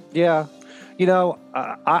 Yeah, you know,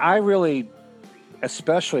 I really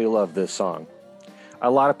especially love this song.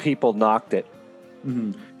 A lot of people knocked it,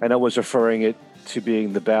 and I was referring it to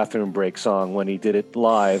being the bathroom break song when he did it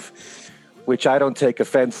live, which I don't take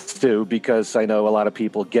offense to, because I know a lot of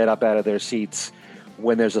people get up out of their seats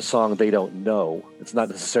when there's a song they don't know. It's not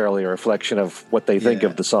necessarily a reflection of what they think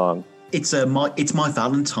of the song. It's My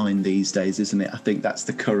Valentine these days, isn't it? I think that's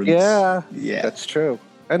the current. Yeah, that's true.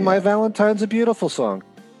 And My Valentine's a beautiful song.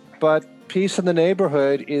 But Peace in the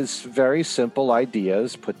Neighborhood is very simple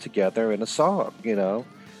ideas put together in a song, you know.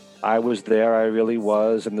 I was there, I really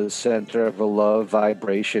was in the center of a love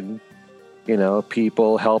vibration, you know,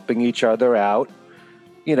 people helping each other out,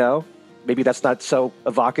 you know. Maybe that's not so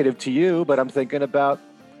evocative to you, but I'm thinking about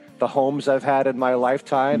the homes I've had in my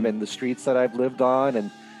lifetime and the streets that I've lived on,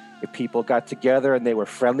 and if people got together and they were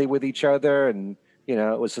friendly with each other, and, you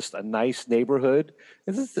know, it was just a nice neighborhood.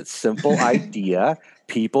 It's just a simple idea,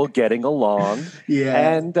 people getting along,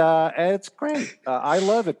 and it's great. I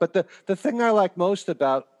love it. But the thing I like most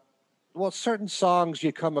about, well, certain songs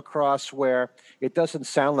you come across where it doesn't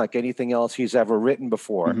sound like anything else he's ever written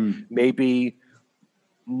before, maybe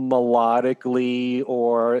melodically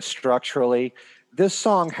or structurally. This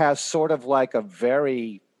song has sort of like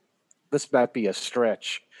this might be a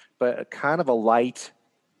stretch, but a kind of a light,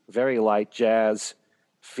 very light jazz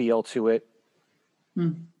feel to it.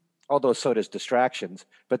 Although so does Distractions.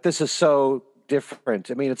 But this is so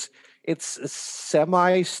different. I mean, it's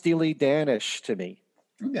semi-Steely Dan-ish to me.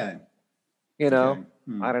 Okay. You know,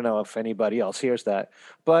 I don't know if anybody else hears that,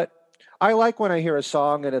 but I like when I hear a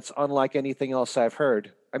song and it's unlike anything else I've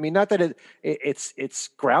heard. I mean, not that it's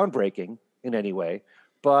groundbreaking in any way,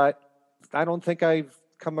 but I don't think I've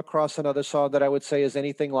come across another song that I would say is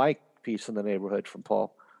anything like Peace in the Neighborhood from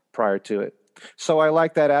Paul prior to it. So I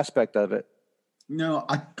like that aspect of it. No,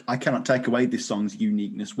 I cannot take away this song's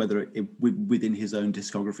uniqueness, whether within his own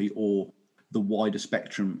discography or the wider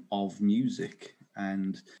spectrum of music.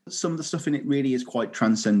 And some of the stuff in it really is quite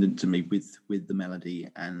transcendent to me with the melody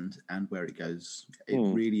and where it goes. It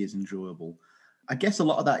really is enjoyable. I guess a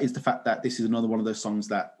lot of that is the fact that this is another one of those songs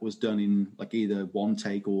that was done in like either one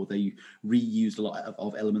take, or they reused a lot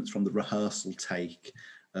of elements from the rehearsal take.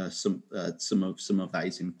 Some of that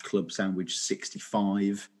is in Club Sandwich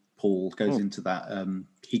 65. Paul goes into that.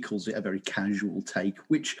 He calls it a very casual take,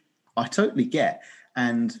 which I totally get.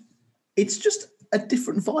 And it's just a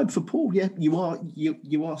different vibe for Paul. Yeah, you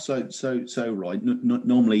are so right.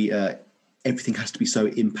 Normally, everything has to be so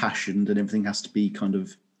impassioned and everything has to be kind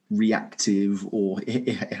of reactive, or it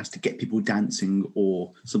has to get people dancing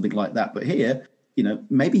or something like that. But here, you know,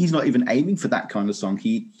 maybe he's not even aiming for that kind of song.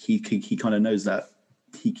 He kind of knows that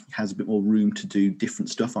he has a bit more room to do different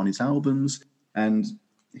stuff on his albums, and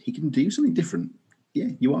he can do something different. Yeah,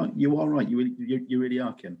 you are right. You really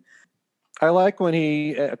are, Ken. I like when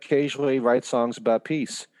he occasionally writes songs about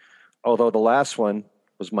peace, although the last one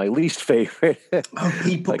was my least favorite. Oh,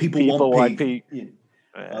 people want peace. Yeah.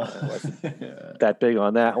 I wasn't that big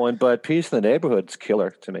on that one, but Peace in the Neighborhood's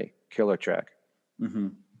killer to me. Killer track.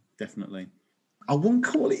 Definitely. I wouldn't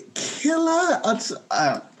call it killer.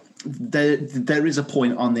 There is a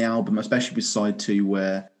point on the album, especially with side 2,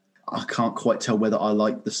 where I can't quite tell whether I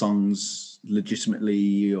like the songs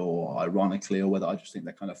legitimately or ironically, or whether I just think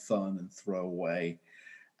they're kind of fun and throwaway.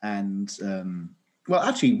 And well,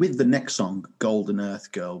 actually, with the next song, Golden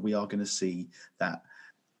Earth Girl, we are going to see that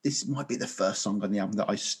this might be the first song on the album that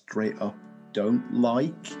I straight up don't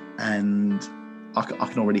like. And I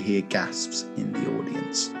can already hear gasps in the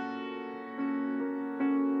audience.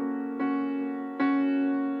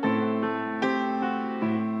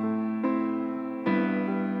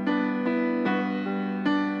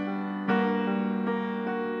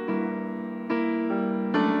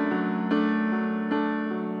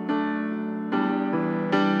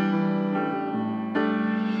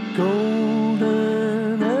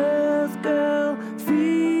 Golden Earth Girl,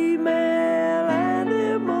 female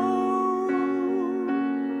animal,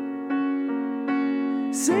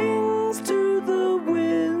 sings to the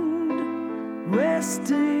wind,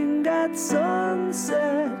 resting at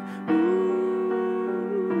sunset.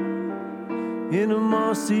 Ooh, in a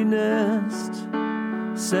mossy nest,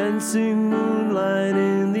 sensing moonlight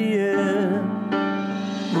in the air.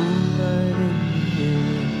 Moonlight in the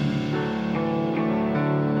air.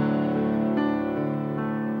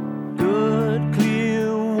 Good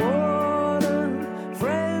clear water,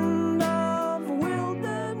 friend of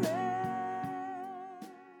wilderness.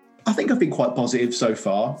 I think I've been quite positive so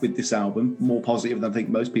far with this album, more positive than I think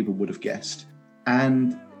most people would have guessed.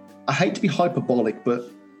 And I hate to be hyperbolic, but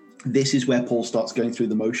this is where Paul starts going through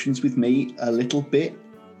the motions with me a little bit,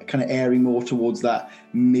 kind of airing more towards that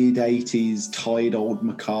mid-80s tired old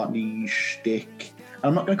McCartney shtick. And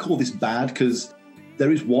I'm not going to call this bad, because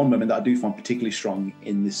there is one moment that I do find particularly strong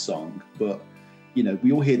in this song, but you know,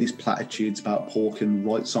 we all hear these platitudes about Paul can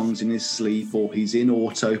write songs in his sleep or he's in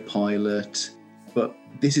autopilot, but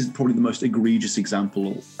this is probably the most egregious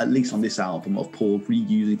example, at least on this album, of Paul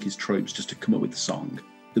reusing his tropes just to come up with the song.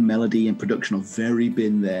 The melody and production have very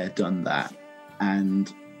been there, done that,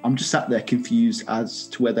 and I'm just sat there confused as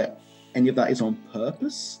to whether any of that is on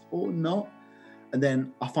purpose or not. And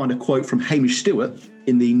then I find a quote from Hamish Stewart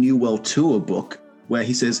in the New World Tour book, where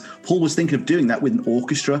he says, Paul was thinking of doing that with an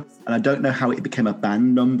orchestra, and I don't know how it became a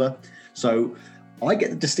band number. So I get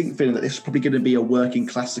the distinct feeling that this was probably going to be a working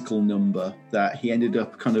classical number that he ended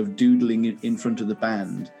up kind of doodling in front of the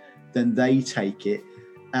band. Then they take it,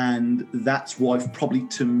 and that's why probably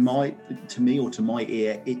to me or to my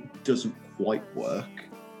ear, it doesn't quite work.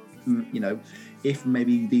 You know, if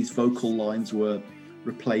maybe these vocal lines were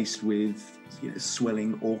replaced with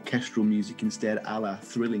swelling orchestral music instead, a la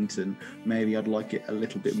Thrillington, maybe I'd like it a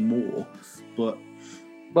little bit more. But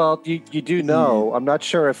well, you do know, I'm not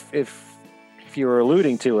sure if you were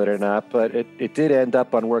alluding to it or not, but it did end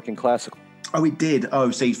up on Working Classical. Oh, it did.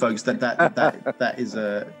 Oh, see, folks, that is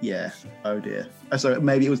a yeah. Oh dear. So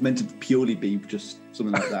maybe it was meant to purely be just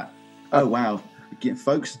something like that. Oh wow. Again,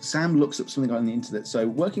 folks, Sam looks up something on the internet. So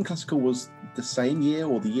Working Classical was the same year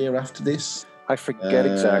or the year after this? I forget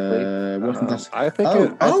exactly. Working Classical. I think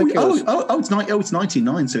it was. It's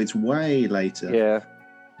 99, so it's way later.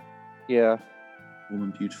 Yeah.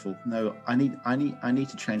 Woman Beautiful. No, I need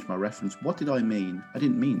to change my reference. What did I mean? I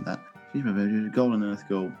didn't mean that. Golden Earth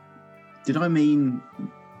Girl. Did I mean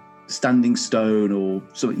Standing Stone or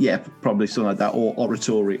something? Yeah, probably something like that, or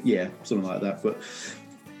Oratory. Yeah, something like that. But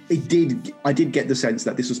I did get the sense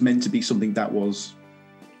that this was meant to be something that was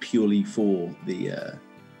purely for the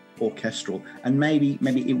orchestral, and maybe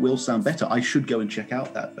it will sound better. I should go and check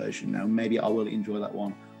out that version now. Maybe I will enjoy that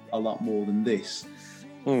one a lot more than this.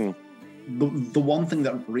 The one thing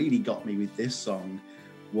that really got me with this song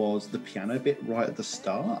was the piano bit right at the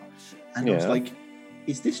start, and I was like,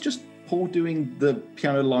 is this just Paul doing the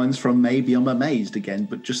piano lines from Maybe I'm Amazed again,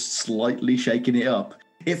 but just slightly shaking it up?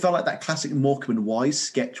 It felt like that classic Morecambe and Wise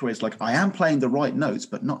sketch where it's like, I am playing the right notes,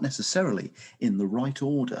 but not necessarily in the right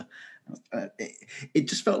order. It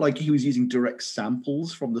just felt like he was using direct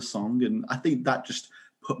samples from the song, and I think that just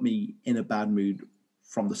put me in a bad mood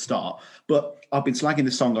from the start. But I've been slagging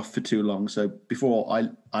the song off for too long, so before I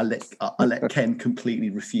let Ken completely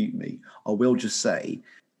refute me, I will just say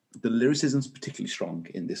the lyricism's particularly strong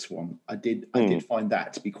in this one. I did find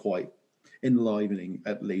that to be quite enlivening.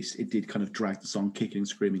 At least it did kind of drag the song kicking and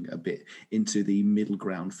screaming a bit into the middle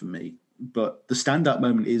ground for me. But the standout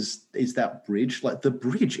moment is that bridge. Like, the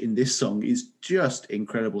bridge in this song is just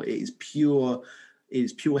incredible. It is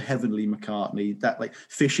pure heavenly McCartney. That like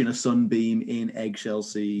fish in a sunbeam in eggshell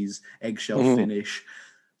seas, eggshell finish.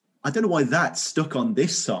 I don't know why that's stuck on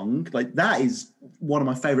this song. Like, that is one of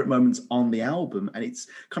my favorite moments on the album, and it's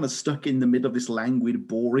kind of stuck in the middle of this languid,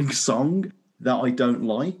 boring song that I don't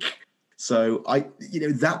like. So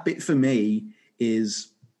that bit for me is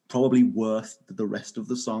probably worth the rest of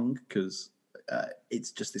the song, because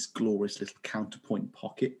it's just this glorious little counterpoint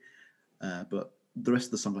pocket. But the rest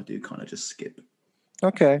of the song I do kind of just skip.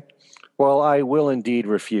 Okay. Well, I will indeed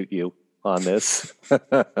refute you on this.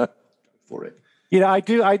 For it. I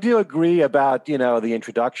do agree about, the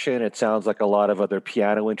introduction. It sounds like a lot of other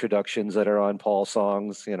piano introductions that are on Paul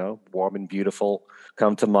songs, Warm and Beautiful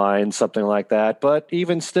come to mind, something like that. But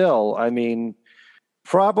even still, I mean,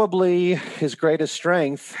 probably his greatest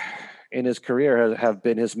strength in his career have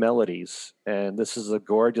been his melodies. And this is a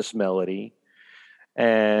gorgeous melody.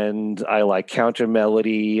 And I like counter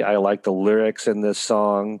melody. I like the lyrics in this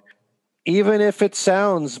song, even if it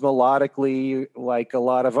sounds melodically like a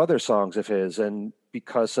lot of other songs of his. And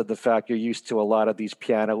because of the fact you're used to a lot of these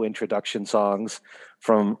piano introduction songs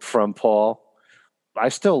from Paul, I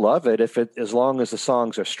still love it as long as the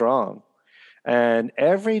songs are strong. And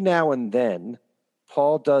every now and then,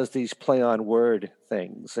 Paul does these play on word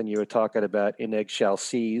things. And you were talking about In Eggshell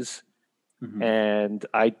Seas. Mhm. And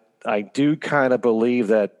I do kind of believe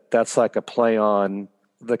that that's like a play on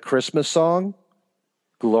the Christmas song,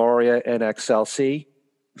 Gloria in Excelsis.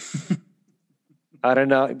 I don't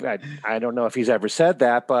know. I don't know if he's ever said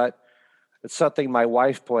that, but it's something my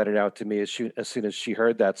wife pointed out to me as soon as she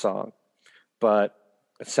heard that song. But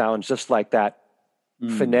it sounds just like that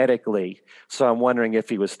phonetically. So I'm wondering if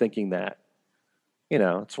he was thinking that.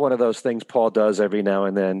 It's one of those things Paul does every now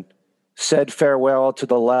and then. Said farewell to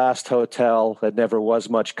the last hotel that never was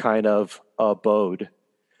much kind of abode.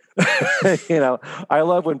 I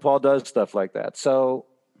love when Paul does stuff like that. So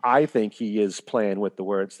I think he is playing with the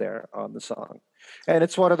words there on the song. And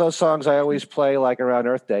it's one of those songs I always play like around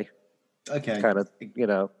Earth Day. Okay. Kind of,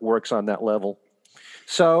 works on that level.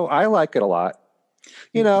 So I like it a lot.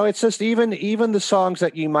 It's just even the songs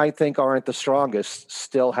that you might think aren't the strongest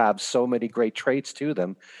still have so many great traits to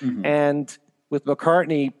them. Mhm. And with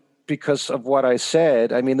McCartney, because of what I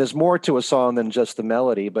said, I mean, there's more to a song than just the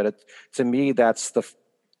melody, but to me, that's the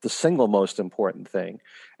single most important thing.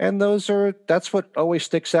 And that's what always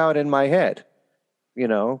sticks out in my head,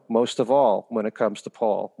 most of all when it comes to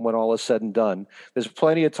Paul, when all is said and done. There's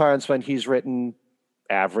plenty of times when he's written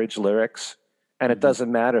average lyrics, and it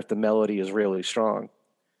doesn't matter if the melody is really strong.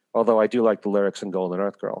 Although I do like the lyrics in Golden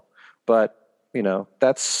Earth Girl. But,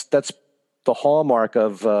 that's the hallmark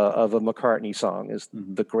of a McCartney song is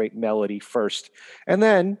the great melody first. And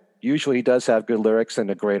then usually he does have good lyrics and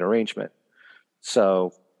a great arrangement.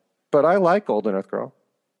 So, but I like Golden Earth Girl.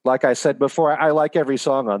 Like I said before, I like every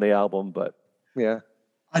song on the album, but yeah.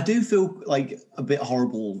 I do feel like a bit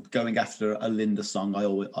horrible going after a Linda song. I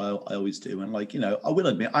always do, and I will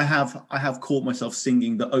admit I have caught myself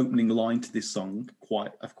singing the opening line to this song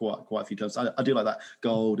quite a few times. I do like that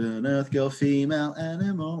Golden Earth Girl, female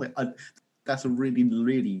animal. That's a really,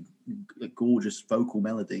 really gorgeous vocal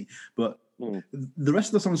melody, but the rest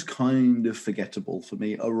of the song's kind of forgettable for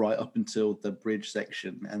me, right up until the bridge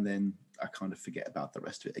section, and then I kind of forget about the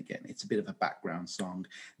rest of it again. It's a bit of a background song.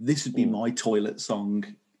 This would be my toilet song.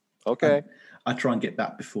 Okay. I try and get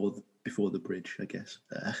back before the bridge, I guess.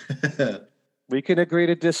 We can agree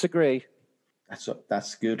to disagree.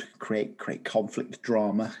 That's good. Create conflict,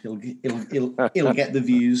 drama. It'll get the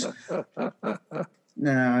views.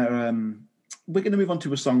 Now we're going to move on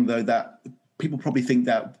to a song though that people probably think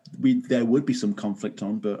that there would be some conflict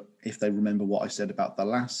on, but if they remember what I said about the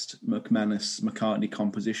last McManus-McCartney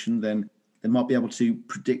composition, then they might be able to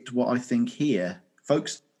predict what I think here.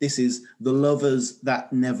 Folks, this is The Lovers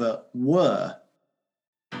That Never Were.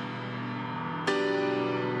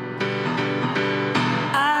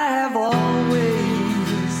 I have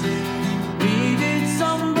always needed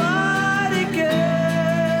somebody, girl,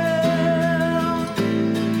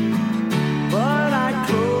 but I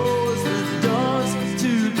closed the doors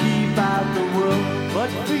to keep out the world. But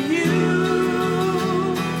for you,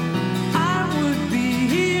 I would be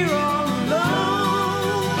here all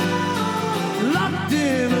alone, locked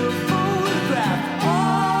in a photograph.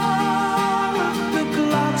 All of the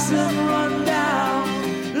clocks have run down.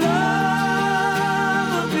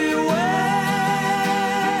 Love, beware.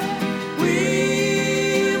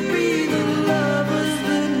 We'll be the lovers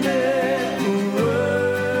that never were.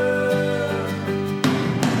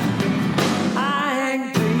 I hang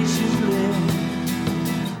patiently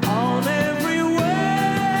on every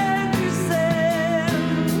word you said.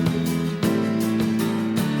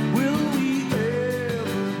 Will we ever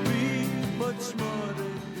be much more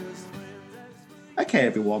than just friends? Okay,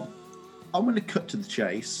 everyone, I'm going to cut to the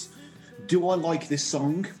chase. Do I like this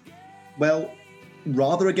song? Well,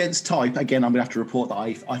 rather against type, again, I'm going to have to report that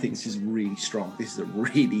I think this is really strong. This is a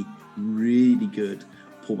really, really good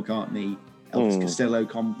Paul McCartney, Elvis Costello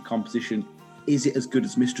composition. Is it as good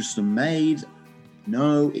as Mistress and Maid?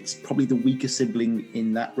 No, it's probably the weaker sibling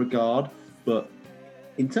in that regard. But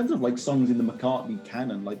in terms of songs in the McCartney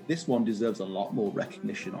canon, this one deserves a lot more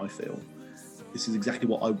recognition, I feel. this is exactly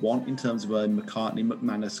what I want in terms of a McCartney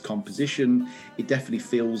McManus composition. It definitely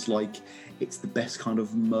feels like it's the best kind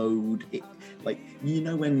of mode.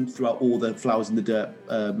 When throughout all the Flowers in the Dirt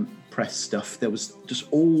press stuff, there was just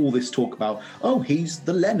all this talk about, oh, he's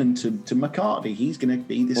the Lennon to McCartney. He's going to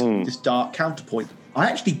be this dark counterpoint. I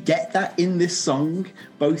actually get that in this song,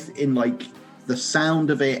 both in like the sound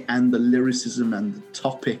of it and the lyricism and the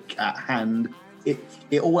topic at hand.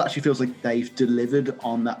 It all actually feels like they've delivered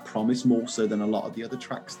on that promise more so than a lot of the other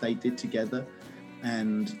tracks they did together.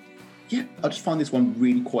 And yeah, I just find this one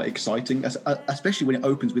really quite exciting, especially when it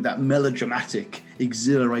opens with that melodramatic,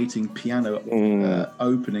 exhilarating piano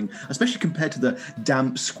opening, especially compared to the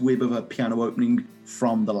damp squib of a piano opening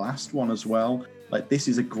from the last one as well. Like, this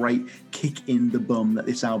is a great kick in the bum that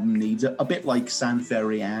this album needs, a bit like San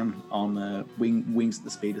Ferry Ann on Wings at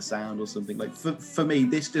the Speed of Sound or something. Like, for me,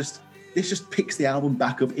 this just picks the album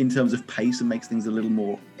back up in terms of pace and makes things a little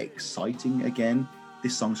more exciting again.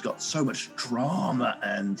 This song's got so much drama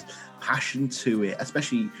and passion to it,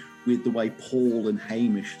 especially with the way Paul and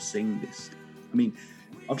Hamish sing this. I mean,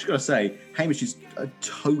 I've just got to say, Hamish is a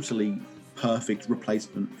totally perfect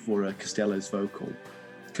replacement for Costello's vocal.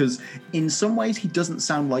 Because in some ways he doesn't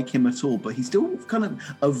sound like him at all, but he still kind of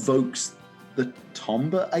evokes the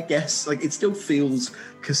timbre, I guess. Like, it still feels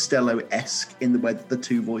Costello-esque in the way that the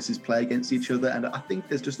two voices play against each other. And I think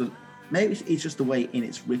there's just maybe it's just the way in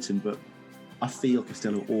it's written, but I feel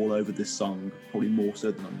Costello all over this song, probably more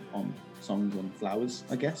so than on songs on Flowers,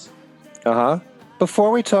 I guess.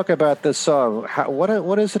 Before we talk about this song,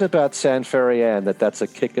 what is it about San Ferry Ann that's a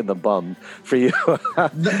kick in the bum for you?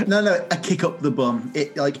 no, a kick up the bum.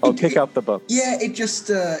 Kick up the bum. Yeah, it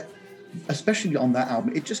just, especially on that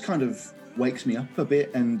album, it just kind of wakes me up a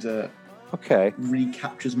bit and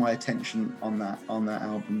recaptures my attention on that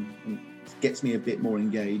album. And gets me a bit more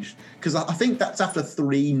engaged, because I think that's after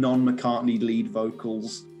 3 non-McCartney lead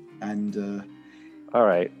vocals, and all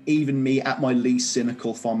right, even me at my least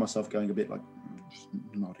cynical found myself going a bit like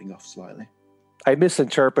nodding off slightly. I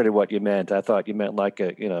misinterpreted what you meant. I thought you meant like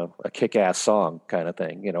a kick-ass song kind of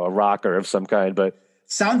thing, a rocker of some kind, but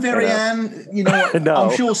San Ferry Ann, no.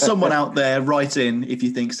 I'm sure someone out there write in if you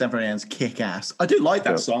think San Ferry Ann's kick-ass. I do like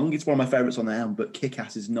that song. It's one of my favourites on the album, but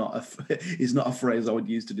kick-ass is not a phrase I would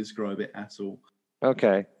use to describe it at all.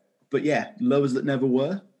 Okay. But yeah, Lovers That Never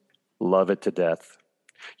Were. Love it to death.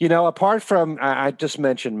 Apart from, I just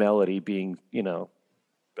mentioned melody being,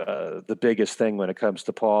 the biggest thing when it comes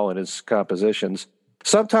to Paul and his compositions.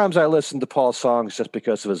 Sometimes I listen to Paul's songs just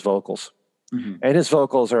because of his vocals. Mm-hmm. And his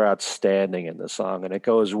vocals are outstanding in the song, and it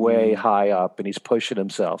goes way high up, and he's pushing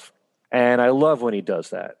himself. And I love when he does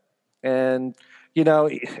that. And,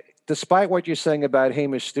 despite what you're saying about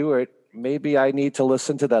Hamish Stewart, maybe I need to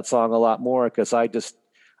listen to that song a lot more, because I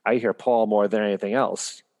hear Paul more than anything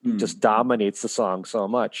else. He just dominates the song so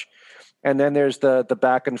much. And then there's the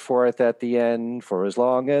back and forth at the end, for as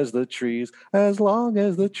long as the trees. I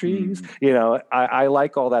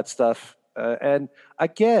like all that stuff. And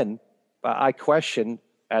again, I question,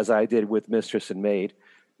 as I did with Mistress and Maid,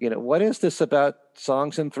 what is this about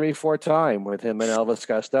songs in 3/4 time with him and Elvis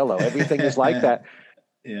Costello? Everything is like that.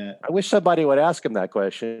 Yeah. I wish somebody would ask him that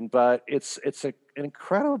question, but it's an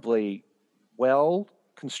incredibly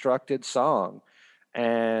well-constructed song,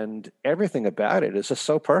 and everything about it is just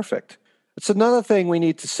so perfect. It's another thing we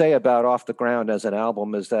need to say about Off the Ground as an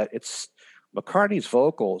album, is that McCartney's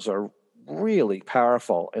vocals are really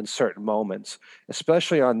powerful in certain moments,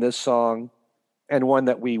 especially on this song, and one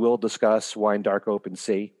that we will discuss, Wine Dark Open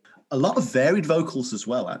Sea. A lot of varied vocals as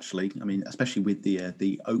well, actually. I mean, especially with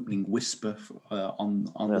the opening whisper on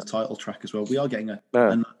the title track as well. We are getting a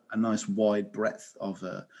nice wide breadth of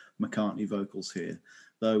McCartney vocals here.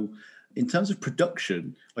 Though, in terms of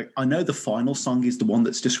production, I know the final song is the one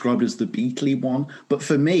that's described as the Beatley one, but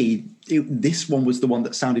for me, this one was the one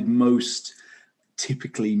that sounded most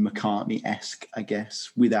typically McCartney-esque, I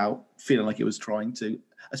guess, without feeling like it was trying to,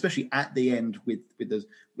 especially at the end with those,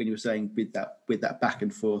 when you were saying with that back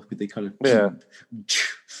and forth with the kind of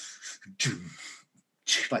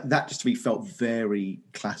like that, just to me felt very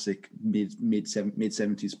classic mid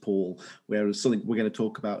 70s Paul, whereas something we're going to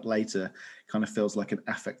talk about later kind of feels like an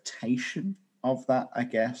affectation of that, I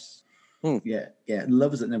guess. Yeah,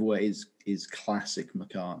 Lovers That Never Were is classic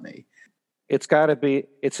McCartney. It's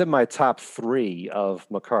in my top 3 of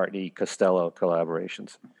McCartney-Costello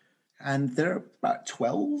collaborations. And there are about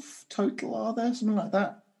 12 total, are there? Something like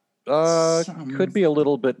that? Could be a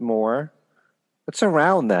little bit more. It's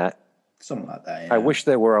around that. Something like that, yeah. I wish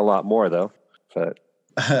there were a lot more, though. But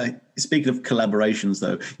speaking of collaborations,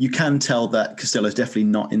 though, you can tell that Costello's definitely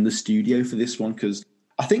not in the studio for this one, because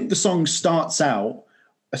I think the song starts out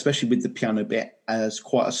especially with the piano bit, as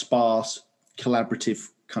quite a sparse, collaborative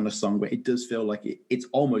kind of song where it does feel like it's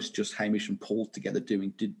almost just Hamish and Paul together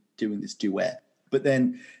doing this duet. But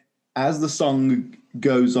then as the song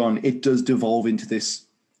goes on, it does devolve into this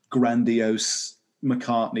grandiose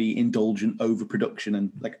McCartney indulgent overproduction,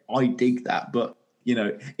 and like I dig that, but you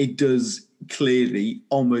know, it does clearly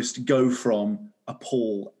almost go from a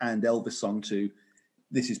Paul and Elvis song to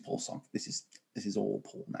this is Paul's song. This is all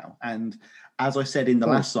Paul now. And as I said in the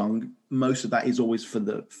last song, most of that is always for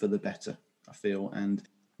the better, I feel. And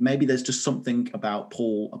maybe there's just something about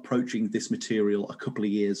Paul approaching this material a couple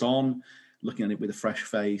of years on, looking at it with a fresh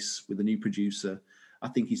face, with a new producer. I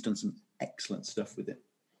think he's done some excellent stuff with it.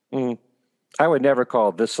 Mm. I would never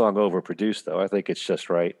call this song overproduced, though. I think it's just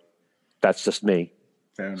right. That's just me.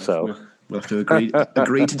 Fair enough. So we'll have to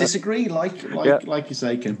agree to disagree, like you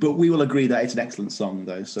say, Ken. But we will agree that it's an excellent song,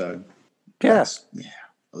 though. So yes,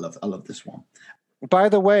 I love this one. By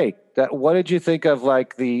the way, what did you think of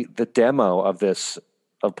like the demo of this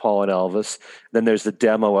of Paul and Elvis? Then there's the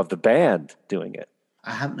demo of the band doing it.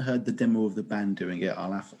 I haven't heard the demo of the band doing it.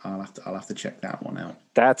 I'll have to check that one out.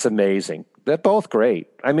 That's amazing. They're both great.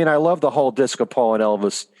 I mean, I love the whole disc of Paul and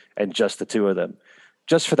Elvis and just the two of them,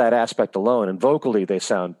 just for that aspect alone. And vocally, they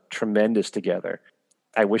sound tremendous together.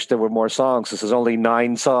 I wish there were more songs. This is only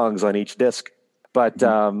 9 songs on each disc, but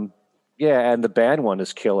yeah, and the band one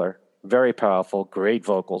is killer. Very powerful, great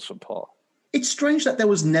vocals from Paul. It's strange that there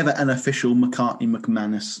was never an official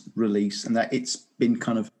McCartney-McManus release, and that it's been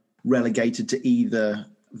kind of relegated to either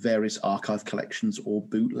various archive collections or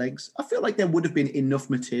bootlegs. I feel like there would have been enough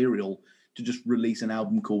material to just release an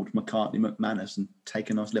album called McCartney-McManus and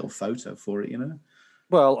take a nice little photo for it, you know?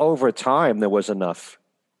 Well, over time, there was enough,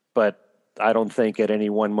 but I don't think at any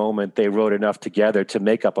one moment they wrote enough together to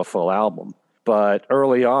make up a full album. But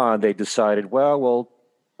early on, they decided, well,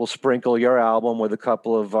 we'll sprinkle your album with a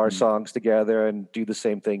couple of our songs together and do the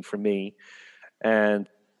same thing for me. And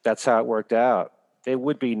that's how it worked out. It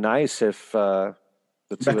would be nice if the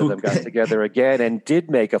two of them got together again and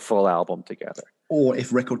did make a full album together. Or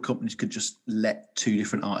if record companies could just let 2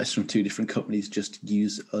 different artists from 2 different companies just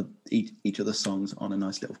use each other's songs on a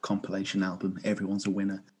nice little compilation album. Everyone's a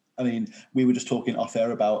winner. I mean, we were just talking off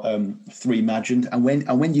air about Three Imagined, and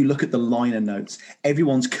when you look at the liner notes,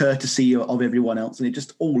 everyone's courtesy of everyone else, and it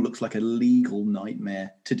just all looks like a legal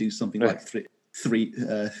nightmare to do something like Three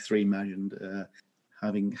Imagined.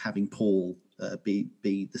 Having Paul be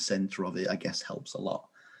the center of it, I guess, helps a lot.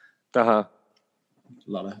 Uh-huh.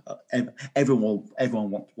 A lot of everyone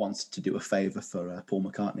wants to do a favor for Paul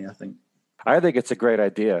McCartney, I think. I think it's a great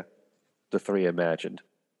idea, the Three Imagined,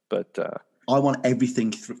 but I want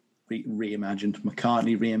everything reimagined.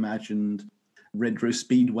 McCartney reimagined, Red Rose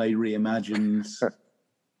Speedway reimagined.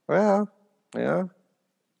 Well, yeah,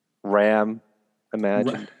 Ram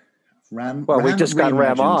imagined. Ram. Well, Ram we just got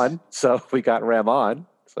Ram reimagined. on, so we got Ram on.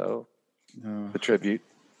 So the tribute.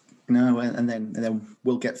 No, and then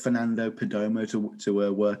we'll get Fernando Perdomo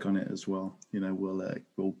to work on it as well. You know, we'll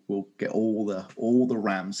get all the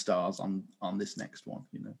Ram stars on this next one.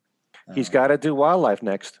 You know, He's got to do Wildlife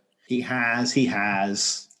next. He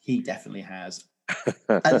definitely has.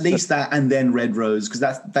 At least that, and then Red Rose,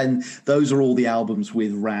 because those are all the albums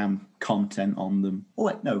with Ram content on them. Oh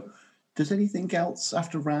wait, no. Does anything else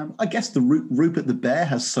after Ram? I guess the Rupert the Bear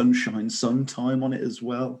has Sunshine Sometime on it as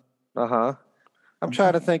well. Uh-huh. I'm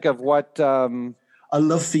trying to think of what... A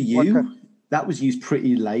Love for You. That was used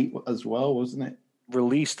pretty late as well, wasn't it?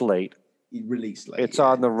 Released late. It's yeah.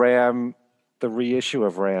 on the Ram, the reissue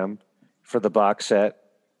of Ram for the box set.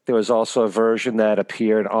 There was also a version that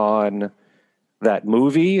appeared on that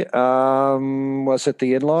movie. Was it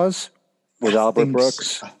The In-Laws with Albert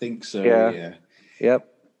Brooks? I think so, yeah. Yep.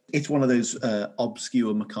 It's one of those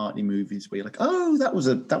obscure McCartney movies where you're like, oh, that was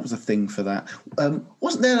a thing for that.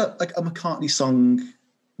 Wasn't there like a McCartney song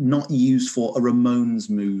not used for a Ramones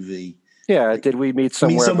movie? Yeah, did we meet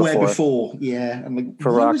somewhere before? Yeah, and like,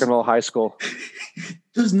 for Rock and Roll High School.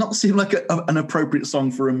 Does not seem like an appropriate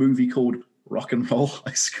song for a movie called Rock and Roll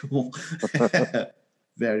High School.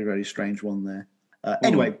 Very, very strange one there.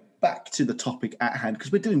 Anyway, back to the topic at hand,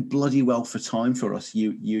 because we're doing bloody well for time for us,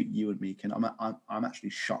 you and me, Ken. I'm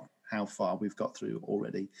actually shocked how far we've got through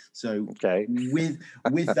already. So okay. with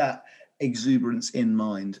that exuberance in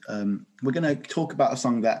mind, we're going to talk about a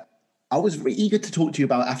song that I was very eager to talk to you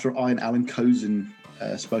about after Ian Alan Cozen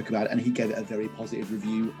spoke about it, and he gave it a very positive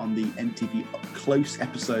review on the MTV Up Close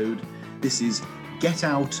episode. This is Get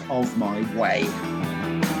Out of My Way.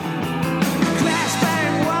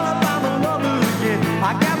 Flashbang while I'm on the road again.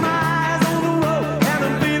 I got my eyes on the road and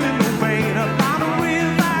I'm feeling the pain. I found a real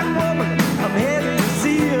fine woman. I'm headed to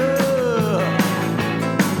see her.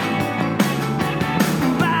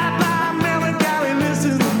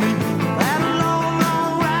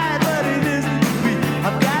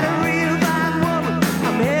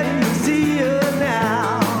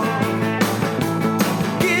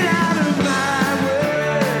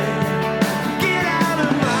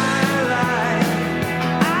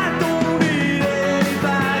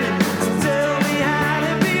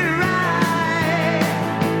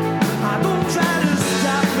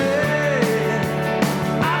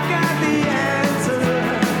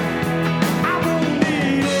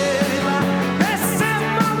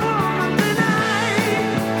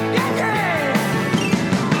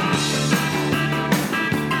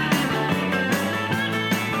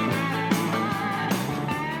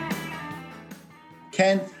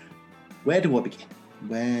 Where do I begin?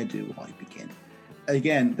 Where do I begin?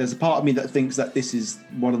 Again, there's a part of me that thinks that this is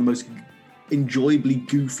one of the most enjoyably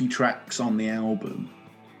goofy tracks on the album.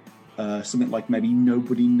 Something like maybe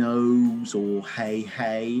Nobody Knows or Hey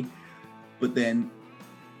Hey. But then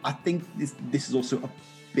I think this is also a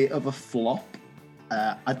bit of a flop.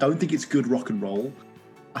 I don't think it's good rock and roll.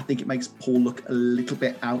 I think it makes Paul look a little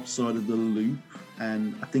bit outside of the loop.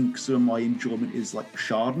 And I think some of my enjoyment is like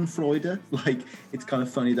Schadenfreude. Like, it's kind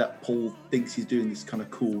of funny that Paul thinks he's doing this kind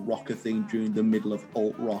of cool rocker thing during the middle of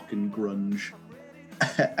alt rock and grunge.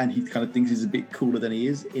 And he kind of thinks he's a bit cooler than he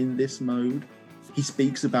is in this mode. He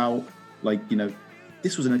speaks about, like, you know,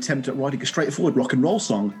 this was an attempt at writing a straightforward rock and roll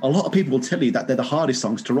song. A lot of people will tell you that they're the hardest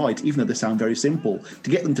songs to write, even though they sound very simple. To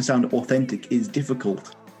get them to sound authentic is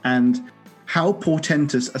difficult. And how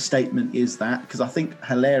portentous a statement is that? Because I think,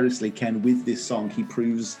 hilariously, Ken, with this song, he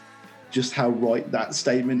proves just how right that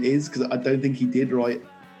statement is, because I don't think he did write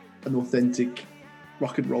an authentic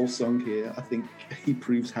rock and roll song here. I think he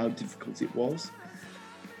proves how difficult it was.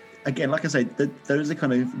 Again, like I say, there is a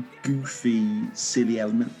kind of goofy, silly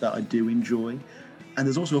element that I do enjoy. And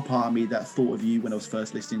there's also a part of me that thought of you when I was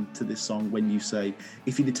first listening to this song, when you say,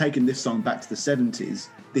 if you'd have taken this song back to the 70s,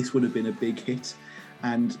 this would have been a big hit.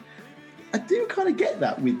 And I do kind of get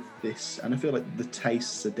that with this, and I feel like the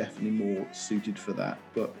tastes are definitely more suited for that.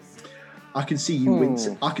 But I can see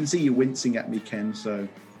you I can see you wincing at me, Ken. So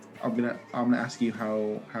I'm gonna ask you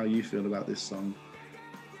how you feel about this song.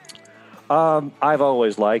 I've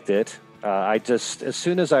always liked it. I just, as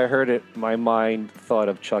soon as I heard it, my mind thought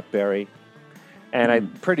of Chuck Berry. And I'm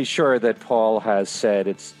pretty sure that Paul has said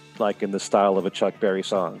it's like in the style of a Chuck Berry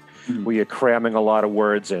song, where you're cramming a lot of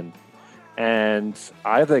words in. And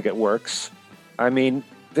I think it works. I mean,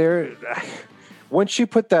 once you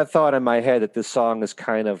put that thought in my head that this song is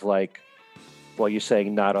kind of like, well, you're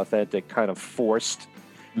saying not authentic, kind of forced.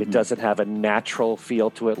 It doesn't have a natural feel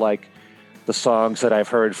to it like the songs that I've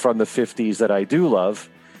heard from the 50s that I do love.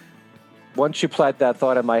 Once you plant that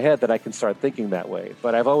thought in my head, that I can start thinking that way.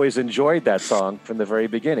 But I've always enjoyed that song from the very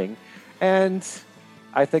beginning. And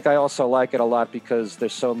I think I also like it a lot because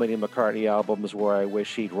there's so many McCartney albums where I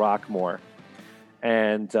wish he'd rock more.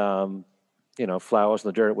 And, you know, Flowers in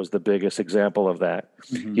the Dirt was the biggest example of that.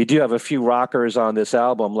 You do have a few rockers on this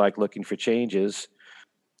album, like Looking for Changes,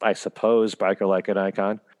 I suppose, Biker Like an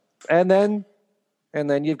Icon. And then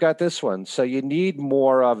you've got this one. So you need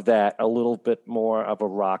more of that, a little bit more of a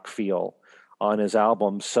rock feel on his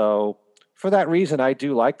album. So for that reason, I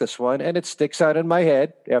do like this one, and it sticks out in my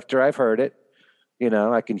head after I've heard it. You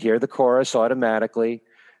know, I can hear the chorus automatically,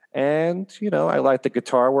 and, you know, I like the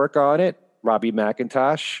guitar work on it. Robbie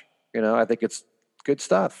McIntosh, you know, I think it's good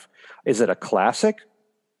stuff. Is it a classic?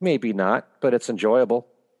 Maybe not, but it's enjoyable.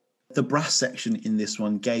 The brass section in this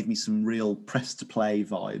one gave me some real press to play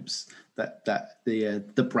vibes. That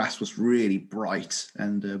the brass was really bright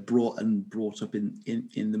and brought up in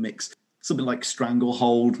the mix. Something like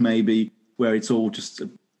Stranglehold, maybe, where it's all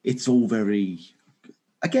very,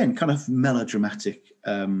 again, kind of melodramatic.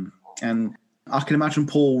 And I can imagine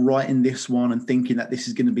Paul writing this one and thinking that this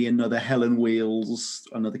is going to be another Helen Wheels,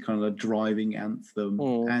 another kind of driving anthem,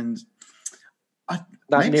 and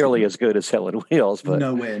not nearly as good as Helen Wheels, but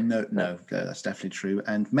nowhere. No, that's definitely true.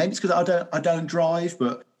 And maybe it's because I don't drive,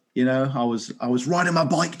 but you know, I was riding my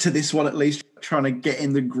bike to this one at least, trying to get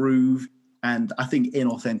in the groove. And I think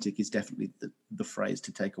inauthentic is definitely the phrase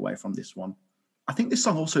to take away from this one. I think this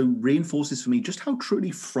song also reinforces for me just how truly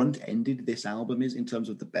front-ended this album is in terms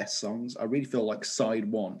of the best songs. I really feel like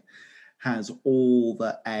side one has all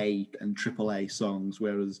the A and triple A songs,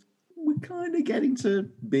 whereas we're kind of getting to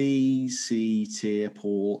B, C tier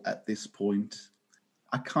Paul at this point.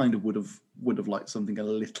 I kind of would have liked something a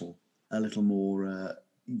little more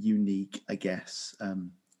unique, I guess. I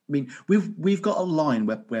mean, we've got a line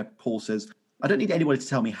where Paul says, "I don't need anybody to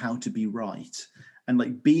tell me how to be right." And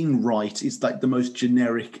like being right is like the most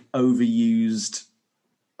generic, overused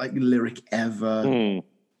like lyric ever.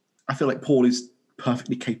 I feel like Paul is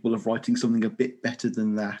perfectly capable of writing something a bit better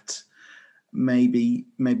than that. Maybe,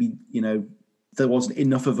 you know, there wasn't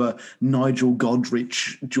enough of a Nigel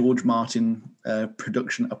Godrich, George Martin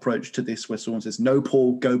production approach to this, where someone says, "No,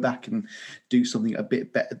 Paul, go back and do something a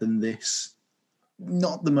bit better than this."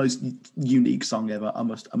 Not the most unique song ever, I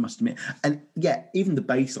must admit. And yeah, even the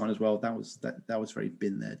bass line as well, that was very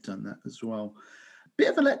been there, done that as well. Bit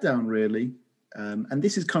of a letdown, really. And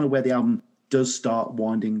this is kind of where the album does start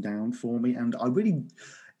winding down for me. And I really,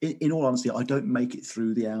 in all honesty, I don't make it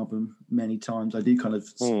through the album many times. I do kind of,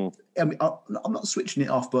 I mean, I'm not switching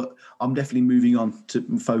it off, but I'm definitely moving on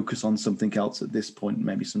to focus on something else at this point,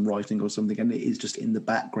 maybe some writing or something. And it is just in the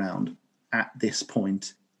background at this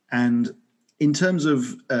point. And in terms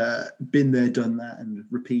of been there, done that, and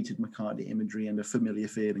repeated McCartney imagery and a familiar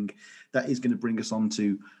feeling, that is going to bring us on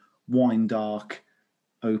to Wine Dark,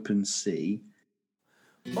 Open Sea.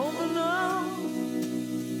 Open up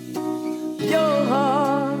your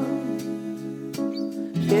heart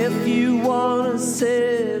if you wanna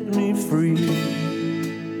set me free.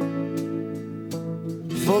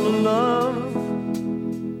 Full of love,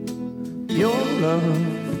 your love,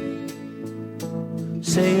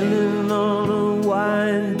 sailing on a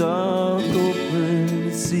wide, dark,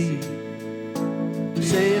 open sea.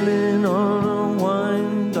 Sailing on a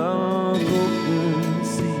wide, dark, open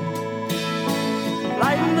sea.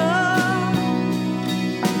 Lighten up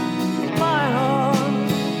my heart,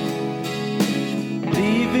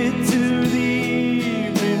 leave it to the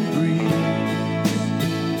evening breeze.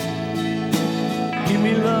 Give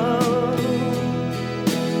me love,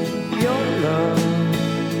 your love,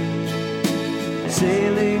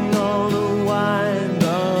 sailing on a wide,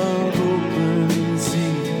 dark, open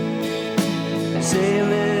sea.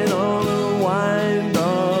 Sailing on a wide,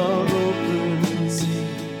 dark, open sea.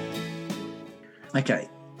 Okay,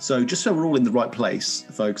 so just so we're all in the right place,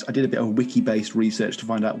 folks, I did a bit of wiki-based research to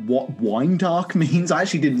find out what wine dark means. I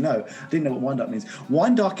actually didn't know. I didn't know what wine dark means.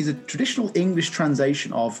 Wine dark is a traditional English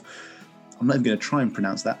translation of, I'm not even going to try and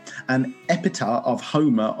pronounce that, an epithet of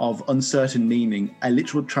Homer of uncertain meaning, a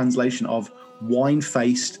literal translation of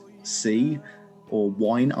wine-faced sea or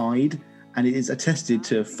wine-eyed, and it is attested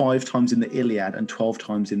to 5 times in the Iliad and 12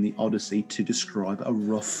 times in the Odyssey to describe a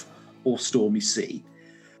rough or stormy sea.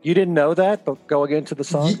 You didn't know that, but going into the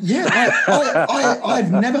song? Yeah,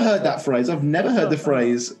 I've never heard that phrase. I've never heard the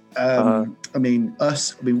phrase. I mean,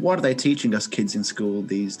 what are they teaching us kids in school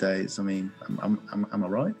these days? I mean, am I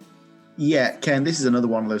right? Yeah, Ken, this is another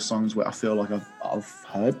one of those songs where I feel like I've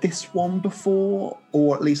heard this one before,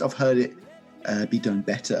 or at least I've heard it be done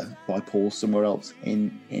better by Paul somewhere else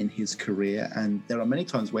in his career. And there are many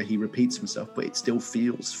times where he repeats himself, but it still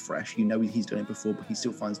feels fresh. You know he's done it before, but he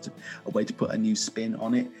still finds a way to put a new spin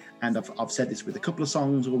on it. And I've said this with a couple of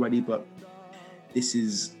songs already, but this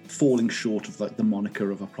is falling short of like the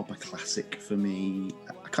moniker of a proper classic for me.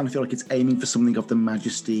 I kind of feel like it's aiming for something of the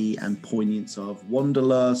majesty and poignance of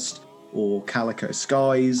Wanderlust or Calico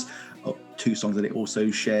Skies, 2 songs that it also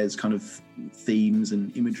shares kind of themes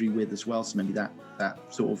and imagery with as well. So maybe that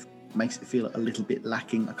sort of makes it feel a little bit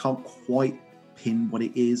lacking. I can't quite pin what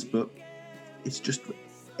it is, but it's just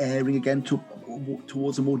airing again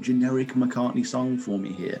towards a more generic McCartney song for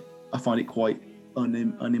me here. I find it quite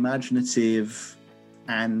unimaginative,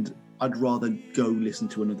 and I'd rather go listen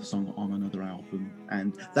to another song on another album.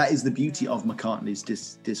 And that is the beauty of McCartney's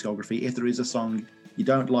discography. If there is a song you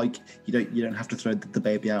don't like, you don't have to throw the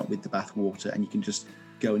baby out with the bathwater, and you can just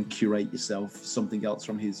go and curate yourself something else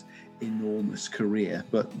from his enormous career.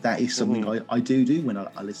 But that is something I do when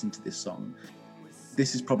I listen to this song.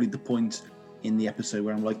 This is probably the point in the episode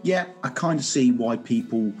where I'm like, yeah, I kind of see why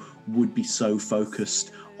people would be so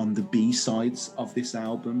focused on the B-sides of this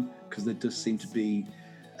album, because there does seem to be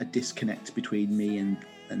a disconnect between me and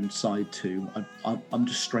side 2. I'm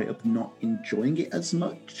just straight up not enjoying it as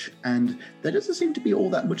much, and there doesn't seem to be all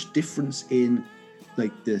that much difference in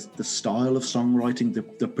like the style of songwriting.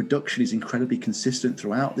 The production is incredibly consistent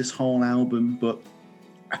throughout this whole album, but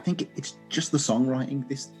I think it's just the songwriting.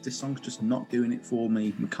 This song's just not doing it for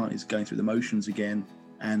me. McCartney's going through the motions again,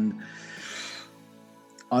 and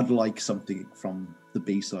I'd like something from the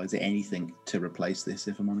B-sides, anything, to replace this,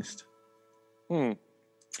 if I'm honest.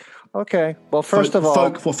 Okay. Well, first of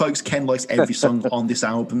all, folks, Ken likes every song on this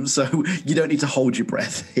album, so you don't need to hold your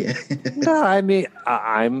breath here. No, I mean,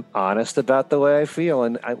 I'm honest about the way I feel.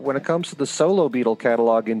 And when it comes to the solo Beatle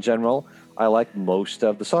catalog in general, I like most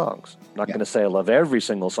of the songs. I'm not going to say I love every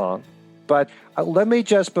single song. But let me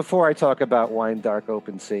just, before I talk about Wine Dark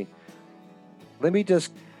Open Sea, let me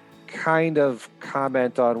just kind of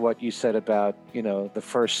comment on what you said about, the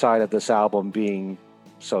first side of this album being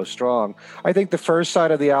so strong. I think the first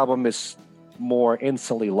side of the album is more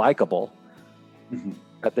instantly likable.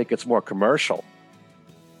 I think it's more commercial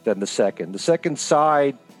than the second. The second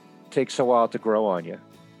side takes a while to grow on you.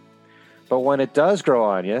 But when it does grow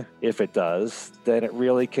on you, if it does, then it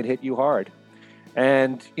really can hit you hard.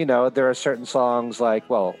 And, there are certain songs like,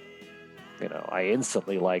 I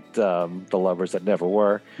instantly liked The Lovers That Never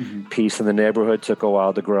Were. Peace in the Neighborhood took a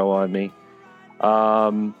while to grow on me.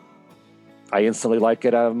 I instantly like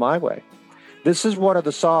Get Out of My Way. This is one of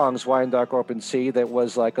the songs, Wine Dark Open Sea, that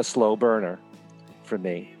was like a slow burner for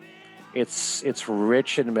me. It's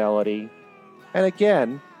rich in melody. And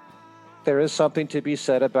again, there is something to be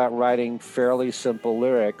said about writing fairly simple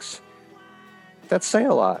lyrics that say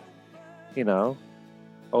a lot,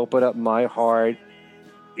 Open up my heart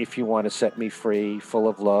if you want to set me free, full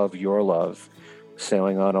of love, your love,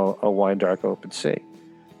 sailing on a wine dark open sea.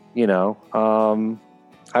 You know,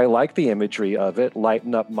 I like the imagery of it.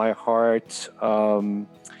 Lighten up my heart,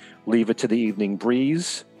 leave it to the evening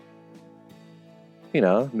breeze. You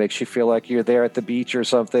know, makes you feel like you're there at the beach or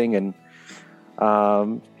something. And,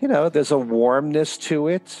 you know, there's a warmness to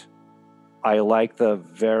it. I like the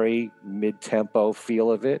very mid-tempo feel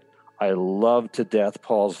of it. I love to death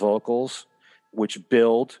Paul's vocals, which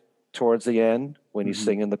build towards the end when he's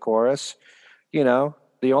singing the chorus. You know,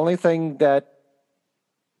 the only thing that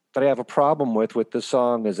I have a problem with this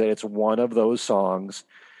song is that it's one of those songs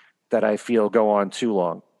that I feel go on too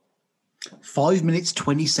long. 5 minutes,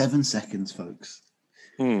 27 seconds, folks.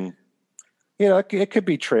 You know, it could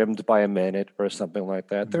be trimmed by a minute or something like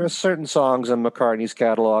that. There are certain songs in McCartney's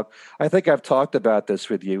catalog, I think I've talked about this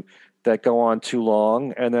with you, that go on too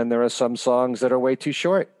long. And then there are some songs that are way too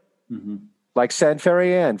short. Like San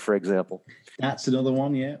Ferrian, for example. That's another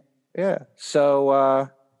one, yeah. Yeah. So,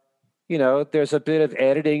 you know, there's a bit of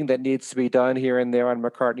editing that needs to be done here and there on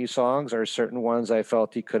McCartney songs. There are certain ones I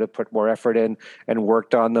felt he could have put more effort in and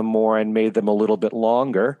worked on them more and made them a little bit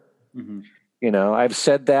longer. You know, I've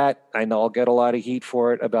said that. I know I'll get a lot of heat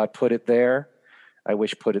for it about Put It There. I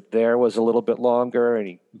wish Put It There was a little bit longer and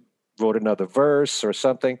he wrote another verse or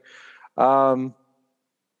something. But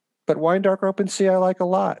Wine Dark Open Sea I like a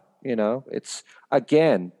lot. You know, it's,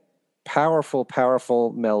 again, powerful,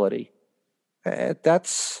 powerful melody. If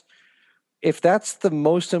that's the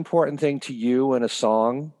most important thing to you in a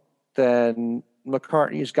song, then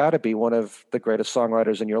McCartney's got to be one of the greatest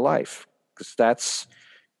songwriters in your life. Because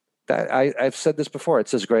I've said this before,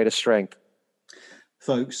 it's his greatest strength.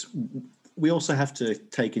 Folks, we also have to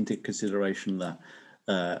take into consideration that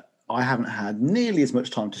I haven't had nearly as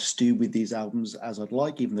much time to stew with these albums as I'd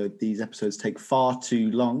like, even though these episodes take far too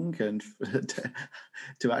long and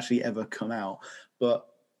to actually ever come out. But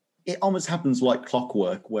it almost happens like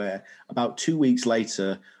clockwork, where about 2 weeks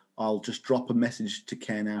later, I'll just drop a message to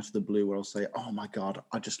Ken out of the blue where I'll say, "Oh my God,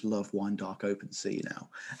 I just love Wine Dark Open Sea now."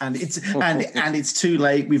 And it's and it's too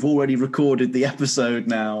late. We've already recorded the episode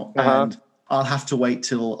now. And I'll have to wait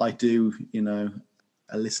till I do, you know,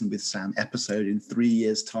 a Listen with Sam episode in 3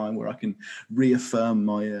 years' time where I can reaffirm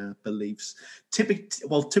my beliefs. To be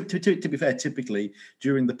fair, typically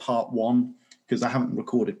during the part one, because I haven't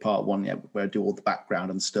recorded part one yet where I do all the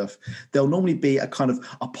background and stuff, there'll normally be a kind of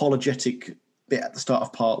apologetic bit at the start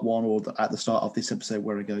of part one or at the start of this episode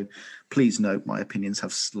where I go, please note my opinions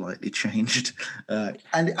have slightly changed. And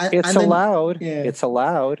it's allowed. Yeah. It's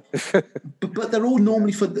allowed. but they're all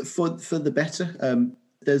normally for the better.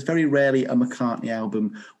 There's very rarely a McCartney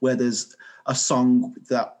album where there's a song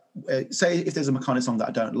that, say if there's a McCartney song that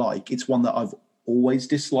I don't like, it's one that I've always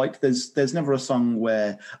disliked. There's never a song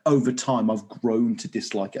where over time I've grown to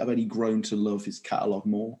dislike it. I've only grown to love his catalogue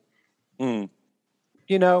more.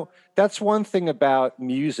 You know, that's one thing about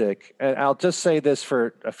music, and I'll just say this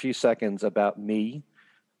for a few seconds about me,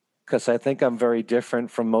 because I think I'm very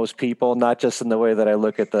different from most people, not just in the way that I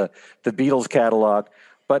look at the Beatles catalog,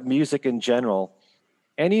 but music in general.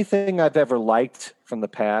 Anything I've ever liked from the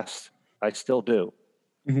past, I still do.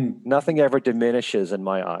 Nothing ever diminishes in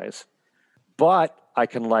my eyes. But I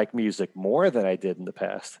can like music more than I did in the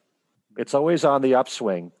past. It's always on the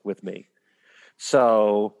upswing with me.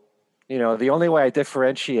 So, you know, the only way I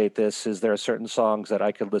differentiate this is there are certain songs that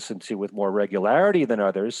I could listen to with more regularity than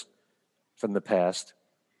others from the past.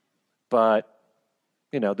 But,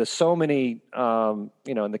 you know, there's so many,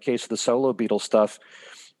 you know, in the case of the solo Beatles stuff,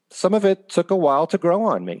 some of it took a while to grow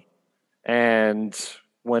on me. And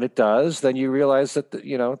when it does, then you realize that,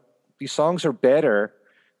 you know, these songs are better.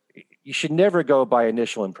 You should never go by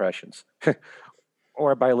initial impressions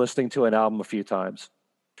or by listening to an album a few times.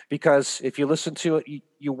 Because if you listen to it,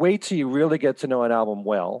 you wait till you really get to know an album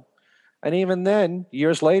well. And even then,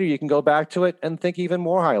 years later, you can go back to it and think even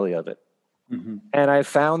more highly of it. And I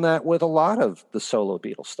found that with a lot of the solo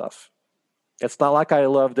Beatles stuff. It's not like I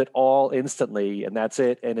loved it all instantly and that's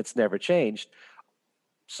it, and it's never changed.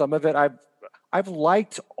 Some of it I've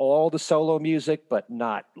liked all the solo music, but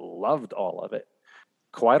not loved all of it.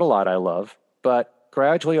 Quite a lot I love, but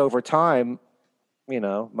gradually over time, you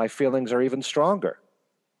know, my feelings are even stronger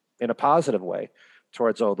in a positive way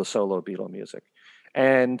towards all the solo Beatle music.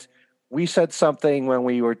 And we said something when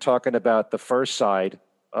we were talking about the first side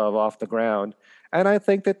of Off the Ground, and I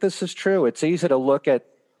think that this is true. It's easy to look at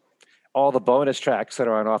all the bonus tracks that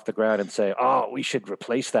are on Off the Ground and say, oh, we should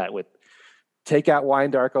replace that with, take out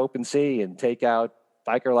Wine Dark Open Sea and take out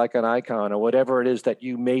Biker Like an Icon or whatever it is that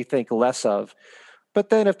you may think less of. But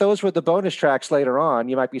then if those were the bonus tracks later on,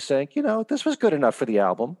 you might be saying, this was good enough for the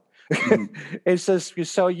album. It's just you're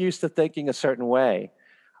so used to thinking a certain way.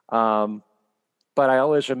 But I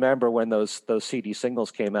always remember when those CD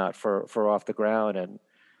singles came out for Off the Ground,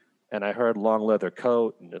 and I heard Long Leather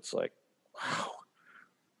Coat, and it's like, wow,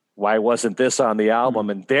 why wasn't this on the album?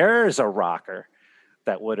 And there's a rocker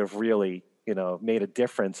that would have really, made a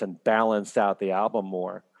difference and balanced out the album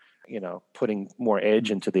more, putting more edge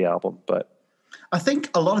into the album. But I think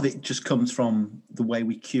a lot of it just comes from the way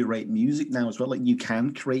we curate music now as well. Like, you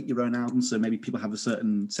can create your own album, so maybe people have a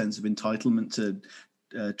certain sense of entitlement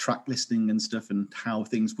to track listing and stuff and how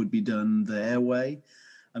things would be done their way.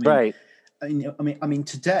 Right. I mean,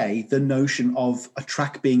 today the notion of a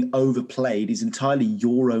track being overplayed is entirely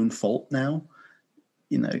your own fault now.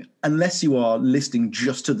 Unless you are listening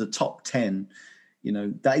just to the top 10.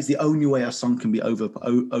 That is the only way a song can be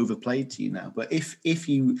overplayed to you now. But if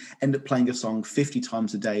you end up playing a song 50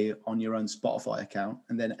 times a day on your own Spotify account,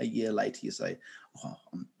 and then a year later you say, "Oh,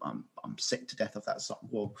 I'm sick to death of that song,"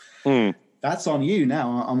 well, that's on you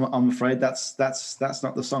now. I'm afraid that's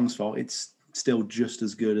not the song's fault. It's still just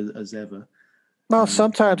as good as ever. Well,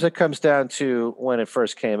 sometimes it comes down to when it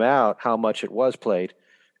first came out, how much it was played,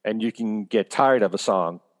 and you can get tired of a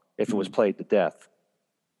song if it was played to death.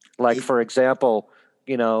 Like, for example,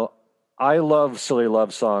 I love Silly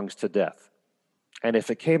Love Songs to death. And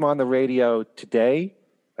if it came on the radio today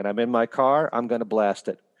and I'm in my car, I'm going to blast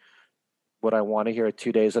it. Would I want to hear it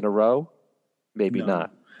 2 days in a row? Maybe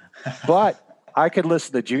not. But I could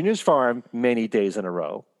listen to Junior's Farm many days in a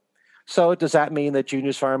row. So does that mean that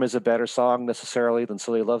Junior's Farm is a better song necessarily than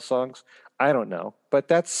Silly Love Songs? I don't know. But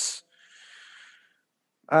that's,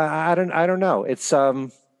 I don't know. It's,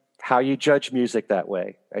 how you judge music that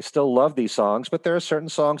way. I still love these songs, but there are certain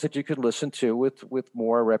songs that you could listen to with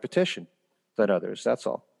more repetition than others. That's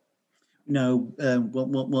all. No,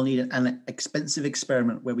 we'll need an expensive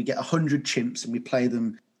experiment where we get 100 chimps and we play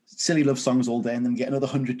them Silly Love Songs all day, and then get another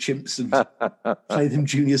 100 chimps and play them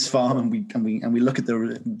Junior's Farm, and we look at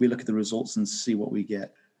the results and see what we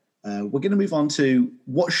get. We're going to move on to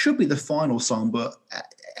what should be the final song, but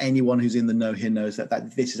anyone who's in the know here knows that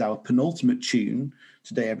this is our penultimate tune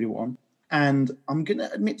today, everyone. And I'm going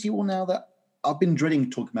to admit to you all now that I've been dreading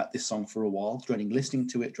talking about this song for a while, dreading listening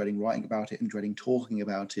to it, dreading writing about it, and dreading talking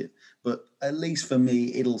about it. But at least for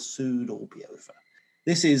me, it'll soon all be over.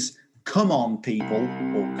 This is Come On People, or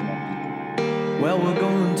Come On People. Well, we're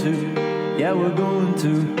going to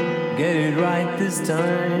get it right this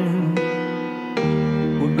time.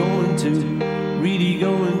 We're going to, really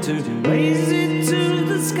going to raise it to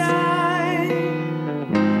the sky.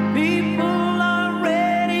 People are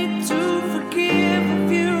ready to forgive a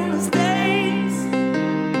few mistakes,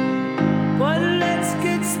 but let's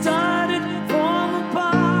get started from the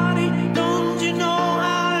party. Don't you know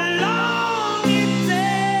how long it takes?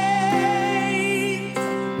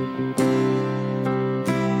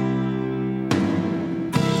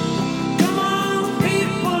 Come on,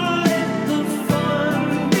 people, let the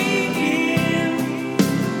fun begin.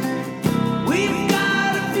 We've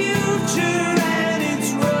got a future and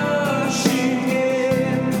it's rushing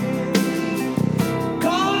in.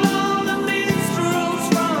 Call all the minstrels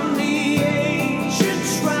from the ancient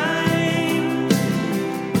shrine.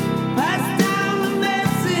 Pass down the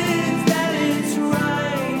message that it's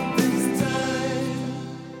right this time.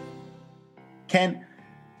 Ken,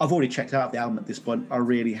 I've already checked out the album at this point. I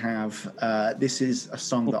really have. This is a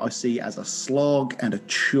song that I see as a slog and a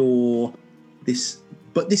chore.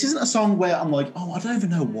 But this isn't a song where I'm like, oh, I don't even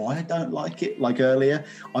know why I don't like it. Like earlier,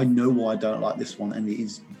 I know why I don't like this one, and it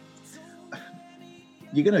is.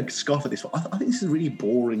 You're going to scoff at this one. I think this is a really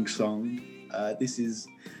boring song. This is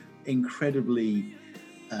incredibly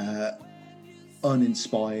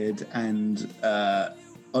uninspired and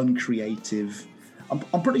uncreative. I'm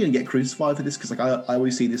probably going to get crucified for this because I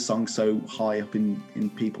always see this song so high up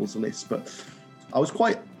in people's lists, but I was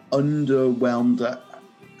quite underwhelmed at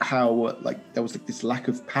how there was this lack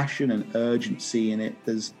of passion and urgency in it.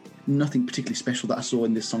 There's nothing particularly special that I saw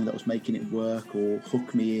in this song that was making it work or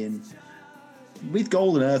hook me in. With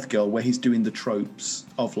Golden Earth Girl, where he's doing the tropes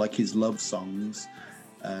of his love songs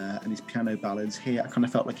and his piano ballads, here I kind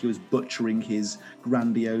of felt like he was butchering his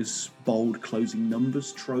grandiose, bold closing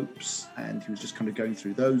numbers tropes, and he was just kind of going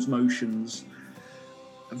through those motions.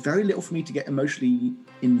 Very little for me to get emotionally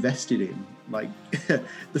invested in.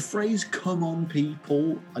 The phrase "come on,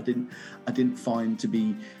 people," I didn't find to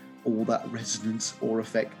be all that resonant or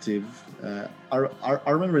effective. I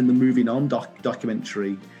remember in the Moving On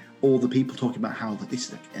documentary, all the people talking about how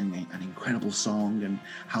this is an incredible song and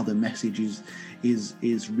how the message is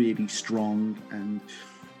really strong, and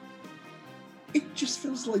it just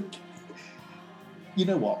feels like, you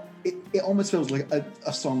know what? It almost feels like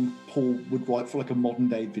a song Paul would write for like a modern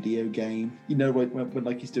day video game. You know, when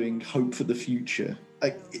like he's doing Hope for the Future.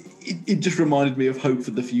 Like it just reminded me of Hope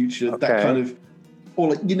for the Future. Okay. That kind of,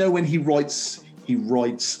 or like, you know, when he writes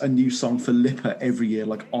a new song for Lipper every year,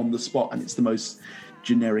 like on the spot, and it's the most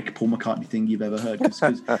generic Paul McCartney thing you've ever heard,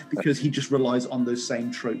 because he just relies on those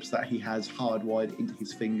same tropes that he has hardwired into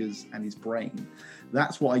his fingers and his brain.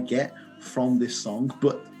 That's what I get from this song,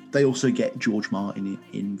 but they also get George Martin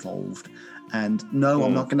involved. And no,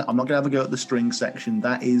 I'm not gonna have a go at the string section.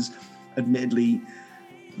 That is admittedly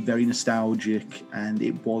very nostalgic, and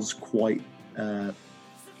it was quite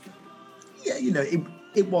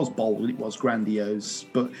it was bold, it was grandiose,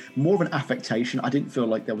 but more of an affectation. I didn't feel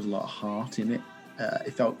like there was a lot of heart in it.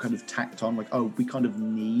 It felt kind of tacked on, like, oh, we kind of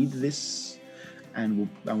need this, and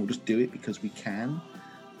we'll just do it because we can.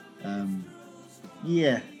 A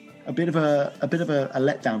bit of a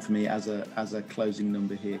letdown for me as a closing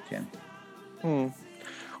number here, Ken.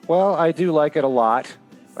 Well, I do like it a lot.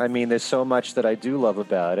 I mean, there's so much that I do love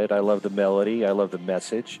about it. I love the melody. I love the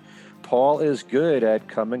message. Paul is good at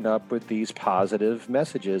coming up with these positive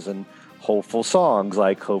messages and hopeful songs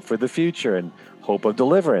like Hope for the Future and Hope of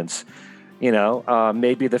Deliverance. You know,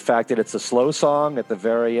 maybe the fact that it's a slow song at the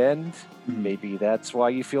very end, maybe that's why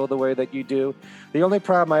you feel the way that you do. The only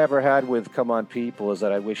problem I ever had with Come On People is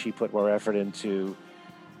that I wish he put more effort into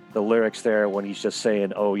the lyrics there when he's just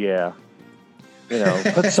saying, oh, yeah. You know,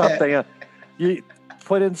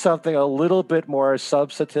 put in something a little bit more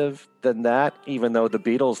substantive than that, even though the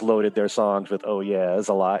Beatles loaded their songs with oh, yeahs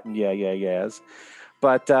a lot and yeah, yeahs.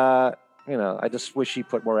 But, you know, I just wish he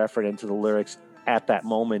put more effort into the lyrics at that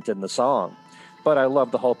moment in the song. But I love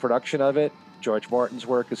the whole production of it. George Martin's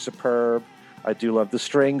work is superb. I do love the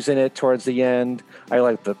strings in it towards the end. I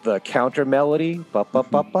like the counter melody, all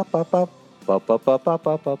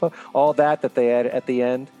that they add at the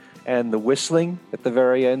end, and the whistling at the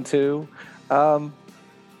very end too.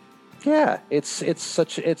 Yeah, it's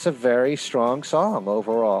a very strong song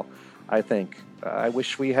overall, I think. I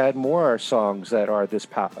wish we had more songs that are this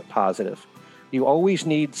positive. You always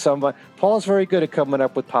need someone. Paul's very good at coming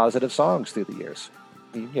up with positive songs through the years.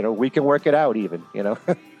 You know, we can work it out even, you know.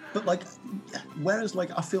 But like, whereas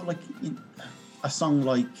like, I feel like a song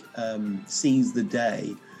like Seize the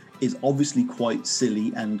Day is obviously quite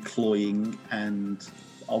silly and cloying and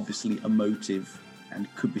obviously emotive and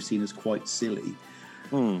could be seen as quite silly.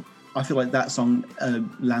 I feel like that song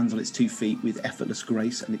lands on its 2 feet with effortless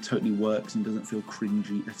grace, and it totally works and doesn't feel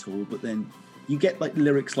cringy at all. But then you get like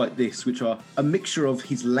lyrics like this, which are a mixture of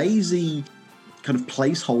his lazy kind of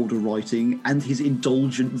placeholder writing and his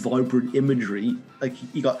indulgent, vibrant imagery. Like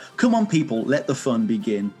you got, come on people, let the fun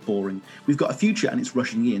begin. Boring. We've got a future and it's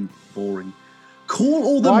rushing in. Boring. Call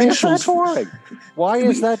all the minstrels. Why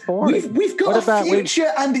is that boring? We've got a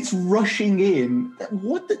future and it's rushing in.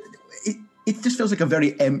 What the... It just feels like a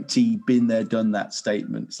very empty, been there, done that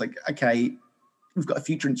statement. It's like, okay, we've got a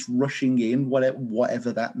future and it's rushing in,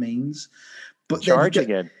 whatever that means. But charging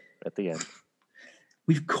in at the end.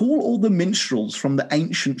 We've called all the minstrels from the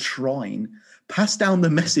ancient shrine, pass down the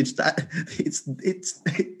message that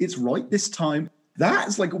it's right this time.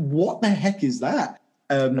 That's like, what the heck is that?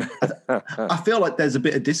 I feel like there's a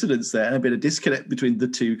bit of dissonance there and a bit of disconnect between the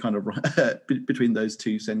two kind of between those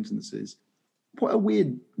two sentences. What a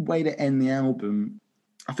weird way to end the album.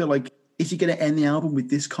 I feel like if you're going to end the album with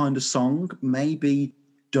this kind of song, maybe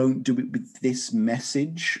don't do it with this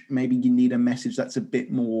message. Maybe you need a message that's a bit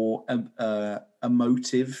more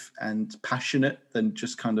emotive and passionate than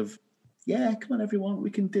just kind of, yeah, come on, everyone,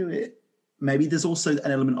 we can do it. Maybe there's also an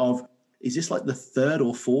element of, is this like the third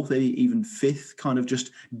or fourth, maybe even fifth kind of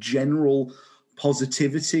just general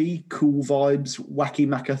positivity, cool vibes, wacky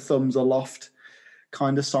macca thumbs aloft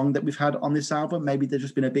kind of song that we've had on this album? Maybe there's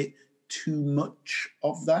just been a bit too much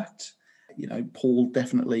of that. You know, Paul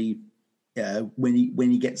definitely, when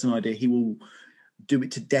he gets an idea, he will do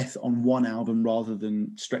it to death on one album rather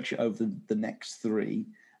than stretch it over the next three.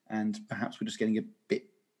 And perhaps we're just getting a bit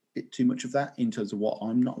too much of that in terms of what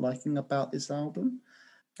I'm not liking about this album.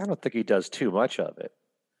 I don't think he does too much of it.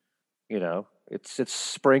 You know, it's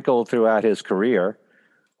sprinkled throughout his career.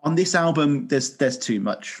 On this album, there's too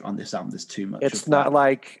much. On this album, there's too much. It's not that.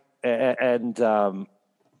 Like, and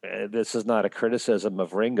this is not a criticism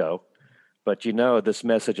of Ringo, but you know, this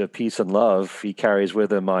message of peace and love he carries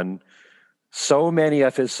with him on so many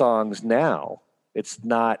of his songs now. It's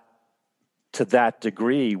not to that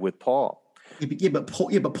degree with Paul. But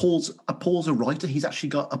Paul's a writer. He's actually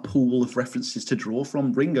got a pool of references to draw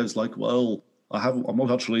from. Ringo's like, well, I'm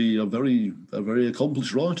not actually a very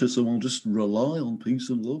accomplished writer, so I'll just rely on peace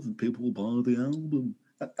and love, and people will buy the album.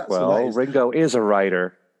 That's all that Well, is. Ringo is a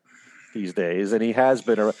writer these days, and he has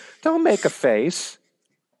been a. Don't make a face.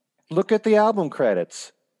 Look at the album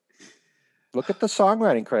credits. Look at the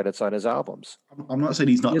songwriting credits on his albums. I'm not saying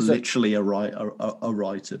he's not Is it- literally a writer,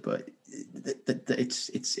 but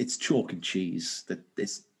it's chalk and cheese. That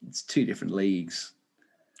it's two different leagues.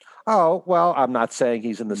 Oh, well, I'm not saying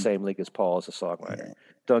he's in the same league as Paul as a songwriter. Yeah.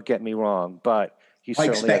 Don't get me wrong, but he I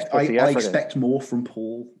certainly has expect put the I effort in. expect more from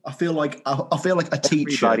Paul. I feel like a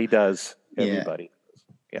teacher. Everybody does. Yeah. Everybody.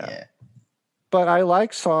 Yeah. Yeah. But I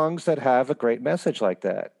like songs that have a great message like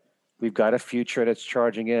that. We've got a future that's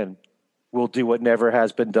charging in. We'll do what never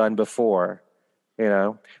has been done before. You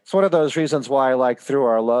know, it's one of those reasons why I like Through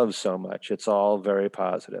Our Love so much. It's all very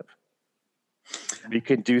positive. We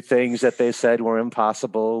can do things that they said were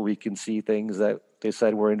impossible. We can see things that they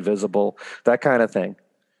said were invisible. That kind of thing.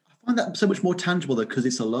 I find that so much more tangible though, because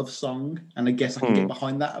it's a love song, and I guess I can get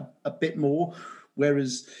behind that a bit more.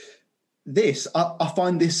 Whereas this, I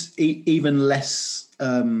find this even less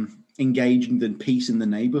engaging than Peace in the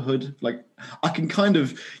Neighborhood. Like I can kind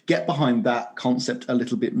of get behind that concept a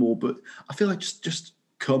little bit more, but I feel like just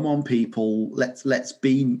come on, people, let's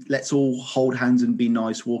all hold hands and be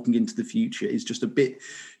nice walking into the future is just a bit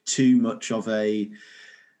too much of a.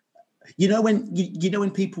 You know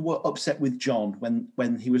when people were upset with John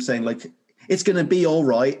when he was saying like it's going to be all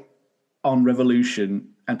right on Revolution,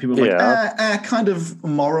 and people were like kind of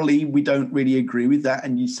morally we don't really agree with that,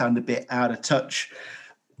 and you sound a bit out of touch.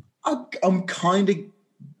 I'm kind of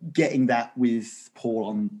getting that with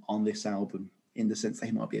Paul on this album, in the sense that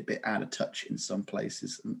he might be a bit out of touch in some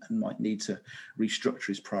places and might need to restructure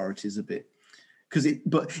his priorities a bit.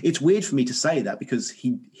 But it's weird for me to say that because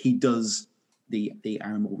he does the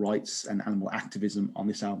animal rights and animal activism on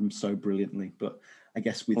this album so brilliantly. But I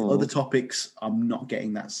guess with other topics, I'm not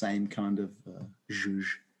getting that same kind of zhuzh,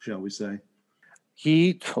 shall we say.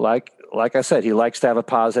 He, like I said, he likes to have a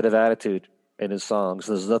positive attitude in his songs.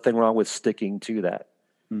 There's nothing wrong with sticking to that.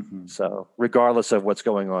 Mm-hmm. So regardless of what's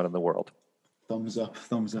going on in the world. Thumbs up,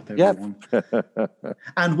 everyone.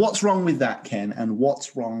 And what's wrong with that, Ken? And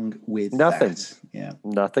what's wrong with Nothing. that? Yeah.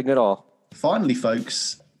 Nothing at all. Finally,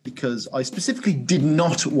 folks, because I specifically did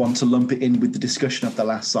not want to lump it in with the discussion of the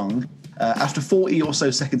last song, after 40 or so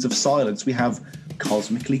seconds of silence, we have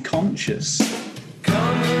Cosmically Conscious. Come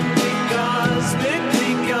and be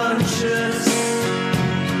cosmically conscious.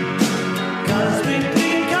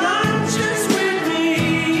 Cosmically conscious with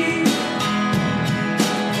me.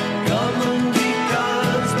 Come and be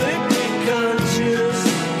cosmically conscious.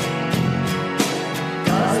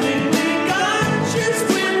 Cosmically conscious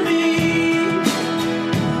with me.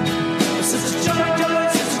 Such a joy, joy,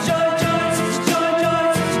 such a joy, joy, such a joy,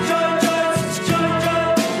 joy, such a joy,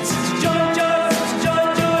 joy, such a joy, joy, such a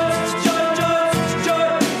joy, joy, such a joy, joy, such a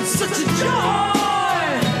joy, such a joy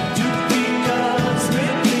to be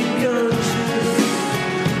cosmically conscious.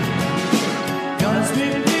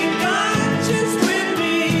 Cosmically conscious with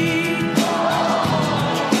me.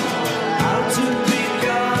 How to be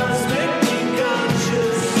cosmically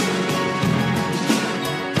conscious.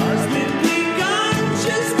 Cosmically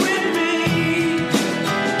conscious with me.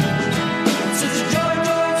 Such a joy,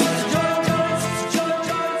 joy, such a joy, joy, such a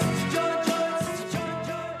joy, joy, such a joy, joy,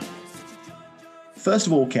 such a joy, joy. First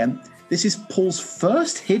of all, Ken, this is Paul's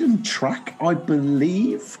first hidden track, I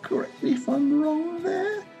believe. Correct me if I'm wrong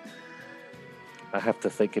there. I have to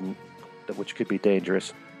think which could be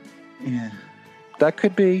dangerous. Yeah. That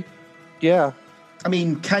could be, yeah. I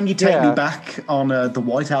mean, Can You Take Me Yeah. Back on the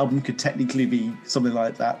White Album could technically be something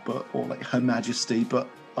like that, or like Her Majesty, but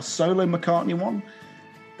a solo McCartney one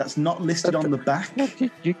that's not listed on the back.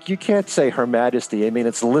 You can't say Her Majesty. I mean,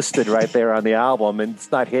 it's listed right there on the album, and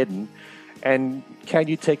it's not hidden. And Can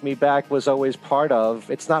You Take Me Back was always part of.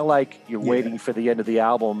 It's not like you're waiting for the end of the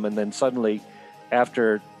album, and then suddenly,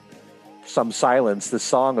 after some silence, the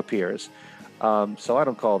song appears. So I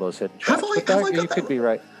don't call those hidden tracks. Have I but that- got you that could be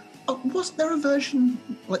right. Wasn't there a version,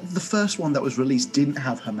 like the first one that was released didn't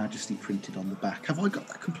have Her Majesty printed on the back? Have I got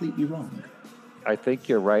that completely wrong? I think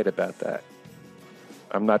you're right about that.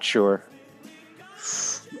 I'm not sure.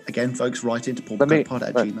 Again, folks, write into me-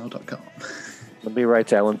 paulpod@gmail.com. Let me write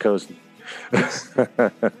to Alan Cozen.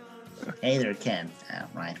 Hey there, Ken.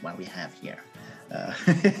 Right, what we have here.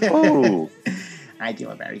 Oh, I do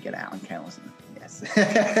a very good Alan Cozen. Yes.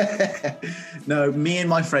 No, me and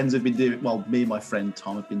my friends have been doing. Well, me and my friend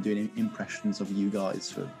Tom have been doing impressions of you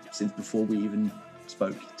guys since before we even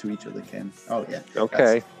spoke to each other, Ken. Oh yeah.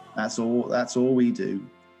 okay. That's all we do.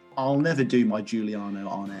 I'll never do my Giuliano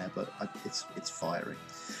on air, but it's fiery.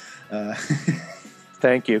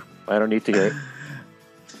 Thank you. I don't need to hear it.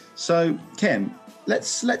 So, Ken,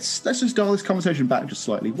 let's just dial this conversation back just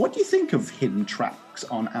slightly. What do you think of hidden tracks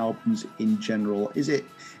on albums in general? Is it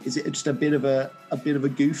just a bit of a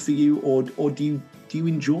goof for you, or do you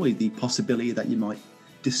enjoy the possibility that you might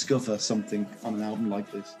discover something on an album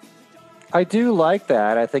like this? I do like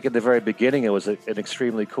that. I think at the very beginning it was an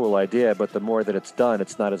extremely cool idea, but the more that it's done,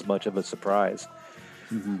 it's not as much of a surprise.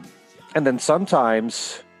 Mm-hmm. And then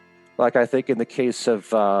sometimes, like I think in the case of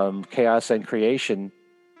Chaos and Creation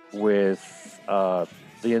with the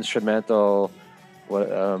instrumental,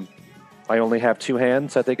 I Only Have Two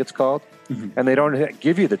Hands, I think it's called. Mm-hmm. And they don't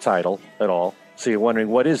give you the title at all. So you're wondering,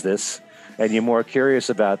 what is this? And you're more curious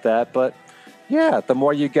about that. But yeah, the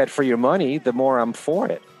more you get for your money, the more I'm for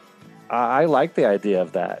it. I like the idea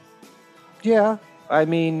of that. Yeah, I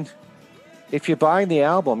mean, if you're buying the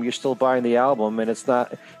album, you're still buying the album, and it's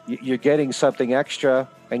not, you're getting something extra,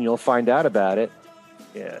 and you'll find out about it.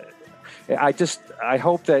 Yeah. I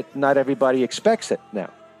hope that not everybody expects it now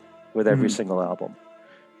with every single album.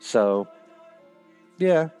 So,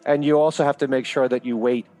 yeah, and you also have to make sure that you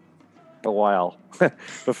wait a while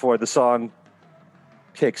before the song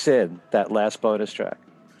kicks in, that last bonus track.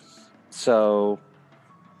 So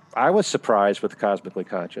I was surprised with Cosmically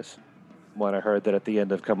Conscious when I heard that at the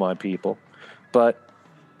end of Come On People. But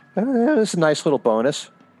it's a nice little bonus.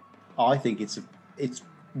 I think it's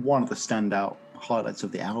one of the standout highlights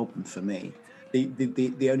of the album for me.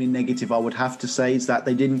 The only negative I would have to say is that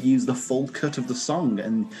they didn't use the full cut of the song,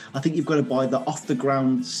 and I think you've got to buy the Off the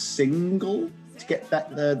Ground single to get back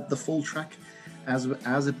the full track as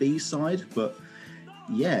a B-side. But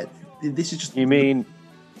yeah, this is just... You mean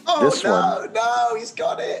this one? No, he's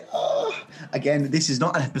got it. Oh. Again, this is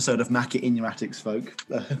not an episode of Mac It In Your Attics, folk.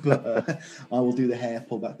 But I will do the hair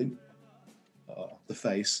pull back thing. The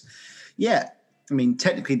face. Yeah, I mean,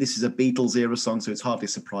 technically this is a Beatles era song, so it's hardly a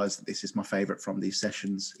surprise that this is my favourite from these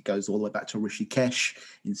sessions. It goes all the way back to Rishikesh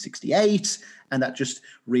in 1968, and that just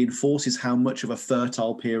reinforces how much of a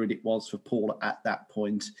fertile period it was for Paul at that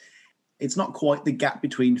point. It's not quite the gap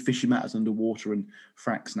between Fishy Matters Underwater and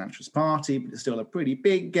Frank Sinatra's Party, but it's still a pretty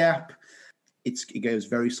big gap. It goes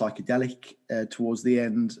very psychedelic towards the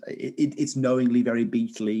end. It's knowingly very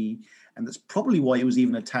Beatley, and that's probably why it was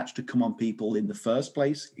even attached to Come On People in the first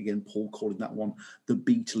place. Again, Paul calling that one the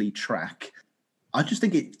Beatley track. I just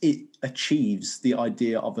think it achieves the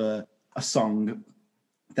idea of a song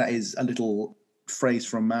that is a little phrase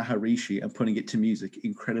from Maharishi and putting it to music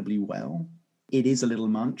incredibly well. It is a little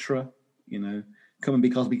mantra. You know, come and be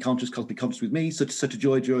conscious with me. Such a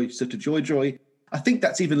joy, joy, such a joy, joy. I think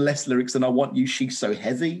that's even less lyrics than I Want You, She's So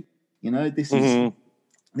Heavy. You know, this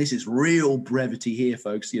is real brevity here,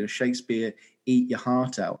 folks. You know, Shakespeare, eat your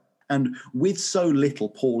heart out. And with so little,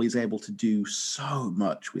 Paul is able to do so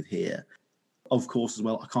much with here. Of course, as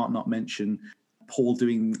well, I can't not mention Paul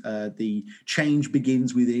doing the Change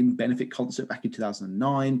Begins Within benefit concert back in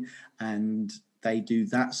 2009. And they do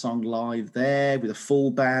that song live there with a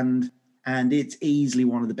full band. And it's easily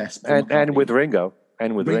one of the best. And with Ringo.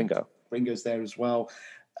 And with Ringo. Ringo's there as well.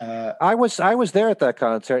 I was there at that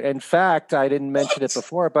concert. In fact, I didn't mention it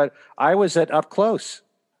before, but I was at Up Close.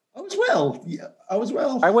 I was well. Yeah, I was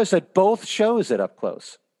well. I was at both shows at Up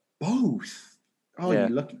Close. Both? Oh, yeah. you're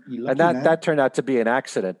lucky. And that turned out to be an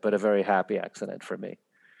accident, but a very happy accident for me.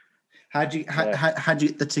 How'd you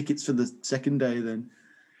get the tickets for the second day then?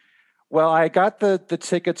 Well, I got the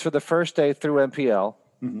tickets for the first day through MPL.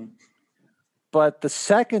 Mm-hmm. But the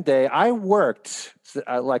second day, I worked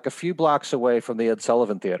like a few blocks away from the Ed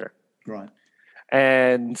Sullivan Theater. Right.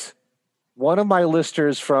 And one of my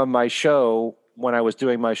listers from my show, when I was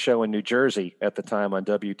doing my show in New Jersey at the time on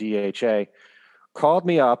WDHA, called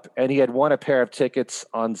me up, and he had won a pair of tickets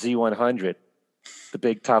on Z100, the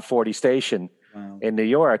big top 40 station in New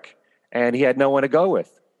York, and he had no one to go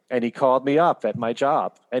with. And he called me up at my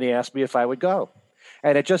job, and he asked me if I would go.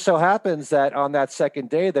 And it just so happens that on that second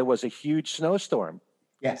day, there was a huge snowstorm.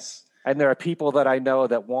 Yes. And there are people that I know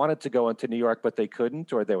that wanted to go into New York, but they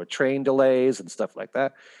couldn't, or there were train delays and stuff like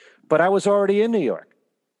that. But I was already in New York.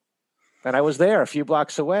 And I was there a few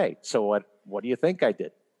blocks away. So what do you think I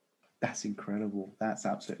did? That's incredible. That's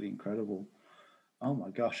absolutely incredible. Oh my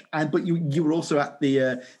gosh! But you were also at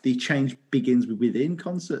the Change Begins Within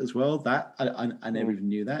concert as well. That I never even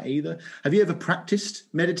knew that either. Have you ever practiced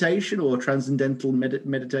meditation or transcendental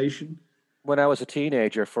meditation? When I was a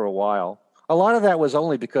teenager, for a while. A lot of that was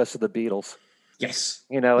only because of the Beatles. Yes.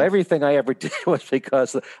 You know, everything I ever did was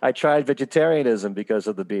because I tried vegetarianism because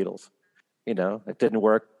of the Beatles. You know, it didn't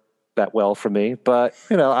work that well for me, but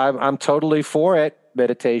you know, I'm totally for it.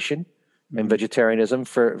 Meditation. and vegetarianism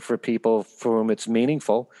for people for whom it's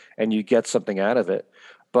meaningful and you get something out of it.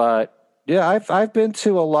 But yeah, I've been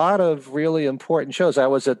to a lot of really important shows. I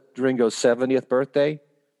was at Ringo's 70th birthday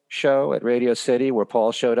show at Radio City where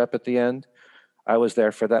Paul showed up at the end. I was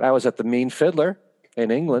there for that. I was at the Mean Fiddler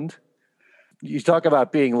in England. You talk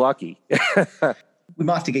about being lucky. We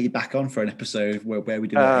might have to get you back on for an episode where we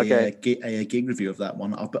do a gig review of that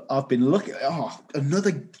one. I've been looking.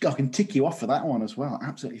 Another. I can tick you off for that one as well.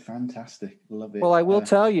 Absolutely fantastic. Love it. Well, I will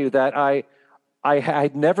tell you that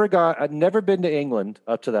I'd never been to England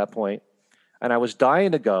up to that point, and I was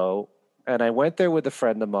dying to go. And I went there with a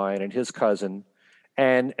friend of mine and his cousin.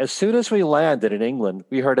 And as soon as we landed in England,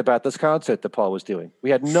 we heard about this concert that Paul was doing. We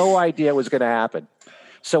had no idea it was going to happen.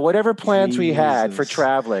 So whatever plans we had for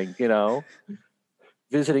traveling,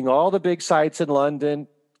 visiting all the big sites in London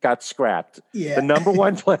got scrapped. Yeah. The number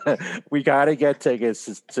one plan, we got to get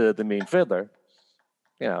tickets to the Mean Fiddler.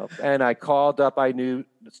 And I called up,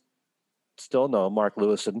 still know Mark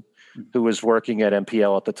Lewison, who was working at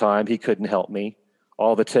MPL at the time. He couldn't help me.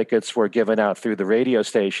 All the tickets were given out through the radio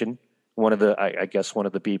station, one of the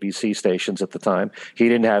BBC stations at the time. He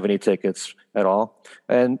didn't have any tickets at all.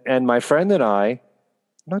 And my friend and I,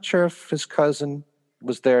 I'm not sure if his cousin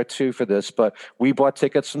was there too for this, but we bought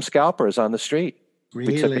tickets from scalpers on the street.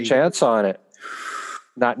 Really? We took a chance on it,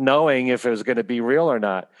 not knowing if it was going to be real or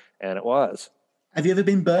not. And it was. Have you ever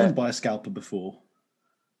been burned by a scalper before?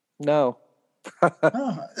 No.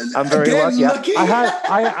 Oh, I'm very again, lucky.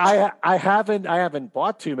 I haven't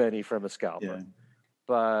bought too many from a scalper, Yeah.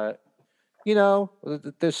 but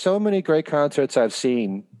there's so many great concerts I've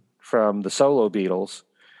seen from the solo Beatles.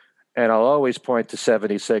 And I'll always point to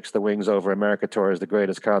 76, the Wings Over America tour, as the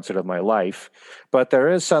greatest concert of my life. But there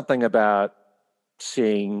is something about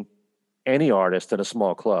seeing any artist in a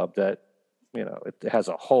small club that, it has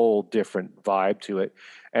a whole different vibe to it.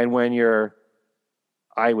 And when you're,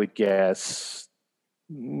 I would guess,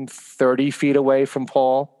 30 feet away from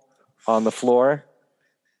Paul on the floor,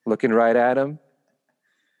 looking right at him,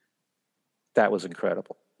 that was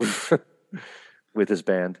incredible with his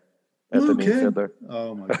band. At the Mean Fiddler.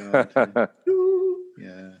 Oh my God.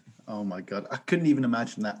 Yeah. Oh my God. I couldn't even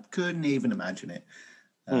imagine that. Couldn't even imagine it.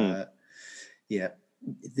 Yeah.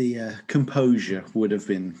 The composure would have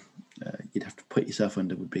been, you'd have to put yourself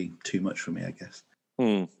under, would be too much for me, I guess.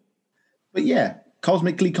 But yeah,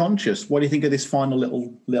 Cosmically Conscious. What do you think of this final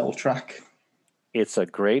little track? It's a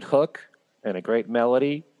great hook and a great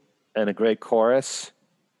melody and a great chorus.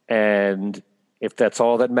 And if that's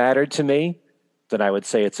all that mattered to me, then I would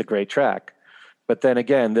say it's a great track. But then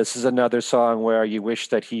again, this is another song where you wish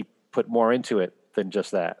that he put more into it than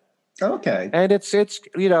just that. Okay. And it's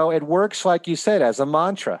it works, like you said, as a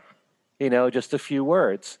mantra, just a few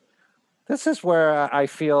words. This is where I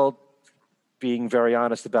feel, being very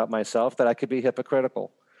honest about myself, that I could be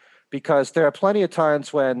hypocritical. Because there are plenty of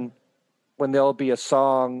times when there'll be a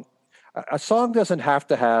song doesn't have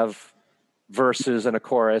to have verses and a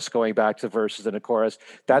chorus, going back to verses and a chorus.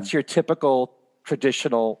 That's your typical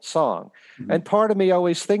traditional song. And part of me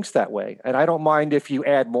always thinks that way. And I don't mind if you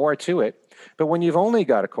add more to it. But when you've only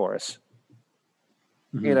got a chorus,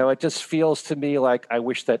 it just feels to me like I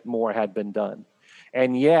wish that more had been done.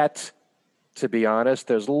 And yet, to be honest,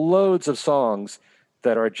 there's loads of songs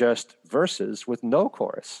that are just verses with no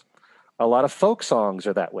chorus. A lot of folk songs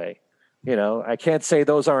are that way. I can't say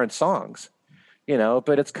those aren't songs,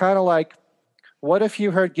 but it's kind of like, what if you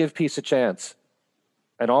heard Give Peace a Chance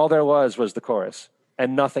and all there was the chorus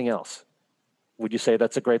and nothing else? Would you say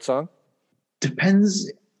that's a great song?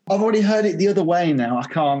 Depends. I've already heard it the other way now.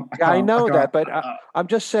 I know that, but I'm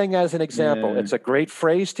just saying as an example. Yeah. It's a great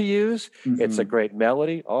phrase to use. It's a great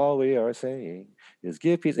melody. All we are saying is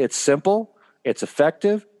give peace. It's simple. It's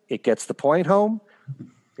effective. It gets the point home.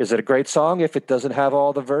 Is it a great song if it doesn't have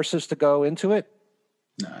all the verses to go into it?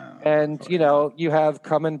 No. And, you have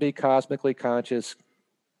Come and Be Cosmically Conscious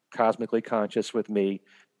with me,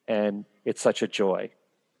 and it's such a joy.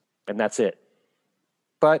 And that's it.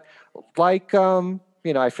 But like,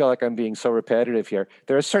 I feel like I'm being so repetitive here.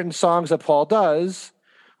 There are certain songs that Paul does,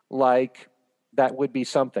 like That Would Be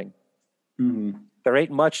Something. There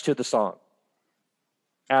ain't much to the song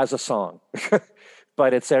as a song,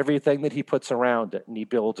 but it's everything that he puts around it and he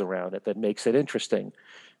builds around it that makes it interesting.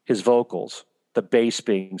 His vocals, the bass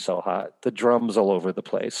being so hot, the drums all over the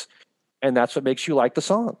place. And that's what makes you like the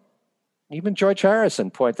song. Even George Harrison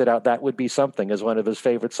pointed out That Would Be Something as one of his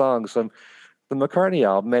favorite songs from the McCartney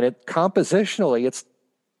album. And compositionally,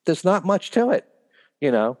 there's not much to it,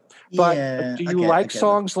 But do you like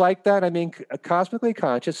songs like that? I mean, Cosmically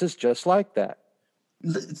Conscious is just like that.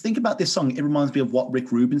 Think about this song. It reminds me of what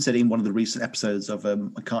Rick Rubin said in one of the recent episodes of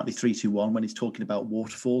McCartney 321 when he's talking about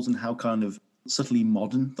waterfalls and how kind of subtly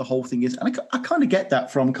modern the whole thing is. And I kind of get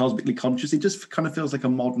that from Cosmically Conscious. It just kind of feels like a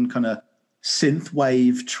modern kind of synth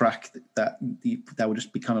wave track that would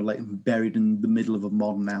just be kind of like buried in the middle of a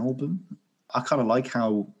modern album. I kind of like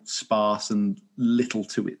how sparse and little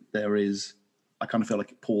to it there is. I kind of feel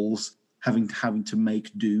like Paul's having to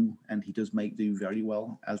make do, and he does make do very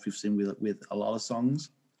well, as we've seen with a lot of songs.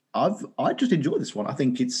 I just enjoy this one. I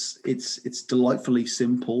think it's delightfully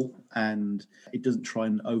simple, and it doesn't try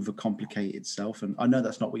and overcomplicate itself. And I know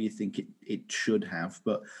that's not what you think it should have,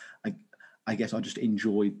 but I guess I just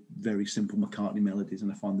enjoy very simple McCartney melodies,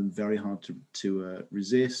 and I find them very hard to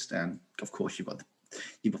resist. And of course, you've got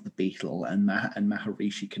the Beatle and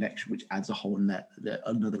Maharishi connection, which adds a whole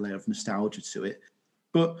another layer of nostalgia to it.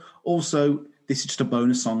 But also, this is just a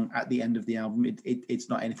bonus song at the end of the album. It's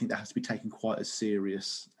not anything that has to be taken quite as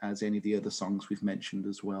serious as any of the other songs we've mentioned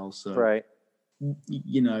as well. So, Right.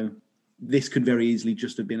 You know, this could very easily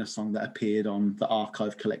just have been a song that appeared on the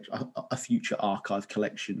archive collection, a future archive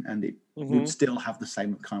collection, and it would still have the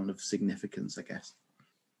same kind of significance, I guess.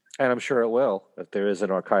 And I'm sure it will if there is an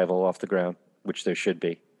archival off the ground, which there should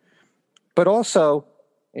be. But also,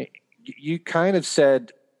 you kind of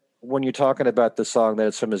said when you're talking about the song that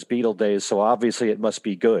it's from his Beatle days, so obviously it must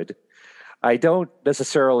be good. I don't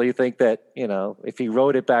necessarily think that, you know, if he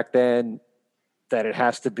wrote it back then, that it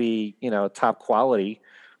has to be, you know, top quality.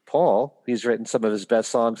 Paul, he's written some of his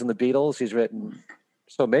best songs in the Beatles. He's written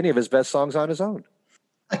so many of his best songs on his own.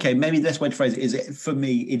 Okay, maybe the best way to phrase it is, for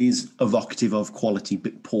me, it is evocative of quality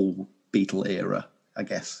Paul Beatle era, I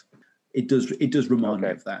guess. It does remind me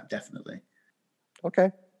of that, definitely.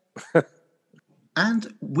 Okay.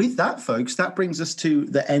 And with that, folks, that brings us to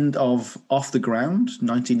the end of Off the Ground,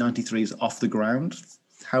 1993's Off the Ground.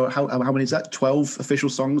 How many is that? 12 official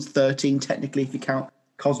songs, 13 technically if you count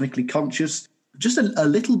Cosmically Conscious. Just a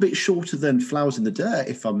little bit shorter than Flowers in the Dirt,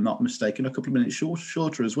 if I'm not mistaken, a couple of minutes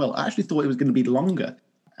shorter as well. I actually thought it was going to be longer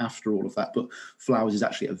after all of that, but Flowers is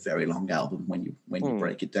actually a very long album when you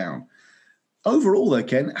break it down. Overall, though,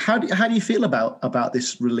 Ken, how do you feel about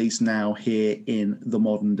this release now here in the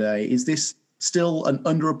modern day? Is this still an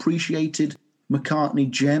underappreciated McCartney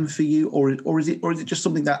gem for you, or is it just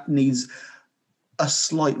something that needs a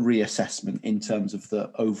slight reassessment in terms of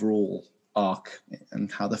the overall arc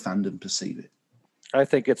and how the fandom perceive it? I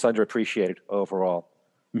think it's underappreciated overall.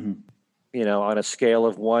 Mm-hmm. You know, on a scale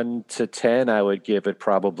of 1 to 10, I would give it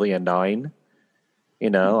probably a 9. You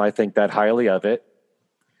know, I think that highly of it.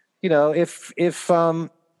 You know, if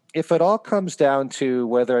it all comes down to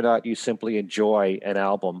whether or not you simply enjoy an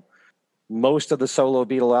album, most of the solo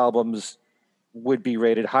Beatle albums would be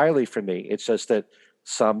rated highly for me. It's just that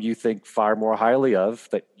some you think far more highly of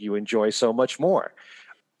that you enjoy so much more.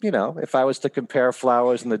 You know, if I was to compare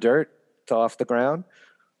Flowers in the Dirt to Off the Ground,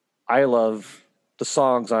 I love the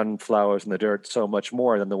songs on Flowers in the Dirt so much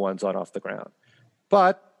more than the ones on Off the Ground.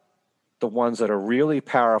 But the ones that are really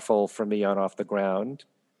powerful for me on Off the Ground,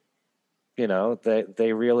 you know,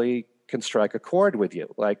 they really can strike a chord with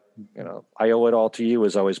you. Like, you know, I Owe It All to You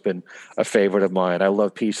has always been a favorite of mine. I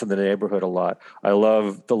love Peace in the Neighborhood a lot. I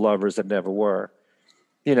love The Lovers That Never Were.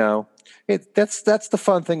 You know, that's the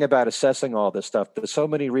fun thing about assessing all this stuff. There's so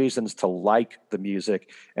many reasons to like the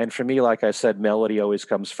music. And for me, like I said, melody always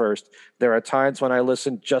comes first. There are times when I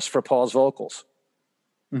listen just for Paul's vocals.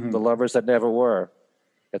 The Lovers That Never Were.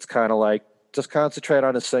 It's kind of like, just concentrate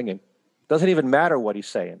on his singing. Doesn't even matter what he's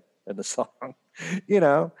saying in the song. You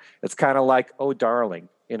know, it's kind of like, Oh, Darling.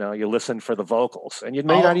 You know, you listen for the vocals and you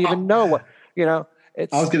may not even know what, you know.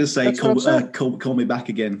 It's, I was going to say, call Me Back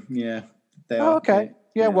Again. Yeah. They are. Okay.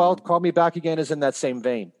 Yeah, well, Call Me Back Again is in that same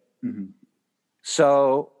vein. Mm-hmm.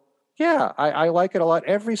 So, yeah, I like it a lot.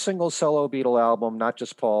 Every single solo Beatle album, not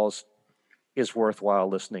just Paul's, is worthwhile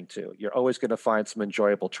listening to. You're always going to find some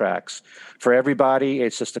enjoyable tracks. For everybody,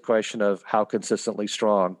 it's just a question of how consistently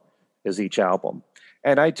strong is each album.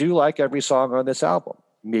 And I do like every song on this album.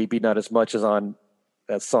 Maybe not as much as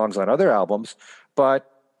songs on other albums,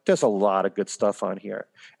 but there's a lot of good stuff on here.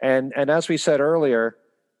 And as we said earlier,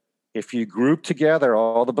 if you group together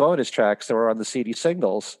all the bonus tracks that were on the CD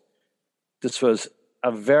singles, this was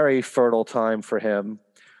a very fertile time for him.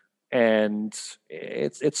 And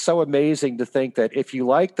it's so amazing to think that if you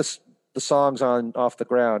like the songs on Off the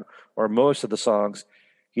Ground, or most of the songs,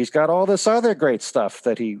 he's got all this other great stuff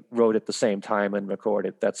that he wrote at the same time and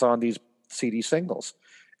recorded that's on these CD singles.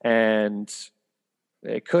 And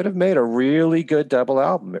it could have made a really good double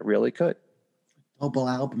album. It really could. Double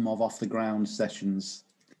album of Off the Ground sessions.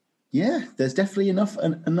 Yeah, there's definitely enough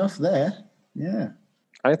there. Yeah.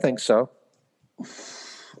 I think so.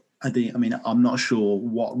 I'm not sure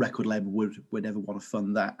what record label would ever want to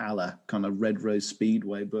fund that a la kind of Red Rose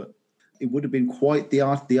Speedway, but it would have been quite the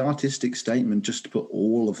artistic statement just to put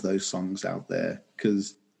all of those songs out there.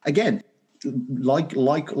 Because again, like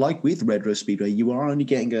with Red Rose Speedway, you are only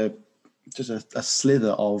getting a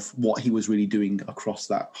slither of what he was really doing across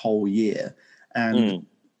that whole year. And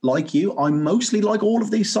like you, I mostly like all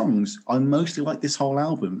of these songs. I mostly like this whole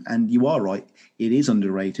album. And you are right, it is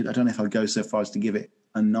underrated. I don't know if I'd go so far as to give it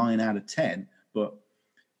a 9 out of 10, but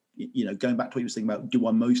going back to what you were saying about, do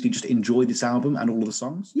I mostly just enjoy this album and all of the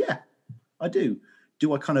songs? Yeah, I do.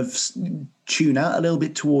 Do I kind of tune out a little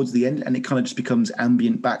bit towards the end and it kind of just becomes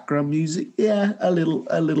ambient background music? Yeah, a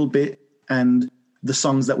little bit. And the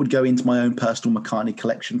songs that would go into my own personal McCartney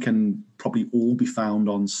collection can probably all be found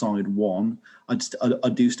on side 1. I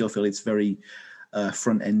do still feel it's very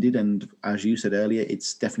front-ended, and as you said earlier,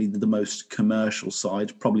 it's definitely the most commercial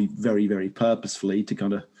side, probably very, very purposefully to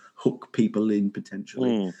kind of hook people in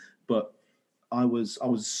potentially. But I was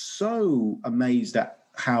so amazed at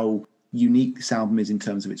how unique this album is in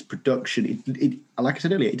terms of its production. It like I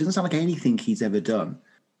said earlier, it doesn't sound like anything he's ever done,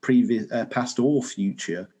 previous, past or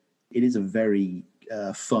future. It is a very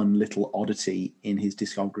fun little oddity in his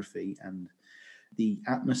discography, and the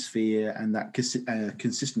atmosphere and that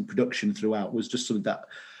consistent production throughout was just something that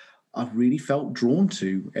I really felt drawn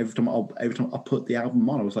to every time I put the album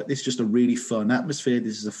on. I was like, this is just a really fun atmosphere.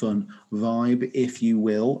 This is a fun vibe, if you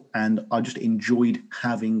will. And I just enjoyed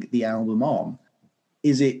having the album on.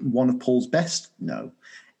 Is it one of Paul's best? No.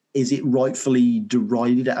 Is it rightfully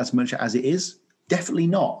derided as much as it is? Definitely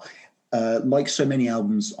not. Like so many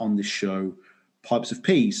albums on this show, Pipes of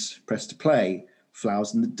Peace, Press to Play,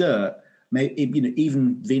 Flowers in the Dirt,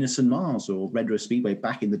 even Venus and Mars or Red Rose Speedway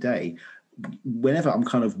back in the day, whenever I'm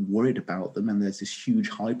kind of worried about them and there's this huge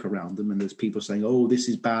hype around them and there's people saying, oh, this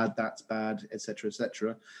is bad, that's bad, etc.,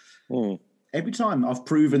 etc. Every time I've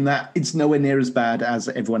proven that it's nowhere near as bad as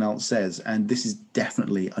everyone else says. And this is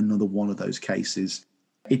definitely another one of those cases.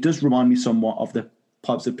 It does remind me somewhat of the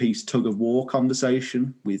Pipes of Peace tug of war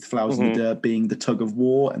conversation, with Flowers in the Dirt being the tug of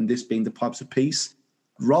war and this being the Pipes of Peace.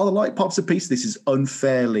 Rather like Pipes of Peace, this is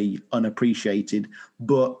unfairly unappreciated,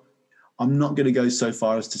 but I'm not going to go so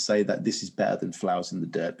far as to say that this is better than Flowers in the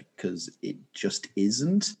Dirt, because it just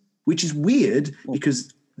isn't, which is weird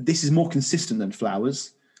because this is more consistent than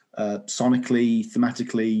Flowers, sonically,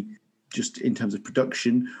 thematically, just in terms of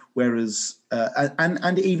production, whereas,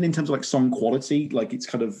 and even in terms of like song quality, like it's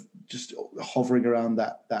kind of just hovering around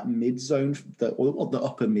that mid zone, or the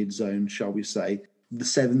upper mid zone, shall we say, the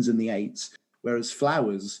 7s and the 8s. Whereas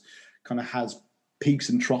Flowers kind of has peaks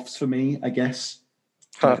and troughs for me, I guess.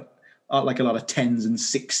 Like a lot of 10s and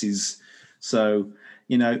 6s. So,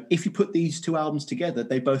 if you put these two albums together,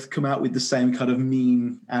 they both come out with the same kind of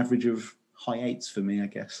mean average of high 8s for me, I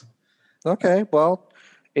guess. Okay, well,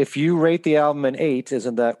 if you rate the album an 8,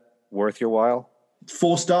 isn't that worth your while?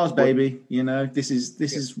 4 stars, baby. This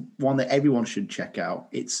is one that everyone should check out.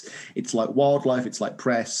 It's like Wildlife, it's like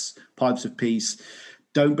Press, Pipes of Peace.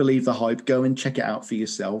 Don't believe the hype. Go and check it out for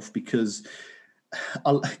yourself, because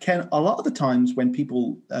Ken, a lot of the times when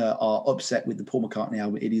people are upset with the Paul McCartney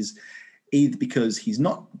album, it is either because he's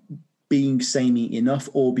not being samey enough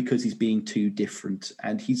or because he's being too different,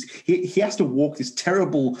 and he has to walk this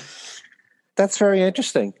terrible. That's very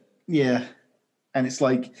interesting. Yeah. And it's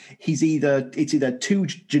like it's either too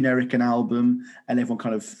generic an album and everyone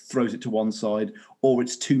kind of throws it to one side, or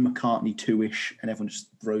it's too McCartney 2-ish and everyone just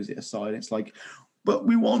throws it aside. It's like, but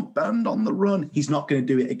we want Band on the Run. He's not going to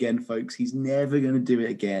do it again, folks. He's never going to do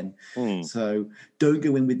it again. So don't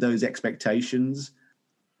go in with those expectations.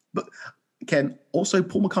 But Ken, also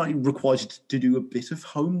Paul McCartney requires you to do a bit of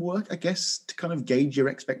homework, I guess, to kind of gauge your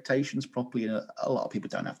expectations properly. And a lot of people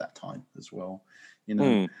don't have that time as well.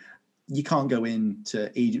 You can't go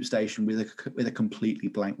into Egypt Station with a completely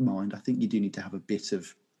blank mind. I think you do need to have a bit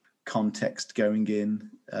of context going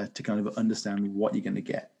in to kind of understand what you're going to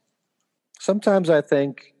get. Sometimes I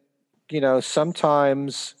think,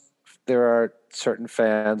 sometimes there are certain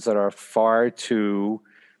fans that are far too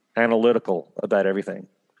analytical about everything.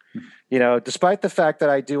 Despite the fact that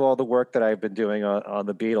I do all the work that I've been doing on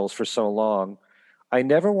the Beatles for so long, I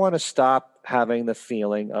never want to stop having the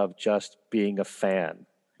feeling of just being a fan.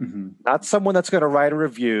 Not someone that's going to write a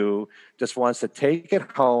review, just wants to take it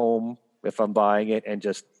home if I'm buying it and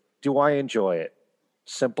just, do I enjoy it?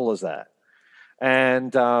 Simple as that.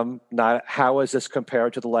 And not how is this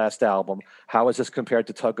compared to the last album? How is this compared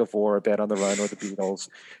to Tug of War, Band on the Run, or the Beatles?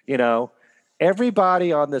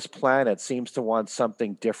 Everybody on this planet seems to want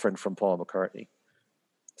something different from Paul McCartney.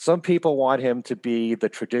 Some people want him to be the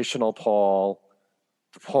traditional Paul.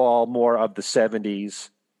 Paul more of the 70s.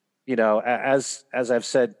 You know, as I've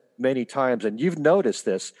said many times, and you've noticed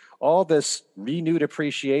this, all this renewed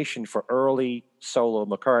appreciation for early solo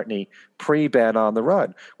McCartney pre-Band on the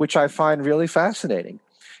Run, which I find really fascinating.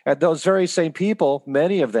 And those very same people,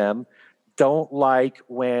 many of them, don't like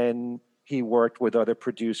when he worked with other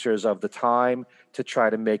producers of the time to try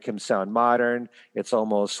to make him sound modern. It's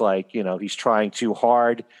almost like, you know, he's trying too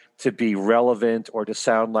hard to be relevant or to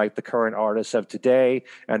sound like the current artists of today,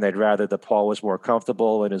 and they'd rather that Paul was more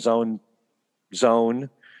comfortable in his own zone.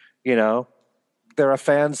 You know, there are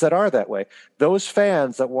fans that are that way. Those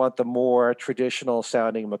fans that want the more traditional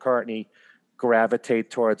sounding McCartney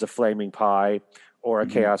gravitate towards a Flaming Pie or a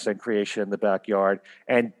Chaos and Creation in the Backyard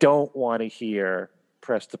and don't want to hear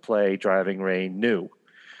Press to Play, Driving Rain new.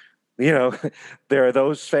 You know, there are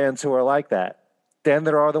those fans who are like that. Then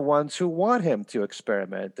there are the ones who want him to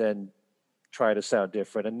experiment and try to sound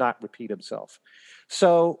different and not repeat himself.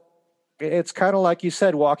 So it's kind of like you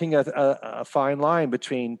said, walking a fine line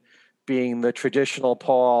between being the traditional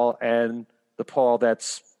Paul and the Paul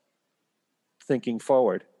that's thinking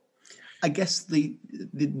forward. I guess the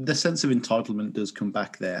sense of entitlement does come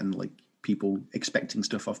back there, and like people expecting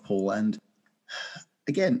stuff off Paul. And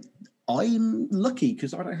again, I'm lucky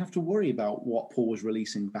because I don't have to worry about what Paul was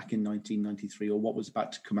releasing back in 1993 or what was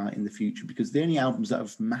about to come out in the future, because the only albums that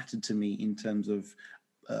have mattered to me in terms of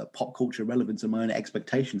pop culture relevance and my own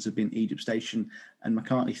expectations have been Egypt Station and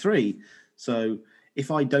McCartney 3. So if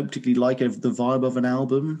I don't particularly like the vibe of an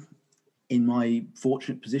album, in my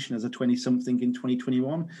fortunate position as a 20-something in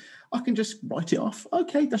 2021, I can just write it off.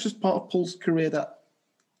 Okay, that's just part of Paul's career that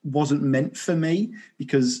wasn't meant for me,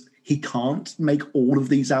 because he can't make all of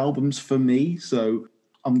these albums for me. So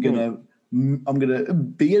I'm gonna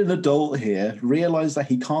be an adult here, realize that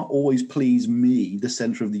he can't always please me, the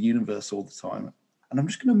center of the universe, all the time. And I'm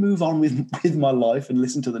just going to move on with my life and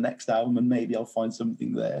listen to the next album, and maybe I'll find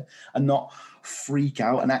something there, and not freak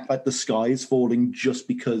out and act like the sky is falling just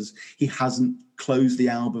because he hasn't closed the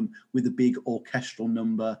album with a big orchestral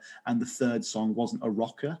number and the third song wasn't a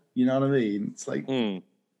rocker. You know what I mean? It's like,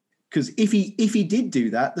 because if he did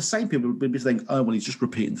do that, the same people would be saying, oh, well, he's just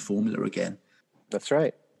repeating the formula again. That's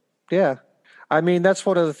right. Yeah. I mean, that's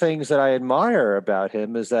one of the things that I admire about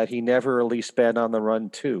him, is that he never released Band on the Run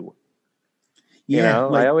 2. You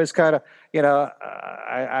know, I always kind of, you know,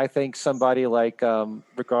 I think somebody like,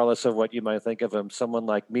 regardless of what you might think of him, someone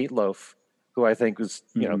like Meatloaf, who I think was,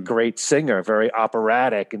 you know, great singer, very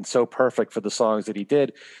operatic and so perfect for the songs that he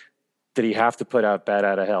did he have to put out Bat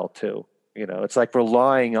Out of Hell too? You know, it's like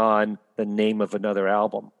relying on the name of another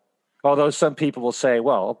album. Although some people will say,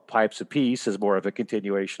 well, Pipes of Peace is more of a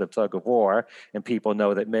continuation of Tug of War, and people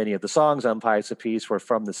know that many of the songs on Pipes of Peace were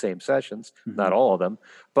from the same sessions, not all of them,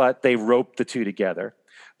 but they roped the two together.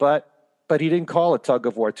 But he didn't call it Tug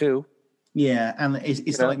of War 2. Yeah, and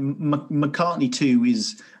it's like McCartney 2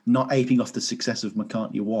 is not aping off the success of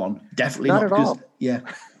McCartney 1. Definitely not at all. Yeah,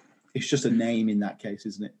 it's just a name in that case,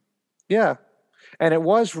 isn't it? Yeah, and it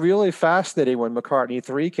was really fascinating when McCartney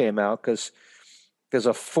 3 came out, because there's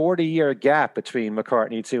a 40-year gap between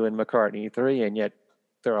McCartney 2 and McCartney 3, and yet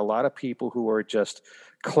there are a lot of people who are just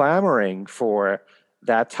clamoring for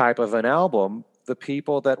that type of an album, the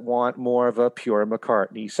people that want more of a pure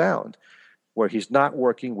McCartney sound, where he's not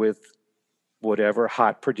working with whatever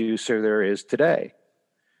hot producer there is today,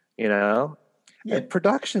 you know? Yeah. And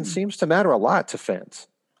production seems to matter a lot to fans.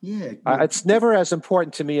 Yeah. It's never as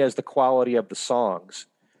important to me as the quality of the songs,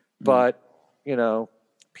 but, you know,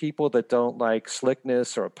 people that don't like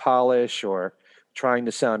slickness or polish or trying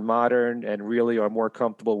to sound modern and really are more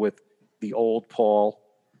comfortable with the old Paul,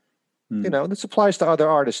 you know, this applies to other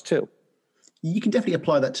artists too. You can definitely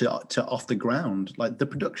apply that to Off the Ground. Like, the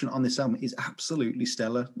production on this album is absolutely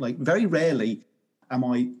stellar. Like, very rarely am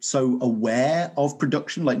I so aware of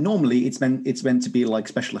production. Like, normally it's meant to be like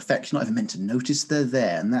special effects. You're not even meant to notice they're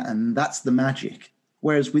there, and that's the magic.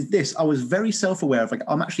 Whereas with this, I was very self-aware of, like,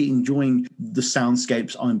 I'm actually enjoying the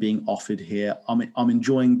soundscapes I'm being offered here. I'm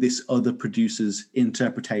enjoying this other producer's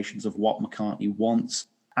interpretations of what McCartney wants.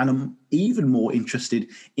 And I'm even more interested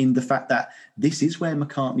in the fact that this is where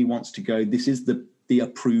McCartney wants to go. This is the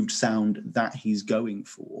approved sound that he's going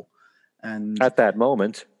for. And at that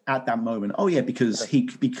moment. Oh yeah, because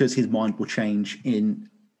his mind will change in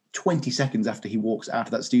 20 seconds after he walks out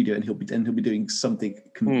of that studio, and he'll be doing something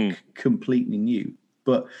completely new.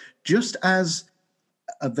 But just as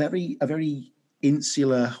a very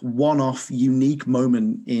insular, one-off, unique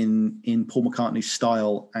moment in Paul McCartney's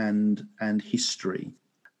style and history,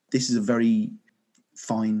 this is a very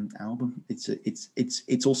fine album.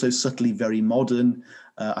 It's also subtly very modern.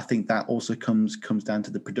 I think that also comes down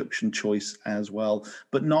to the production choice as well,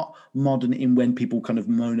 but not modern in when people kind of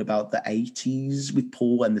moan about the 80s with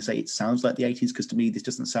Paul and they say it sounds like the 80s, because to me this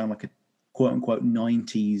doesn't sound like a quote unquote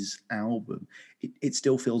 90s album. It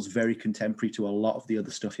still feels very contemporary to a lot of the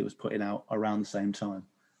other stuff he was putting out around the same time.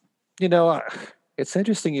 You know, it's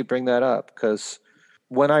interesting you bring that up, because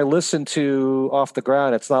when I listen to Off the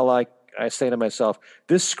Ground, it's not like I say to myself,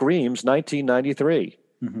 this screams 1993.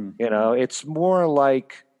 You know, it's more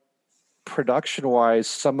like production-wise,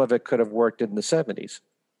 some of it could have worked in the 70s,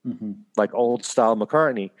 like old style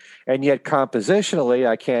McCartney. And yet compositionally,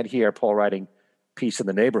 I can't hear Paul writing Peace in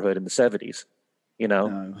the Neighborhood in the 70s, you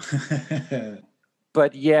know? No.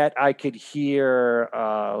 But yet I could hear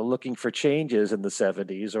Looking for Changes in the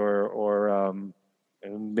 70s, or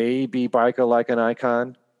maybe Biker Like an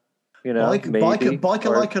Icon. You know,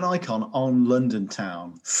 Biker Like an Icon on London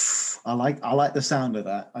Town. I like the sound of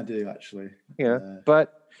that. I do actually. Yeah,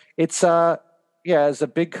 but it's it's a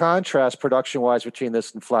big contrast production wise between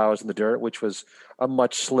this and Flowers in the Dirt, which was a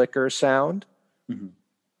much slicker sound.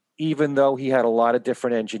 Even though he had a lot of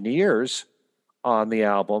different engineers on the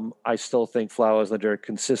album, I still think Flowers in the Dirt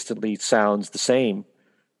consistently sounds the same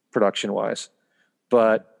production wise.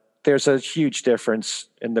 But there's a huge difference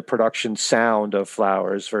in the production sound of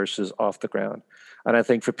Flowers versus Off the Ground. And I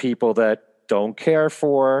think for people that don't care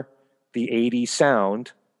for the 80s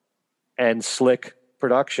sound and slick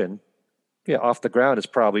production, Off the Ground is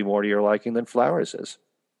probably more to your liking than Flowers is,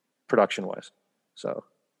 production-wise. So,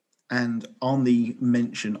 and on the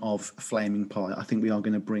mention of Flaming Pie, I think we are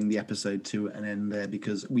going to bring the episode to an end there,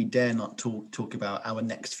 because we dare not talk about our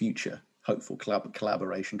next future hopeful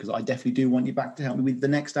collaboration, because I definitely do want you back to help me with the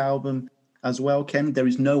next album as well, Ken. There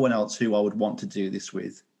is no one else who I would want to do this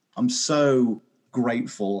with. I'm so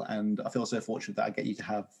grateful, and I feel so fortunate that I get you to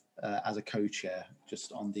have as a co-chair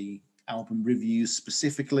just on the album reviews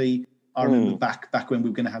specifically. I remember back when we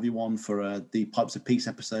were going to have you on for the Pipes of Peace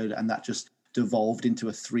episode, and that just devolved into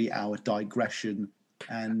a 3-hour digression.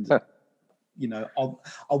 And you know,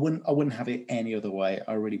 I wouldn't have it any other way.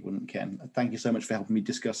 I really wouldn't, Ken. Thank you so much for helping me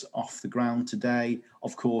discuss Off the Ground today.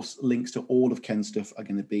 Of course, links to all of Ken's stuff are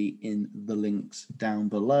going to be in the links down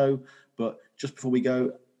below. But just before we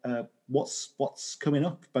go, what's coming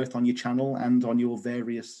up, both on your channel and on your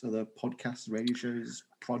various other podcasts, radio shows,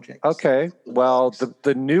 projects? Okay. Well,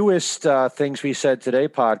 the newest Things We Said Today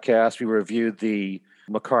podcast, we reviewed the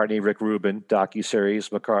McCartney Rick Rubin docuseries,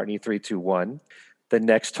 McCartney 321. The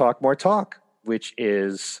next Talk More Talk, which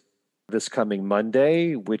is this coming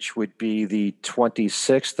Monday, which would be the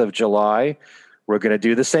 26th of July. We're going to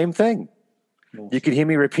do the same thing. Awesome. You can hear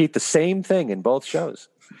me repeat the same thing in both shows,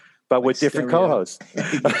 but with different co-hosts.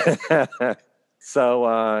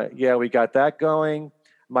 So, we got that going.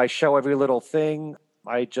 My show, Every Little Thing,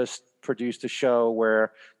 I just produced a show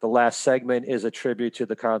where the last segment is a tribute to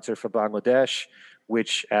the concert for Bangladesh,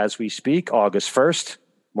 which, as we speak, August 1st,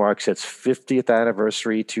 marks its 50th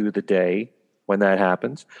anniversary to the day when that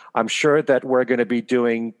happens. I'm sure that we're going to be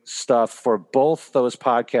doing stuff for both those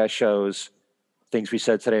podcast shows, Things We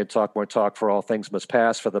Said Today and Talk More Talk, for All Things Must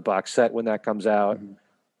Pass, for the box set when that comes out.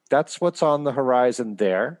 That's what's on the horizon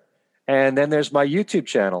there. And then there's my YouTube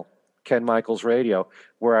channel, Ken Michaels Radio,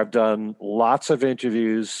 where I've done lots of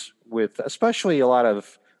interviews with especially a lot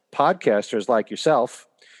of podcasters like yourself.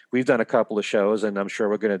 We've done a couple of shows, and I'm sure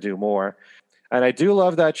we're going to do more. And I do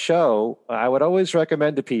love that show. I would always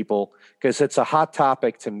recommend to people, because it's a hot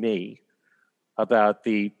topic to me, about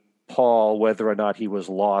the Paul, whether or not he was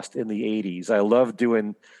lost in the 80s. I love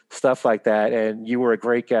doing stuff like that. And you were a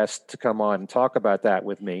great guest to come on and talk about that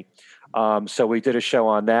with me. So we did a show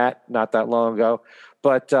on that not that long ago.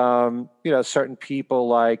 But, certain people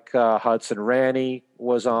like Hudson Ranney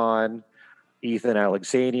was on, Ethan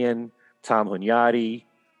Alexanian, Tom Hunyadi.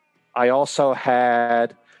 I also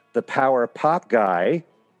had the power pop guy,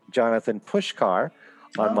 Jonathan Pushkar,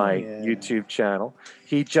 on my YouTube channel.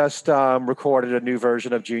 He just recorded a new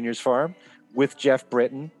version of Junior's Farm with Jeff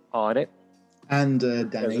Britton on it. And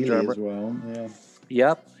Dan Ely as well. Yeah.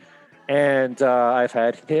 Yep. And I've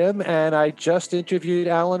had him, and I just interviewed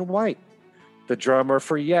Alan White, the drummer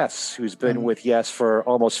for Yes, who's been with Yes for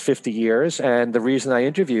almost 50 years. And the reason I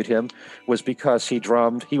interviewed him was because he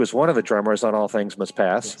was one of the drummers on All Things Must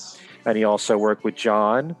Pass. Yes. And he also worked with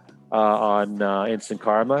John on Instant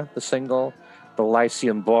Karma, the single, the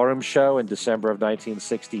Lyceum Ballroom Show in December of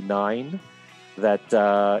 1969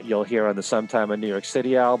 that you'll hear on the Sometime in New York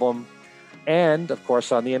City album, and, of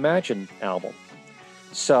course, on the Imagine album.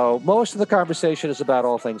 So most of the conversation is about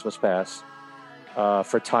All Things Must Pass.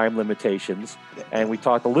 for time limitations. And we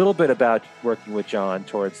talked a little bit about working with John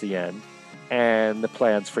towards the end and the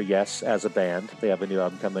plans for Yes as a band. They have a new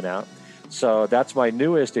album coming out. So that's my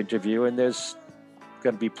newest interview, and there's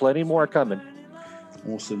going to be plenty more coming.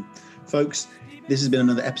 Awesome. Folks, this has been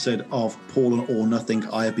another episode of Paul and All Nothing.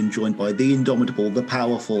 I have been joined by the indomitable, the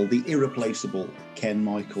powerful, the irreplaceable Ken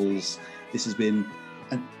Michaels. This has been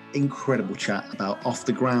an incredible chat about Off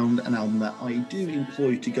the Ground, an album that I do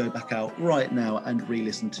implore you to go back out right now and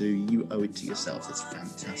re-listen to. You owe it to yourself. It's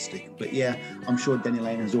fantastic. But yeah, I'm sure Denny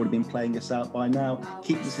Lane has already been playing us out by now.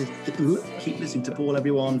 Keep listening to Paul,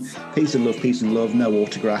 everyone. Peace and love, no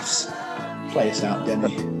autographs. Play us out,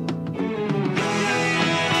 Denny.